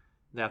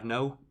they have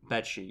no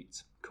bed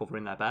sheet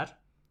covering their bed.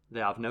 They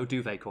have no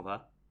duvet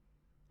cover.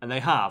 And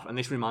and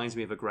this reminds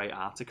me of a great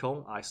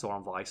article I saw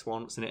on Vice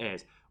once, and it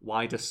is,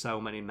 why do so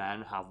many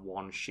men have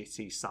one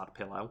shitty, sad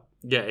pillow?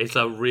 Yeah, it's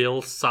a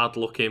real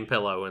sad-looking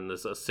pillow, and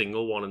there's a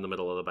single one in the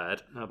middle of the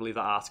bed. And I believe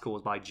that article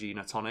was by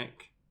Gina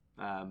Tonic,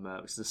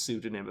 which is a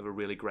pseudonym of a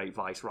really great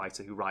Vice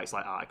writer who writes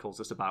like articles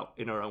just about,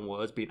 in her own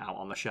words, being out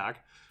on the shag.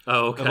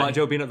 Oh, okay. Like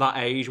Joe being at that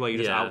age where you're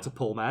just out to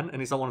pull men,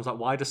 and it's that one who's like,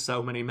 why do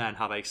so many men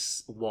have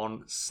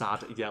one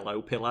sad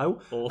yellow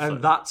pillow? Awesome.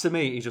 And that to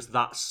me is just,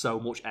 that's so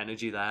much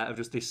energy there of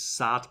just this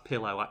sad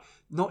pillow. Like,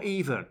 not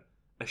even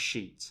a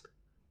sheet.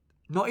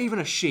 Not even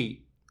a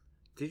sheet.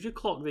 Did you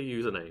clock the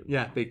username?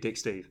 Yeah, Big Dick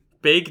Steve.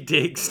 Big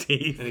Dick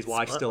Steve. And his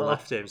wife still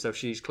left him, so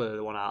she's clearly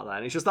the one out there.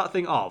 And it's just that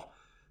thing of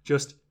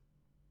just,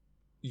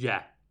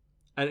 yeah.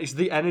 And it's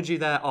the energy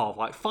there of,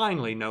 like,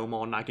 finally, no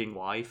more nagging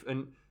wife.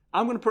 And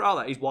I'm going to put it out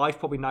there, his wife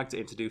probably nagged at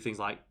him to do things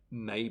like,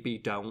 maybe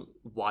don't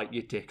wipe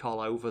your dick all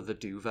over the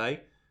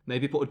duvet.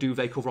 Maybe put a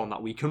duvet cover on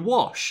that we can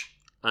wash.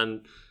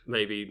 And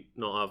maybe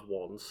not have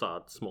one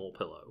sad small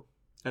pillow.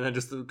 And then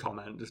just the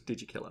comment, just,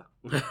 did you kill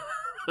her?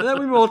 And then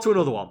we move on to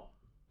another one.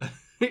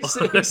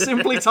 It's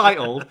simply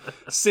titled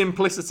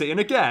Simplicity. And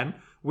again,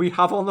 we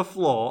have on the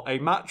floor a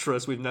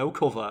mattress with no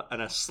cover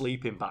and a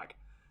sleeping bag.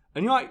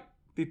 And you might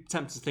be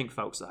tempted to think,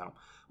 folks, though,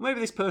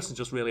 maybe this person's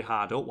just really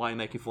hard up. Why are you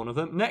making fun of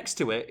them? Next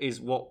to it is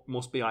what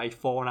must be a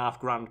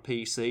 $4,500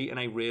 PC and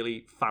a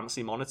really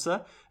fancy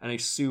monitor and a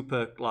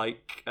super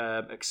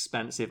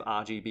expensive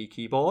RGB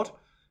keyboard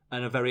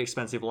and a very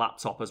expensive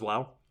laptop as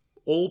well.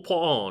 All put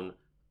on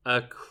a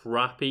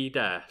crappy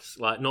desk,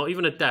 like not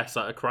even a desk,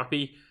 like a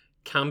crappy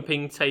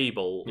camping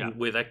table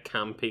with a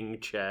camping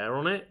chair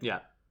on it. Yeah.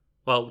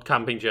 Well,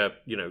 camping chair,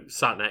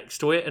 sat next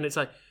to it, and it's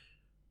like,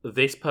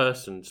 this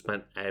person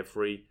spent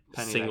every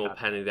single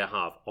penny they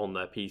have on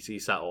their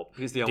PC setup.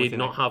 Did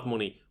not have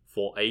money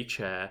for a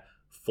chair,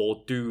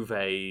 for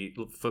duvet,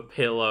 for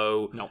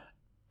pillow,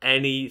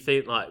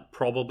 anything, like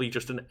probably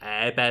just an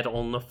airbed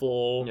on the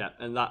floor. Yeah,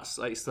 and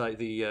it's like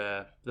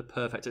the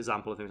perfect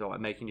example of things like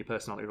making your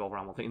personality revolve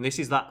around one thing. And this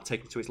is that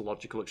taken to its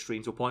logical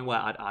extreme, to a point where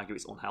I'd argue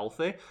it's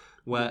unhealthy.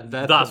 Where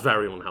that's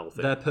very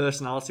unhealthy. Their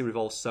personality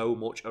revolves so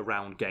much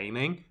around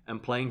gaming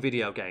and playing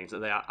video games that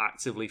they are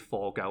actively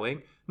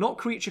foregoing not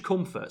creature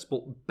comforts,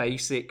 but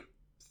basic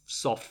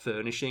soft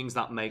furnishings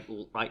that make,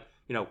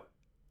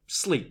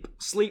 sleep.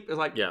 Sleep is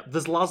like,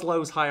 there's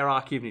Maslow's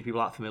hierarchy of needs.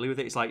 People aren't familiar with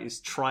it. It's like this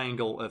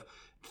triangle of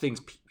things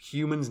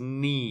humans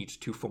need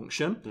to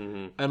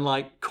function,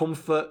 and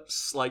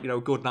comforts,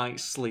 good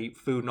night's sleep,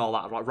 food, and all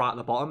that, right at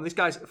the bottom. This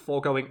guy's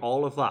foregoing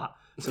all of that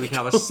so we can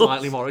have a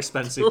slightly more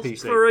expensive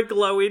PC. For a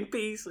glowing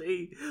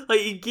PC.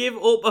 You give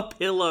up a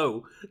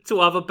pillow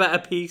to have a better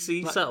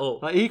PC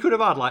setup. He could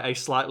have had a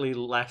slightly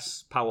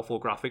less powerful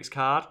graphics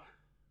card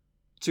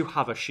to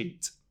have a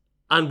sheet.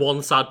 And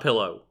one sad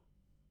pillow.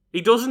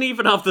 He doesn't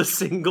even have the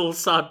single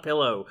sad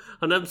pillow.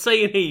 And I'm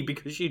saying he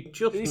because you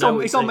just it's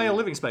on Male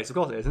Living Space, of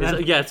course it is. And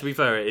then, to be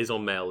fair, it is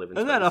on Male Living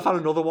Space. And then I've had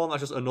another one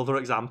that's just another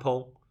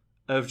example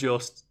of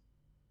just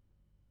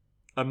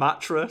a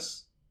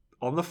mattress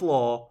on the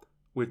floor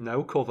with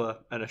no cover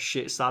and a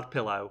shit sad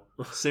pillow,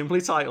 simply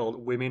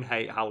titled "Women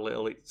Hate How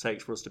Little It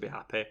Takes for Us to Be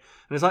Happy." And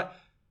it's like,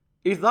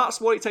 if that's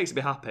what it takes to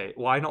be happy,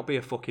 why not be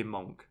a fucking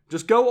monk?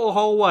 Just go the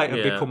whole way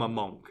and become a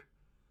monk.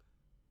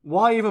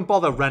 Why even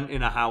bother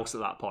renting a house at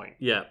that point?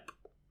 Yep.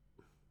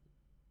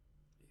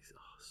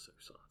 So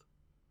sad.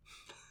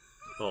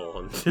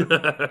 Oh,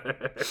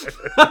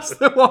 that's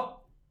the one.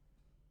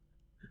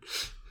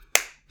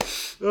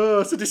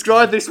 So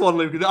describe this one,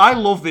 Luke. I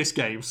love this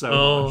game so much.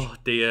 Oh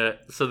dear.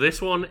 So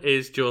this one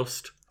is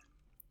just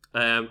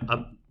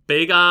a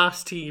big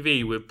ass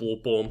TV with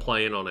Bloodborne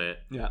playing on it.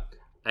 Yeah.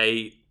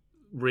 A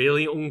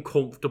really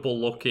uncomfortable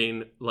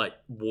looking, like,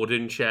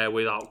 wooden chair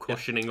without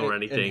cushioning or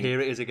anything. And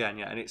here it is again,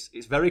 yeah. And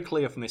it's very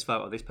clear from this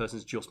photo this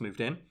person's just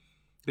moved in.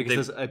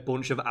 Because there's a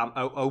bunch of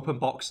open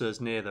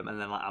boxes near them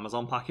and then like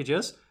Amazon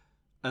packages.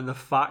 And the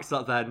fact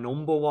that their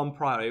number one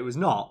priority, it was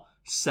not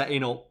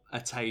setting up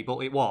a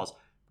table, it was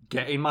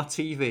getting my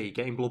TV,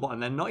 getting Bloodborne,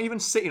 and then not even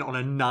sitting on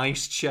a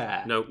nice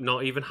chair. No,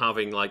 not even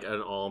having like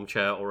an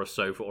armchair or a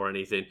sofa or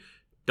anything.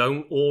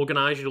 Don't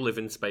organise your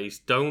living space.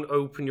 Don't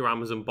open your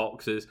Amazon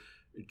boxes.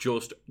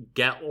 Just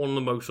get on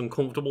the most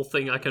uncomfortable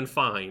thing I can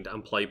find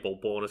and play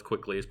Bloodborne as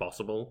quickly as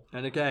possible.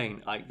 And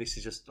again, like this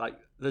is just like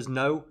there's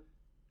no,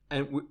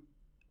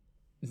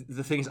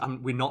 the thing is,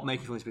 we're not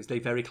making fun of this because they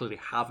very clearly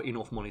have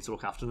enough money to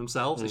look after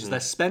themselves. It's just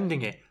they're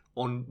spending it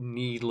on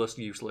needless,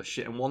 useless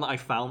shit. And one that I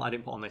found I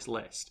didn't put on this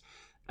list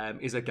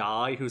is a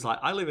guy who's like,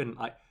 I live in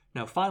like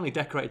finally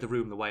decorated the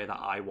room the way that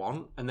I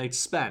want, and they'd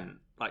spent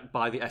like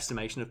by the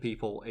estimation of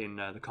people in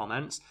the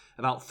comments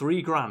about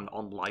 $3,000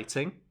 on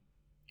lighting.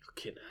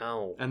 Fucking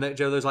hell! And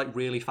Joe, those like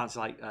really fancy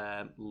like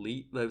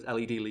those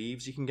LED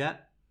leaves you can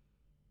get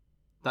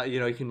that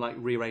you can like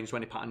rearrange to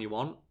any pattern you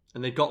want.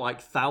 And they've got like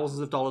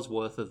thousands of dollars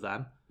worth of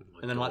them,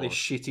 and then like this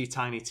shitty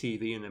tiny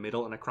TV in the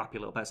middle and a crappy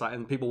little bed.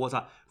 And people was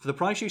like, for the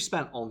price you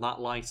spent on that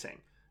lighting,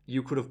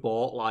 you could have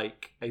bought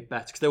like a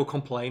better. Because they were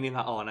complaining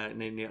that now I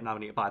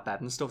need to buy a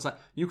bed and stuff. It's like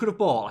you could have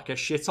bought like a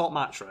shit hot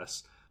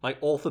mattress,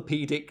 like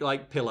orthopedic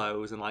like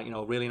pillows, and like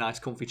a really nice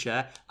comfy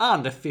chair,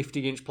 and a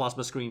 50-inch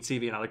plasma screen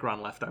TV, and had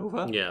 $1,000 left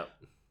over. Yeah.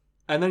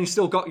 And then you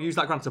still use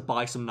that grand to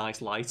buy some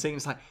nice lighting.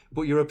 It's like,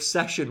 but your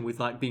obsession with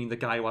like being the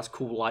guy who has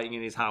cool lighting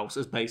in his house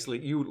is basically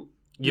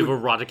You've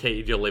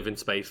eradicated your living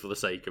space for the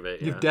sake of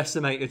it. You've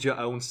decimated your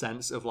own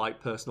sense of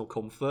like personal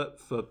comfort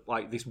for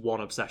like this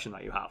one obsession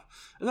that you have.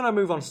 And then I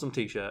move on to some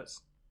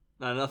t-shirts.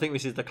 And I think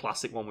this is the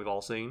classic one we've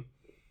all seen.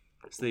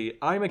 It's the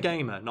I'm a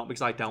gamer, not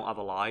because I don't have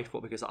a life,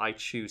 but because I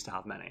choose to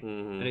have many.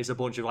 Mm-hmm. And it's a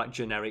bunch of like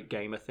generic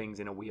gamer things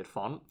in a weird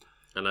font.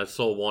 And I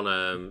saw one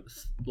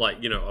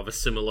of a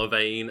similar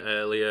vein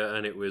earlier,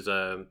 and it was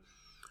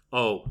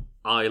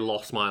I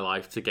lost my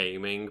life to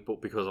gaming,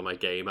 but because I'm a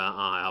gamer,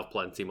 I have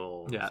plenty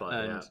more.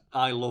 Yeah,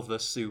 I love the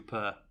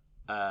super,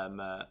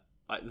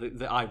 like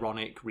the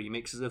ironic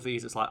remixes of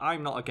these. It's like,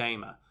 I'm not a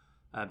gamer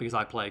because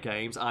I play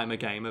games. I'm a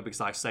gamer because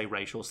I say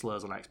racial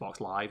slurs on Xbox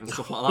Live and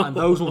stuff like that. And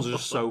those ones are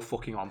just so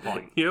fucking on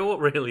point. You know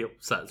what really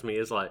upsets me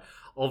is like,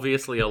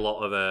 obviously a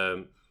lot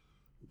of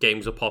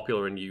games are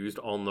popular and used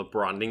on the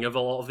branding of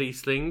a lot of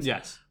these things.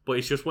 Yes. But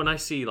it's just when I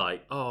see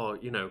like,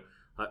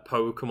 like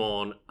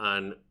Pokemon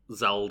and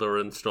Zelda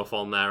and stuff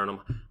on there, and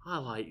I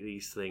like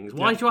these things.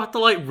 Why do you have to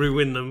like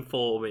ruin them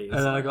for me? It's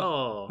and then like, I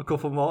got a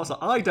couple more. It's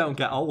like, I don't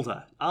get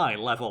older. I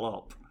level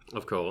up.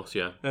 Of course,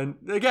 yeah. And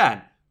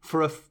again,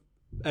 for an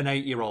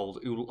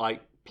 8-year-old who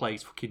like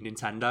plays fucking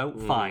Nintendo,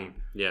 fine.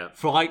 Yeah.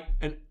 For like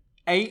an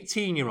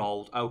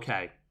 18-year-old,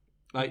 okay.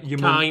 Like you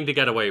kind of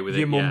get away with it.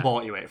 Your mum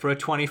bought you it. For a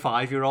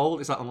 25-year-old,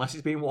 it's like unless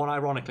it's being worn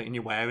ironically and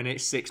you're wearing it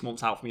 6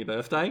 months out from your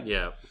birthday.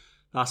 Yeah.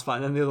 That's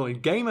fine. Then the other one,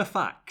 Gamer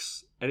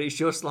Facts. And it's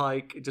just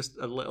like,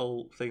 a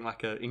little thing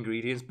like an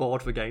ingredients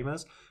board for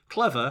gamers.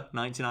 Clever,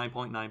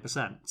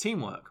 99.9%.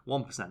 Teamwork,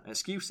 1%.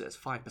 Excuses,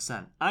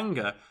 5%.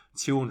 Anger,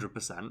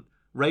 200%.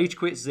 Rage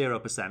quit,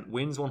 0%.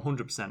 Wins,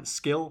 100%.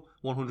 Skill,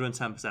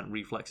 110%.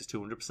 Reflexes,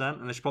 200%.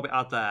 And they should probably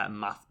add their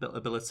math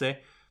ability,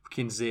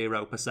 fucking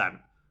 0%.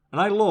 And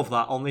I love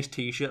that on this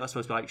t-shirt, that's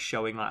supposed to be like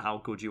showing like how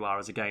good you are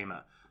as a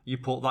gamer. You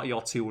put that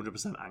you're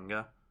 200%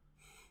 anger.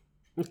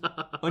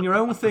 On your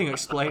own thing,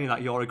 explaining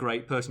that you're a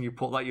great person, you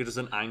put that you're just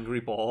an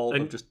angry ball.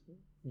 And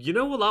you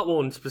know what that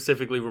one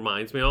specifically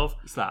reminds me of?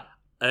 What's that?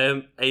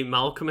 A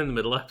Malcolm in the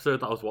Middle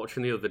episode that I was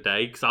watching the other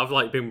day, because I've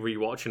like been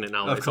rewatching it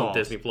now that it's on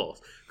Disney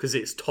Plus, because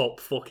it's top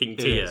fucking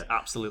tier. It is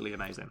absolutely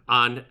amazing.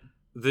 And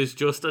there's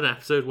just an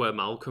episode where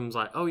Malcolm's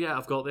like, oh yeah,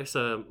 I've got this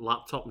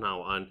laptop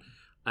now,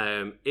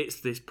 and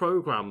it's this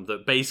program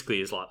that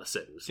basically is like The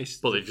Sims,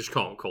 but they just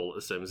can't call it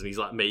The Sims. And he's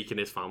like making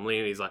his family,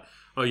 and he's like,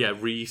 oh yeah,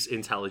 Reese,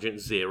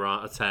 intelligence 0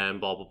 out of 10,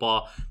 blah blah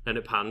blah. Then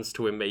it pans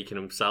to him making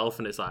himself,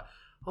 and it's like,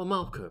 oh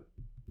Malcolm,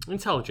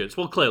 intelligence,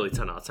 well clearly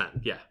 10 out of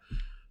 10, yeah.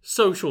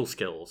 Social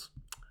skills,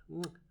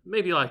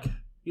 maybe like a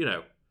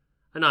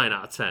 9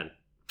 out of 10.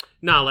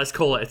 Now let's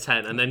call it a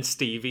 10. And then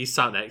Stevie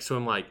sat next to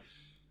him like,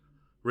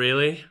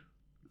 really?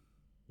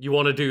 You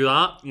want to do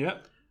that?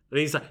 Yep. And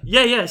he's like,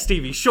 yeah,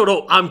 Stevie, shut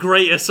up. I'm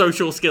great at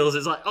social skills.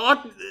 It's like,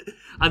 oh.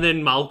 And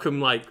then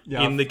Malcolm,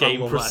 in the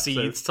game,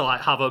 proceeds to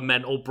have a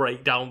mental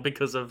breakdown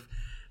because of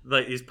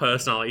his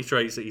personality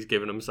traits that he's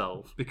given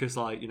himself. Because,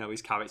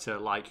 his character,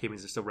 like him,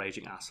 is just a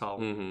raging asshole.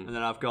 Mm-hmm. And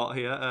then I've got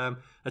here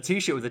a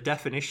t-shirt with a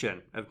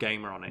definition of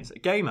gamer on it. It's a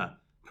gamer,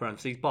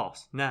 parentheses,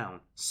 boss,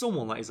 noun,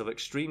 someone that is of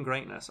extreme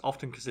greatness,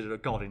 often considered a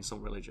god in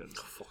some religions.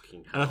 Oh,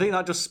 fucking hell. And I think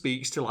that just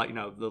speaks to,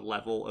 the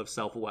level of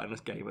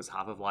self-awareness gamers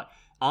have of,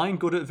 I'm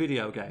good at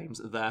video games,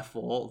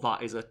 therefore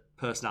that is a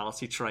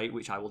personality trait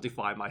which I will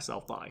define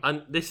myself by.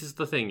 And this is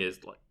the thing is,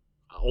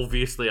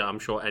 obviously, I'm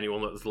sure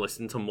anyone that's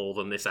listened to more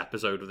than this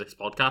episode of this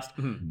podcast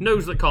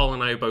knows that Carl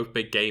and I are both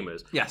big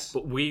gamers. Yes.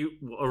 But we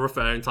are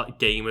referring to like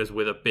gamers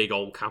with a big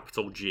old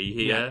capital G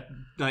here.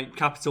 Like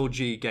capital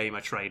G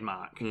gamer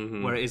trademark,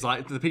 where it is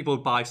like the people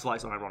who buy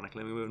slides on.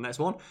 Ironically, we move to the next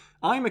one.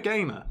 I'm a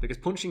gamer because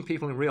punching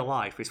people in real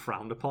life is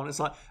frowned upon. It's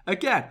like,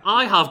 again,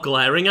 I have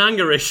glaring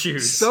anger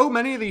issues. so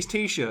many of these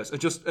t-shirts are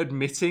just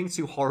admitting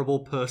to horrible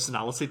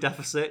personality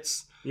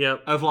deficits.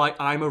 Yep. Of like,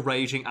 I'm a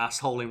raging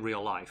asshole in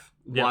real life.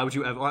 Yep. Why would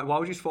you ever? Why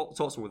would you talk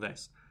to someone with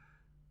this?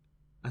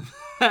 And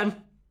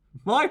then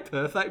my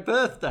perfect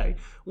birthday: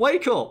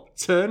 wake up,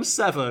 turn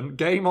 7,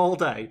 game all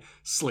day,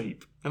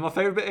 sleep. And my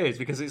favourite bit is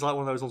because it's like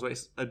one of those ones where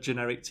it's a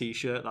generic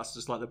T-shirt that's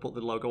just like they put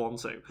the logo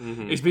onto.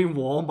 It's been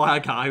worn by a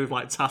guy with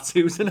like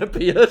tattoos and a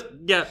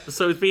beard. Yeah,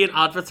 so it's being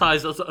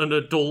advertised as an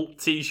adult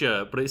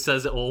T-shirt, but it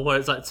says it all where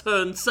it's like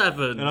turn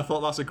 7. And I thought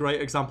that's a great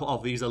example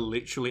of these are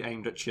literally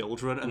aimed at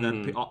children, and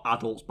then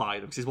adults buy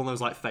them because it's one of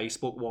those like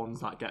Facebook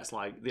ones that gets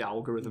like the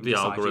algorithm. The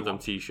algorithm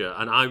T-shirt,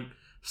 and I'm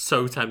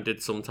so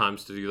tempted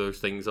sometimes to do those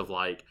things of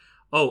like,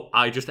 oh,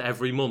 I just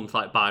every month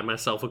like buy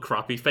myself a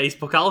crappy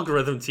Facebook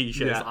algorithm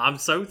T-shirt. Yeah. I'm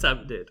so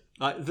tempted.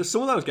 Like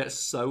some of those get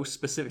so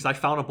specific. I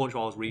found a bunch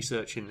while I was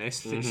researching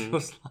this. It's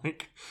just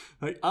like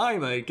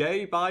I'm a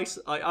gay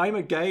I'm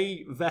a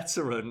gay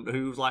veteran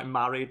who's like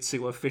married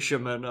to a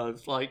fisherman.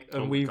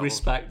 And we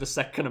respect the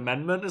Second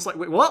Amendment. It's like,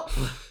 wait, what?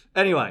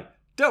 Anyway,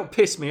 don't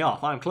piss me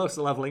off. I'm close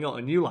to leveling up,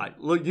 and you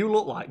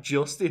look like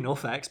just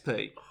enough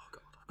XP.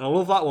 And I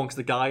love that one because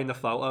the guy in the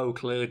photo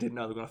clearly didn't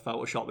know they were going to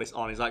Photoshop this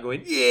on. He's like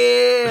going,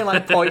 yeah,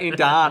 like pointing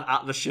down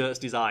at the shirt's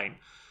design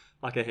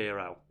like a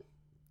hero.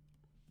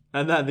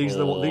 And then these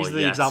are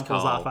the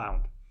examples Carl. that I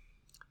found.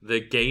 The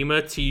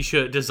Gamer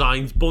T-shirt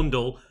Designs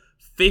Bundle,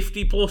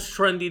 50 plus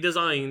trendy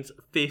designs,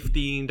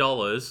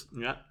 $15.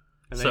 Yeah.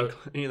 And So-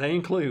 they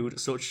include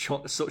such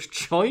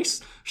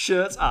choice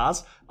shirts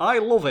as, I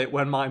love it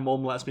when my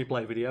mum lets me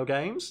play video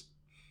games.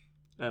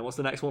 What's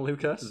the next one,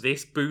 Lucas?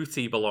 This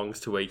booty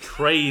belongs to a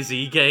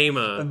crazy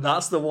gamer. And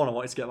that's the one I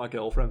wanted to get my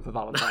girlfriend for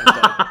Valentine's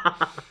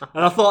Day.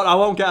 And I thought, I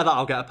won't get her that,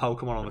 I'll get a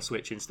Pokemon on the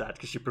Switch instead,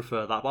 because she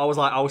prefer that. But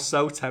I was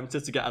so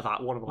tempted to get her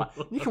that one. I'm like,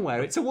 you can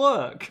wear it to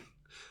work.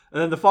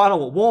 And then the final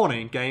one,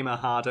 warning, gamer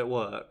hard at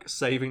work,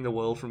 saving the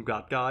world from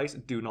bad guys,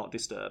 do not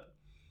disturb.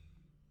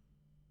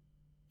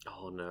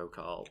 Oh no,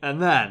 Carl.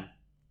 And then,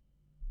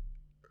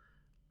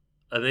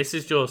 And this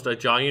is just a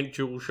giant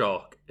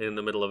DualShock in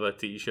the middle of a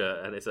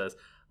T-shirt, and it says,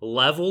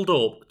 leveled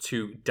up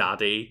to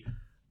daddy,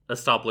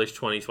 established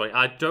 2020.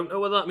 I don't know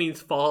whether that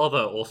means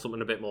father or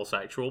something a bit more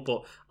sexual,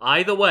 but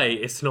either way,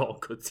 it's not a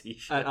good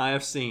T-shirt. and I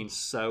have seen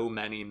so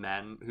many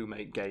men who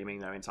make gaming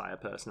their entire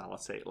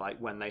personality. Like,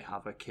 when they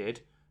have a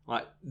kid,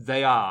 like,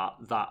 they are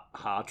that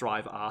hard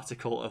drive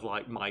article of,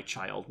 like, my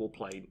child will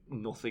play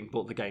nothing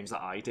but the games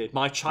that I did.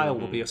 My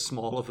child will be a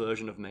smaller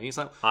version of me. It's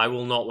like, I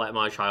will not let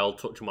my child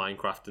touch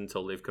Minecraft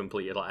until they've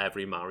completed like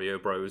every Mario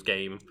Bros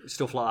game.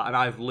 stuff like that. And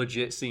I've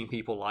legit seen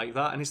people like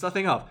that. And it's the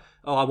thing of,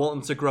 oh, I want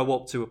them to grow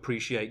up to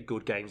appreciate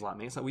good games like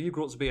me. It's like, well, you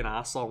grew up to be an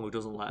arsehole who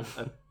doesn't let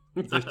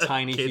the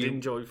tiny Kid human...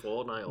 enjoy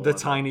Fortnite. Or The whatever.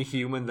 tiny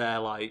human there,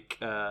 like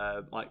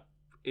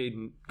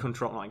in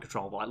control, not in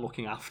control, but like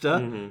looking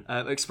after,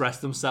 express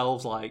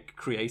themselves like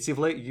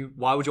creatively.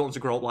 Why would you want to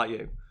grow up like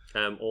you?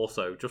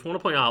 Also, just want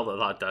to point out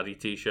that daddy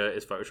T-shirt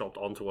is photoshopped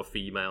onto a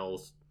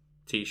female's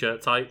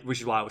T-shirt type.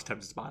 Which is why I was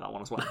tempted to buy that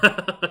one as well.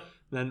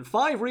 Then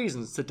 5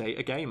 reasons to date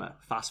a gamer.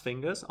 Fast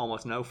fingers,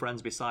 almost no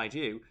friends beside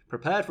you,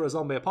 prepared for a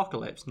zombie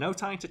apocalypse, no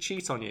time to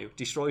cheat on you,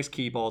 destroys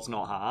keyboards,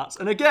 not hearts.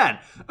 And again,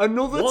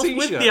 another What's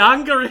T-shirt. with the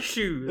anger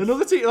issues?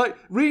 Another like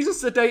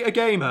reasons to date a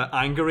gamer,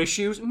 anger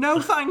issues.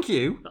 No, thank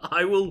you.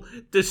 I will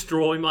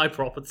destroy my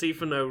property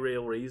for no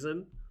real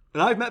reason.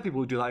 And I've met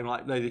people who do that,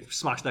 like they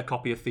smash their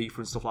copy of FIFA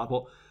and stuff like that.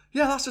 But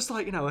yeah, that's just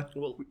like,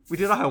 Well, we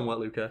did our homework,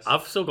 Lucas.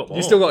 I've still got more.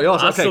 You still got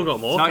yours? I've Okay. still got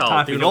more. Now it's Carl,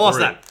 time for do not yours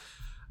worry. then.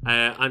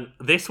 And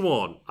this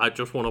one, I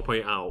just want to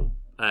point out.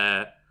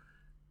 I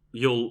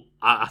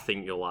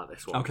think you'll like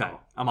this one. Okay,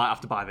 Carl. I might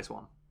have to buy this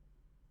one.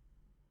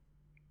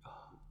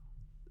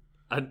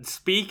 And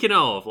speaking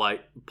of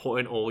like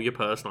putting all your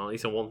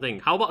personalities in one thing,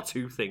 how about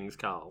 2 things,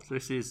 Carl? So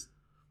this is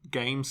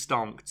Game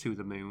Stonk to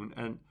the moon,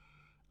 and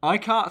I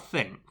can't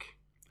think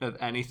of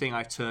anything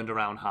I turned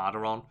around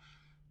harder on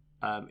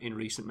in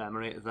recent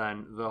memory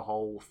than the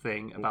whole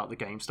thing about the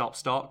GameStop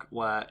stock,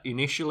 where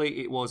initially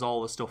it was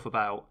all the stuff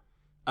about,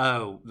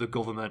 oh, the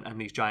government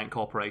and these giant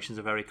corporations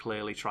are very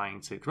clearly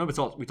trying to... Remember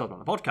we talked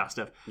about the podcast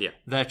of... Yeah.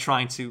 They're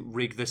trying to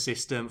rig the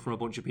system from a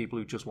bunch of people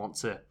who just want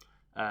to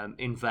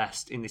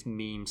invest in this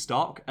meme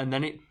stock, and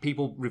then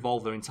people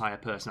revolve their entire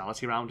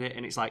personality around it,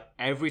 and it's like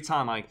every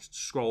time I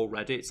scroll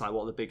Reddit, it's like,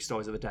 what are the big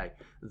stories of the day?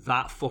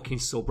 That fucking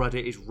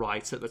subreddit is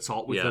right at the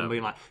top with them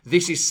being like,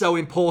 this is so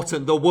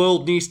important, the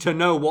world needs to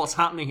know what's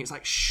happening. It's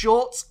like,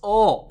 shut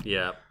up.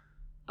 Yeah.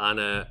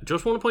 And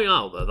just want to point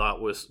out that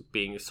was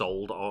being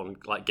sold on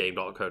like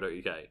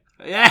game.co.uk.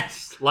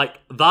 Yes. Like,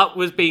 that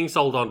was being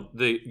sold on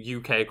the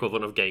UK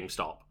equivalent of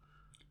GameStop.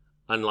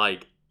 And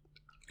like,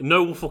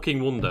 no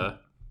fucking wonder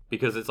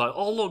because it's like,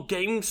 oh look,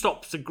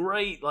 GameStops are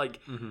great. Like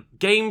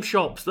game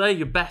shops, they're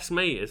your best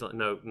mate. It's like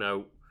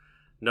no.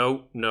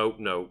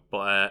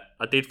 But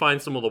I did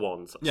find some other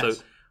ones. Yes.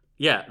 So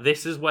yeah,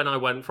 this is when I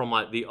went from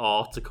like the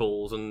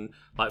articles and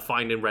like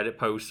finding Reddit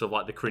posts of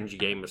like the cringy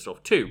gamer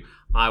stuff to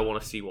I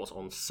want to see what's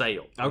on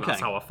sale. And Okay.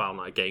 that's how I found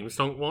that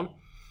GameStonk one.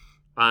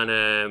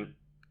 And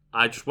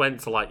I just went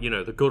to like,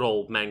 the good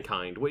old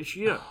Mankind, which,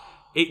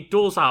 it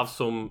does have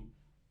some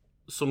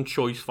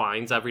choice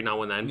finds every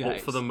now and then, Yeah,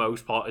 but for the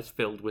most part it's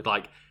filled with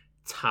like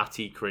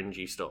tatty,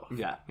 cringy stuff.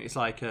 Yeah, it's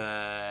like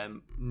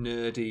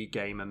nerdy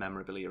gamer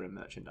memorabilia and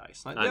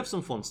merchandise. Like, they have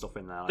some fun stuff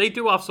in there. Like, They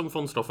do have some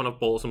fun stuff, and I've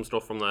bought some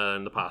stuff from there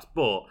in the past,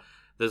 but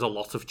there's a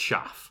lot of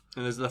chaff.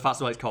 and there's the fact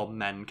that it's called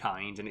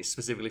Mankind, and it's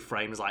specifically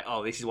framed as like,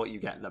 oh, this is what you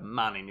get, the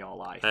man in your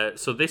life.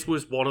 So this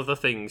was one of the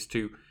things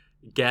to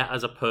get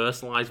as a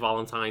personalised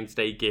Valentine's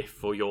Day gift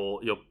for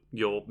your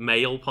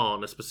male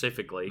partner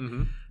specifically.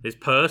 Is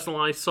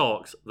personalised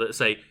socks that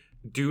say,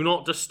 do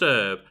not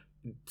disturb,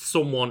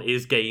 someone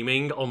is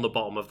gaming on the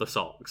bottom of the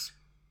socks.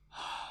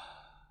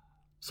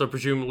 So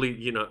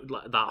presumably,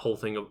 like that whole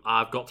thing of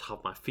I've got to have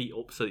my feet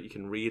up so that you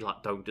can read,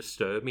 like, don't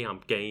disturb me,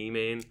 I'm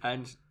gaming.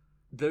 And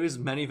there is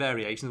many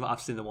variations.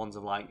 I've seen the ones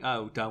of like,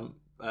 oh,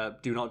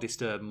 do not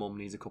disturb, mum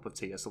needs a cup of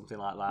tea or something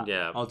like that.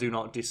 Yeah. Or do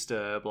not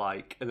disturb,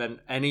 like, and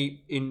then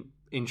any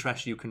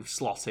interest you can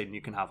slot in,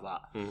 you can have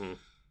that.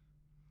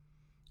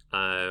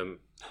 And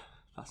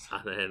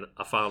then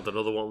I found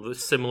another one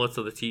that's similar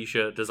to the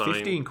t-shirt design.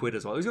 15 quid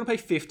as well. Who's going to pay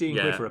 15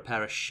 Yeah. quid for a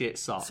pair of shit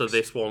socks? So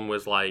this one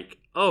was like,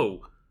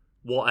 oh,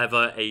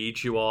 whatever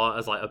age you are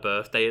as like a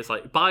birthday, it's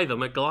like buy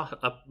them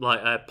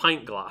a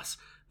pint glass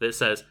that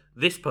says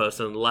this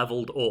person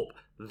leveled up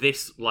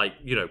this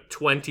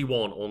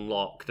 21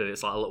 unlocked, and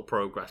it's like a little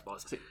progress bar.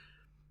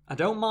 I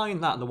don't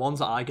mind that. The ones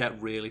that I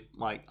get really,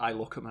 like, I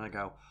look at them and I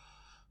go,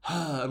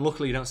 and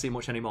luckily you don't see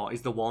much anymore,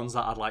 is the ones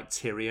that had like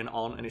Tyrion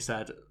on and it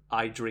said,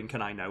 I drink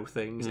and I know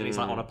things, and it's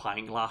like on a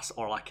pint glass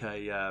or like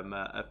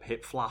a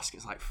pip flask.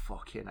 It's like,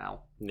 fucking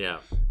hell. Yeah.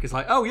 Because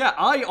like, oh yeah,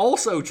 I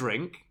also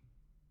drink.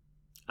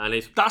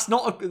 And That's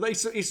not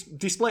it's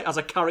displayed as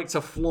a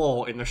character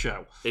flaw in the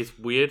show. it's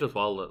weird as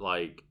well that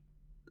like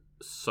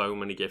so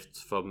many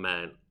gifts for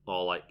men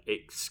are like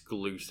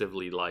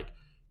exclusively like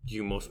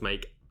you must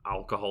make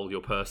alcohol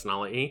your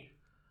personality,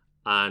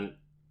 and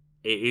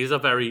it is a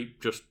very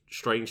just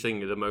strange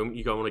thing. At the moment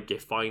you go on a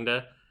gift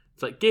finder,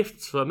 it's like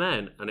gifts for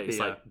men, and it's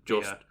like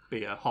just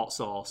beer, hot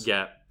sauce.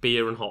 yeah,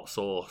 beer and hot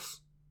sauce.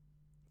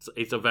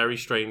 It's a very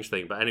strange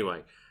thing, but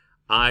anyway,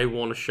 I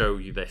want to show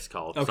you this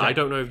card. Okay. So I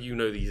don't know if you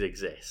know these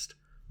exist.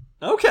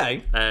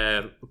 Okay.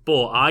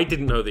 But I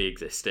didn't know they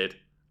existed.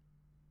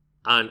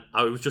 And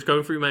I was just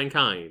going through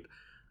Mankind.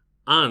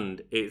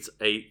 And it's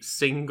a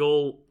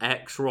single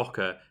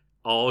X-Rocker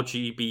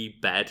RGB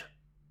bed.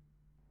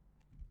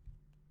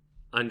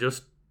 And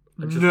just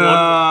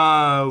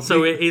no.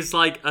 so it is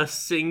like a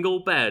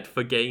single bed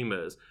for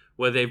gamers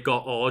where they've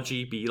got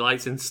RGB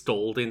lights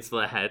installed into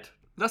their head.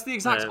 That's the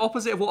exact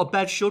opposite of what a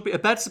bed should be. A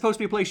bed's supposed to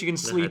be a place you can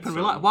sleep and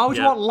relax. headphone. Why would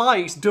you want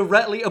lights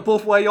directly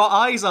above where your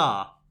eyes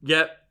are?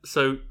 Yep,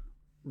 so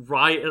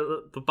right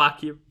at the back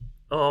of your...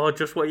 Oh,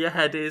 just where your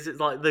head is, it's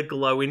like the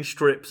glowing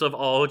strips of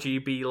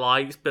RGB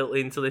lights built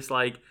into this,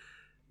 like,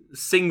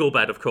 single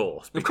bed, of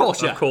course. Of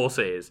course, yeah. Of course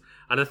it is.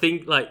 And I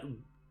think, like,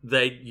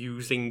 they're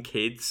using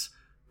kids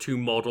to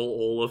model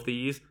all of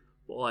these.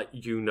 Like,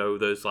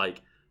 there's,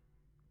 like,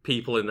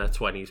 people in their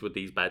 20s with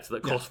these beds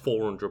that cost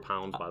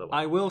 £400, by the way.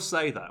 I will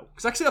say, though,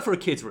 because I can see that for a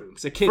kid's room.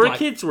 A kid, For a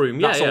kid's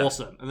room, yeah, that's yeah.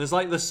 awesome. And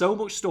there's so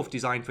much stuff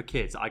designed for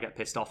kids that I get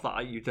pissed off that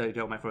they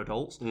don't make for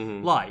adults.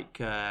 Like,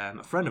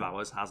 a friend of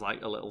ours has,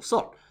 like, a little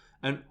son.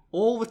 And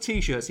all the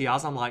t-shirts he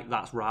has, I'm like,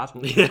 that's rad.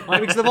 Yeah.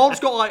 Like, because they've all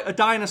just got, like, a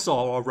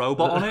dinosaur or a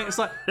robot on it. It's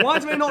like, why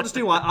do they not just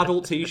do, like,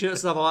 adult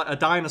t-shirts that have, like, a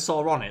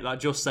dinosaur on it that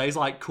just says,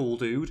 like, cool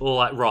dude? Or,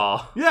 like,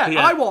 raw. Yeah,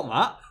 I want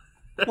that.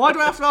 Why do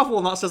I have to have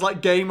one that says,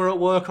 like, gamer at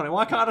work on it?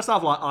 Why can't I just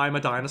have, like, I'm a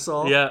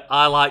dinosaur? Yeah,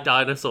 I like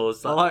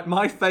dinosaurs. Like,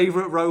 my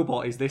favourite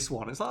robot is this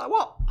one. It's like,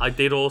 what? I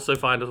did also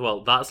find as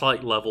well, that's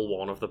like level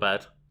 1 of the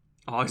bed.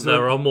 Oh, is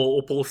There are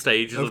multiple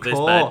stages of this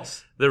course.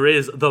 bed. There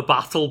is the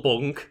battle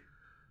bunk.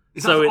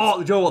 So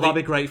you know what? That'd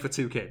be great for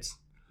 2 kids.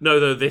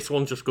 No, this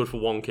one's just good for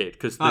 1 kid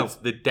because there's Oh.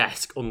 the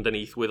desk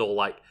underneath with all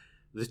like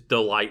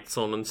the lights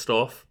on and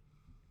stuff.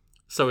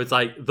 So it's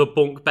like the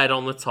bunk bed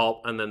on the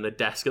top and then the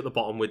desk at the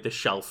bottom with the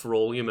shelf for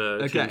all your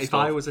merch. Again, and if stuff.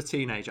 I was a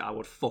teenager, I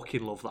would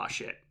fucking love that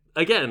shit.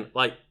 Again,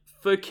 like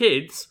for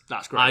kids,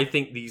 That's great. I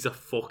think these are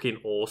fucking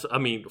awesome. I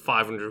mean,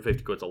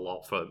 550 quid's a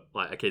lot for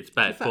like a kid's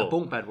bed, In fact, a but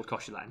bunk bed would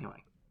cost you that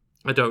anyway.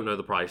 I don't know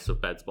the price of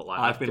beds. But like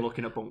I've been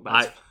looking at bunk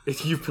beds.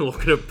 You've been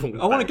looking at bunk.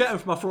 I want to beds. get them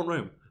for my front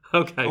room.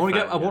 Okay, I want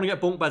fair, to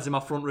get bunk beds in my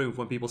front room for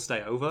when people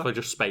stay over. for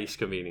just space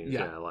convenience.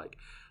 Yeah. Yeah, like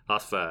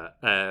that's fair.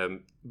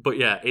 But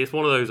yeah, it's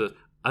one of those.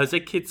 As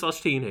a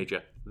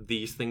kid/teenager,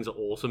 these things are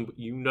awesome. But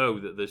you know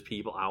that there's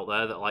people out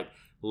there that like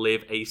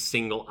live a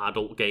single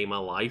adult gamer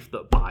life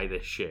that buy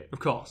this shit, Of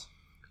course.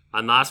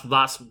 and that's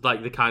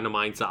like the kind of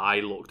mindset I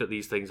looked at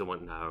these things and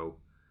went no.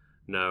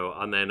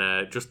 And then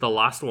just the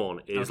last one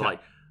is Okay. like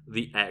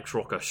the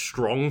X-Rocker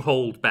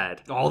Stronghold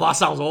bed. Oh, that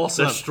sounds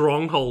awesome. The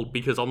Stronghold,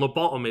 because on the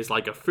bottom is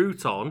like a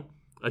futon,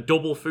 a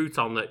double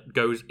futon that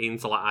goes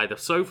into like either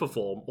sofa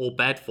form or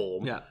bed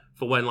form. Yeah.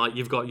 For when like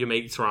you've got your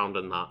mates around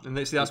and that. And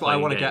that's what I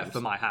want to get games.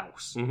 for my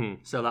house.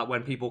 Mm-hmm. So that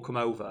when people come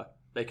over,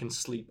 they can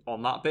sleep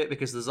on that bit,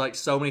 because there's like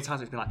so many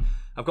times it's been like,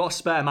 I've got a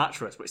spare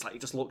mattress, but it's like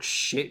it just looks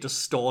shit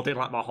just stored in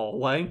like my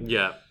hallway.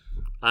 Yeah.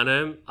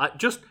 And I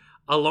just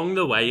along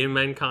the way in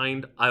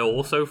Mankind, I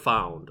also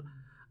found,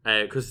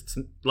 because it's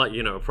like,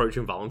 you know,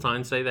 approaching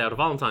Valentine's Day, they had a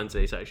Valentine's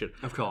Day section.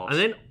 Of course. And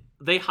then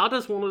they had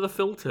as one of the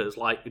filters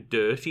like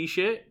dirty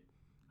shit.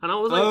 And I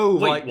was like, oh,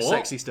 wait, like what?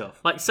 sexy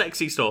stuff. Like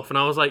sexy stuff. And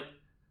I was like,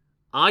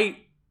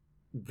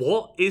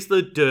 what is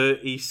the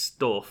dirty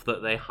stuff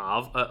that they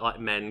have at like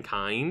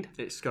Mankind?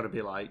 It's got to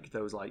be like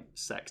those like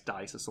sex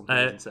dice or something,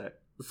 isn't it?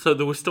 So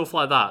there was stuff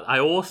like that. I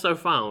also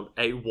found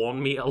a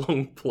 1 meter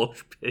long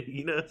plush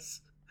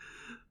penis.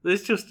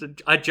 There's just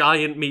a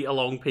giant meter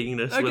long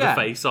penis with a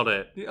face on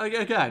it.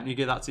 Again, you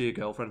give that to your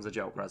girlfriend as a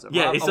joke present.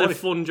 Yeah, it's a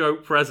fun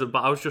joke present,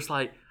 but I was just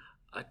like,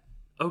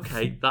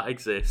 okay, that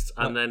exists.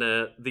 And then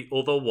the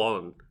other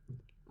one,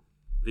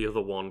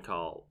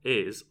 Carl,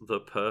 is the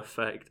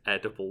perfect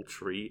edible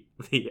treat,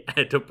 the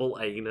edible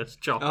anus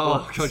chocolate.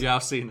 Oh, God, yeah,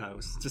 I've seen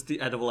those. Just the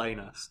edible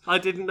anus. I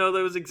didn't know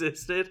those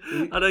existed,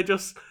 and I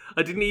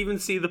didn't even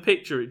see the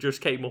picture, it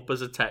just came up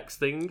as a text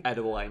thing.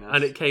 Edible anus.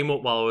 And it came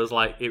up while I was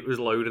like, it was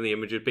loading the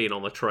image of being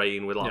on the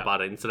train with like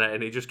bad internet,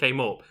 and it just came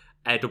up,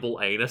 edible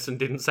anus, and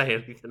didn't say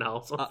anything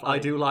else. I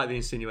do like the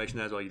insinuation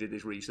there as well. You did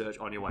this research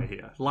on your way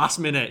here. Last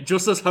minute,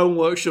 just as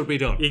homework should be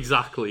done.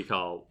 Exactly,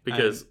 Carl.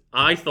 Because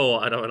I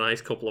thought I'd have a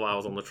nice couple of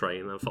hours on the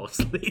train and then fall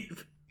asleep.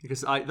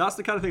 Because that's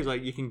the kind of things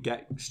like you can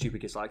get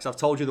stupid gifts like. So I've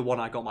told you the one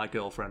I got my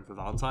girlfriend for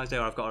Valentine's Day.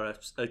 Or I've got her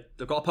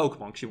I've got a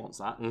Pokemon because she wants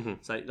that. Mm-hmm.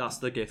 So that's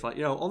the gift. Like,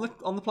 you know,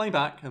 on the plane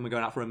back, and we're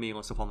going out for a meal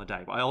and stuff on the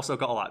day. But I also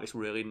got like this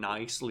really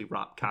nicely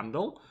wrapped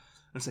candle.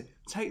 And say,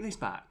 take this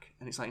back.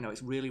 And it's like, you know,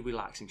 it's really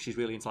relaxing. She's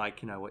really into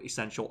like, you know,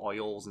 essential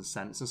oils and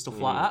scents and stuff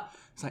like that.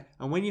 It's like,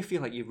 and when you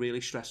feel like you're really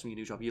stressed from your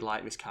new job, you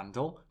light this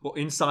candle. But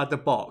inside the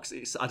box,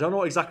 I don't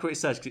know exactly what it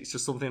says, because it's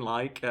just something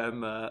like,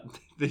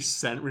 this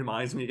scent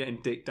reminds me of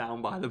getting dicked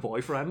down by the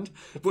boyfriend.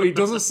 But it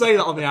doesn't say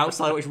that on the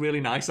outside, which is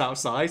really nice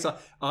outside. So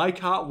I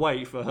can't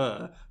wait for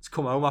her to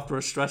come home after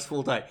a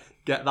stressful day,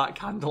 get that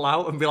candle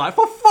out and be like,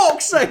 for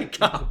fuck's sake,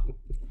 Cal!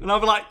 And I'll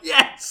be like,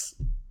 yes!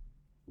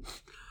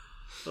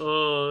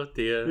 Oh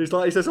dear. It's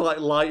like he says,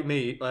 like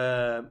me.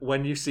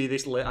 When you see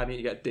this lit, I need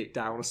to get dick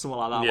down or something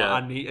like that. Yeah.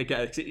 Like, I need to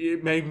get.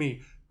 It made me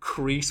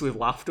crease with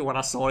laughter when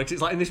I saw it. 'Cause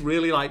it's like in this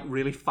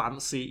really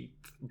fancy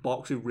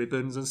box with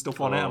ribbons and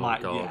stuff on it. I'm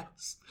like, God.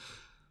 yes.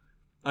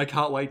 I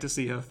can't wait to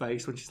see her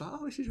face when she's like,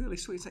 "Oh, this is really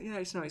sweet." It's like, yeah,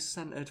 it's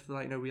centered for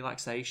like, you know,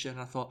 relaxation.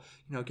 I thought,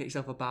 you know, get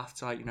yourself a bath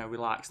to like, you know,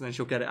 relax, and then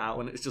she'll get it out,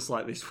 and it's just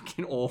like this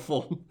fucking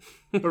awful,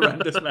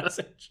 horrendous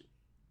message.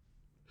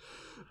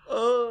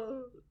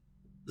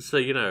 So,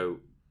 you know,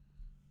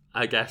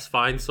 I guess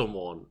find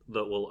someone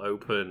that will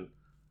open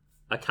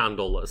a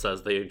candle that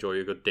says they enjoy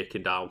a good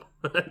dicking down.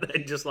 And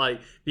then just like,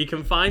 if you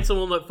can find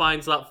someone that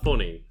finds that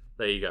funny,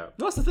 there you go.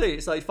 That's the thing.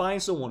 It's like,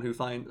 find someone who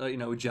find, you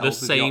know, gels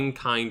The with same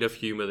kind of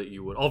humour that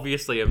you would.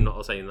 Obviously, I'm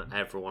not saying that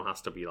everyone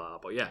has to be like that,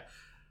 but yeah.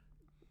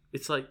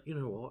 It's like, you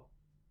know what?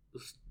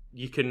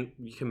 You can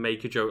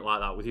make a joke like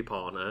that with your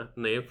partner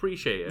and they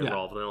appreciate it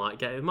rather than like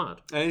getting mad.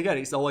 And again,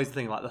 it's always the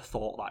thing like the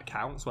thought that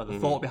counts, where the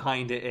thought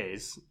behind it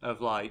is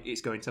of like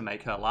it's going to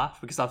make her laugh,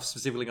 because I'm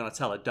specifically going to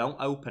tell her don't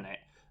open it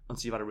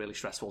until you've had a really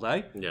stressful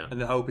day. Yeah. And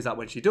the hope is that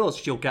when she does,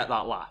 she'll get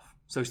that laugh.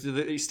 So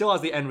it still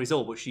has the end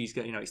result, but she's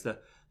getting, you know, it's the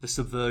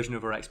subversion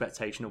of her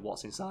expectation of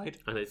what's inside.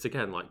 And it's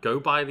again like, go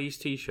buy these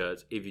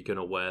t-shirts if you're going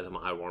to wear them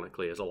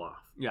ironically as a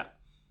laugh. Yeah.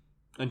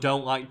 And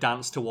don't like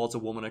dance towards a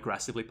woman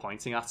aggressively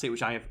pointing at it,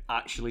 which I have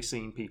actually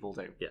seen people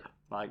do. Yeah.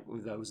 Like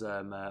with those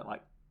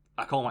like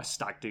I call them like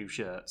stag do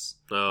shirts.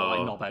 Oh, or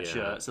like knobhead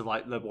shirts of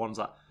like the ones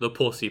that the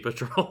Pussy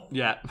Patrol.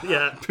 Yeah.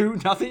 Yeah.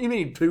 I think you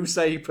mean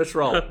Pussy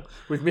Patrol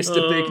with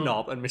Mr. Big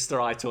Knob and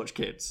Mr. I Touch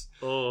Kids.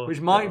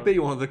 Which might be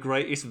one of the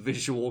greatest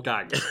visual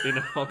gags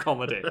in a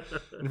comedy.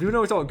 And if you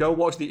know what I'm talking, go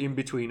watch the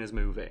In-Betweeners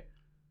movie.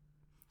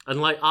 And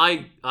like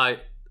I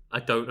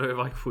don't know if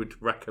I would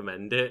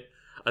recommend it.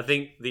 I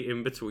think The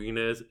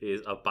In-Betweeners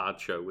is a bad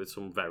show with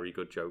some very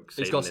good jokes.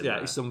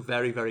 It's some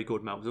very, very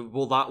good moments.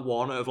 Well, that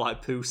one of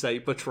like Pussy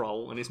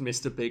Patrol and it's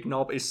Mr. Big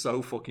Knob is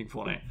so fucking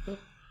funny.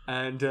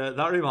 And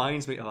that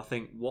reminds me of, I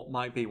think, what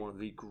might be one of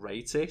the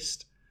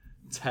greatest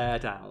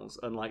teardowns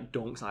and like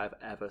dunks I have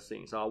ever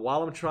seen. So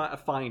while I'm trying to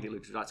find it,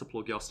 Luke, would you like to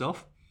plug your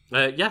stuff?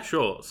 Yeah,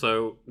 sure.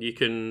 So you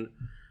can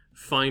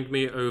find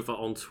me over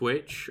on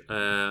Twitch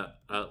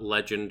at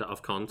Legend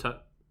of Content.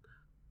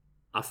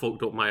 I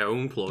fucked up my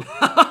own plug.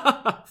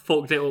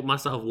 Fucked it up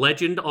myself.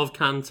 Legend of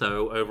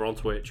Kanto over on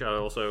Twitch. I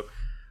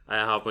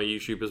have my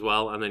YouTube as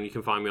well. And then you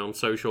can find me on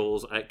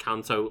socials at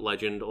Kanto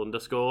Legend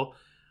 _.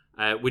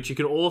 Which you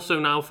can also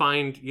now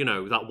find, you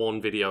know, that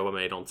one video I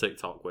made on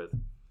TikTok with.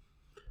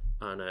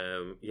 And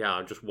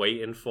I'm just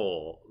waiting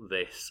for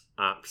this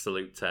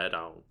absolute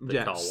teardown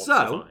that Carl wants to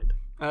find.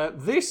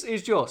 This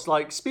is just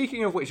like,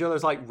 speaking of which, you know,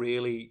 those like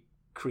really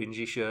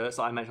cringy shirts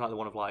that I mentioned, like the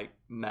one of like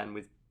men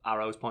with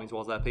arrows pointing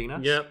towards their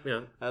penis. Yeah,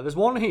 yeah. There's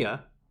one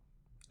here,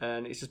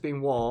 and it's just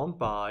being worn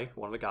by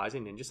one of the guys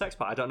in Ninja Sex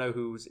Party. I don't know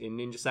who's in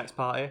Ninja Sex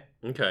Party,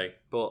 Okay.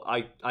 but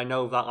I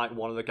know that like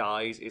one of the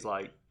guys is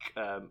like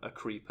a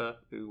creeper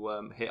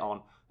who hit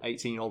on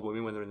 18-year-old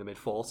women when they're in the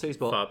mid-40s.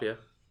 But Fab, yeah.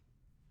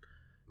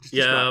 just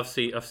Yeah,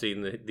 describe- I've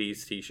seen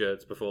these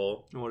t-shirts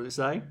before. What does it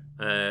say?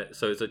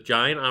 So it's a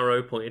giant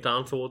arrow pointed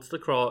down towards the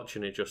crotch,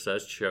 and it just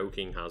says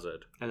choking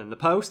hazard. And then the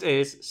post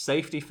is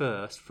safety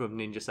first from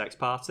Ninja Sex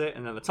Party,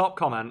 and then the top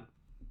comment.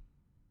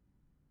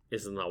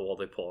 Isn't that what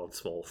they put on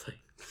small things?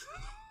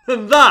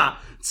 And that,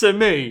 to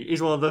me,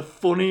 is one of the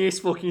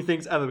funniest fucking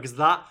things ever, because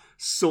that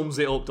sums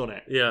it up, doesn't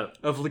it? Yeah.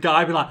 Of the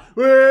guy being like,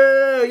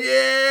 "Whoa,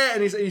 yeah!"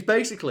 And he's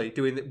basically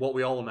doing what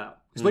we all know.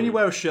 Because when you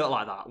wear a shirt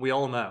like that, we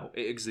all know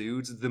it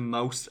exudes the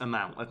most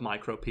amount of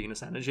micro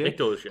penis energy. It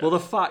does, yeah. Well, the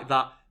fact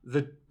that,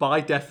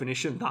 by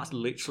definition, that's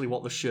literally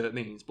what the shirt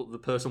means, but the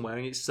person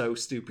wearing it's so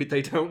stupid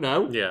they don't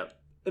know. Yeah.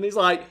 And it's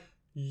like,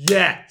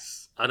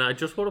 yes! And I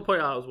just want to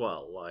point out as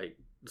well, like,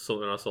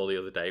 something I saw the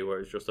other day where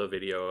it's just a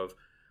video of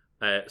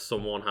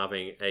someone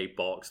having a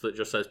box that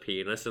just says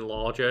penis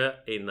enlarger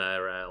in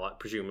their, like,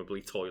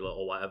 presumably toilet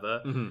or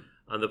whatever. Mm-hmm.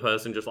 And the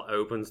person just, like,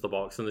 opens the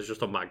box and there's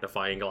just a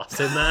magnifying glass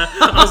in there.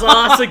 I was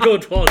like, that's a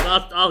good one.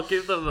 I'll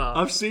give them that.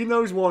 I've seen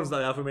those ones that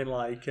they have them in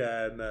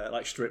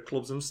like strip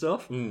clubs and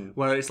stuff,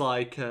 where it's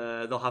like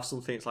they'll have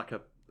something. It's like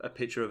a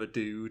picture of a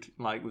dude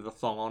like with a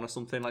thong on or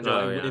something like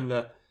in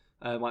the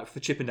like for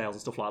Chippendales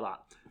and stuff like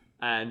that,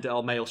 and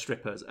or male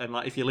strippers. And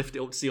like if you lift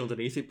it up to see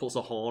underneath, it puts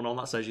a horn on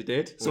that says you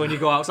did. So when you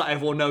go outside,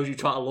 everyone knows you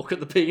try to look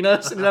at the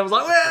penis, and everyone's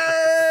like,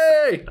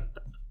 "Way!"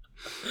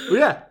 But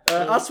yeah,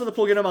 as for the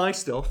plug-in of my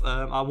stuff,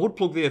 I would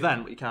plug the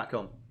event, but you can't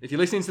come. If you're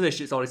listening to this,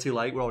 it's already too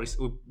late. We'll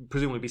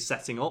presumably be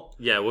setting up.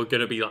 Yeah, we're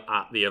going to be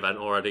at the event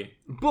already.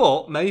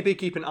 But maybe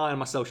keep an eye on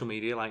my social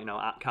media, like, you know,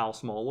 at Carl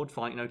Smallwood,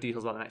 for, like, you know,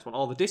 details about the next one.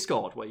 Or the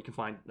Discord, where you can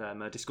find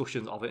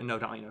discussions of it and no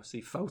doubt, you know,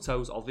 see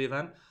photos of the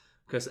event.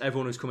 Because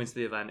everyone who's coming to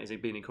the event is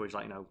being encouraged,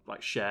 like, you know,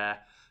 like share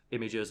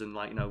images and,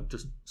 like, you know,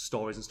 just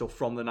stories and stuff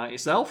from the night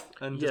itself.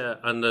 And just... Yeah,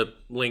 and the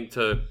link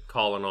to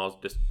Carl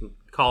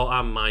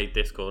and my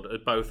Discord are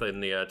both in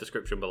the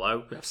description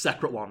below. We have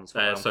separate ones.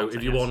 So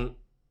if you want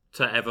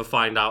to ever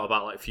find out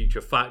about like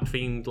future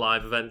fact-themed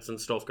live events and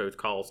stuff, go to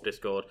Carl's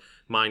Discord.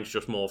 Mine's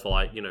just more for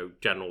like, you know,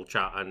 general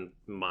chat and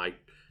my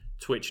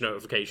Twitch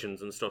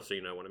notifications and stuff, so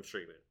you know when I'm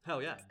streaming.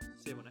 Hell yeah.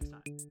 See you next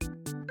time.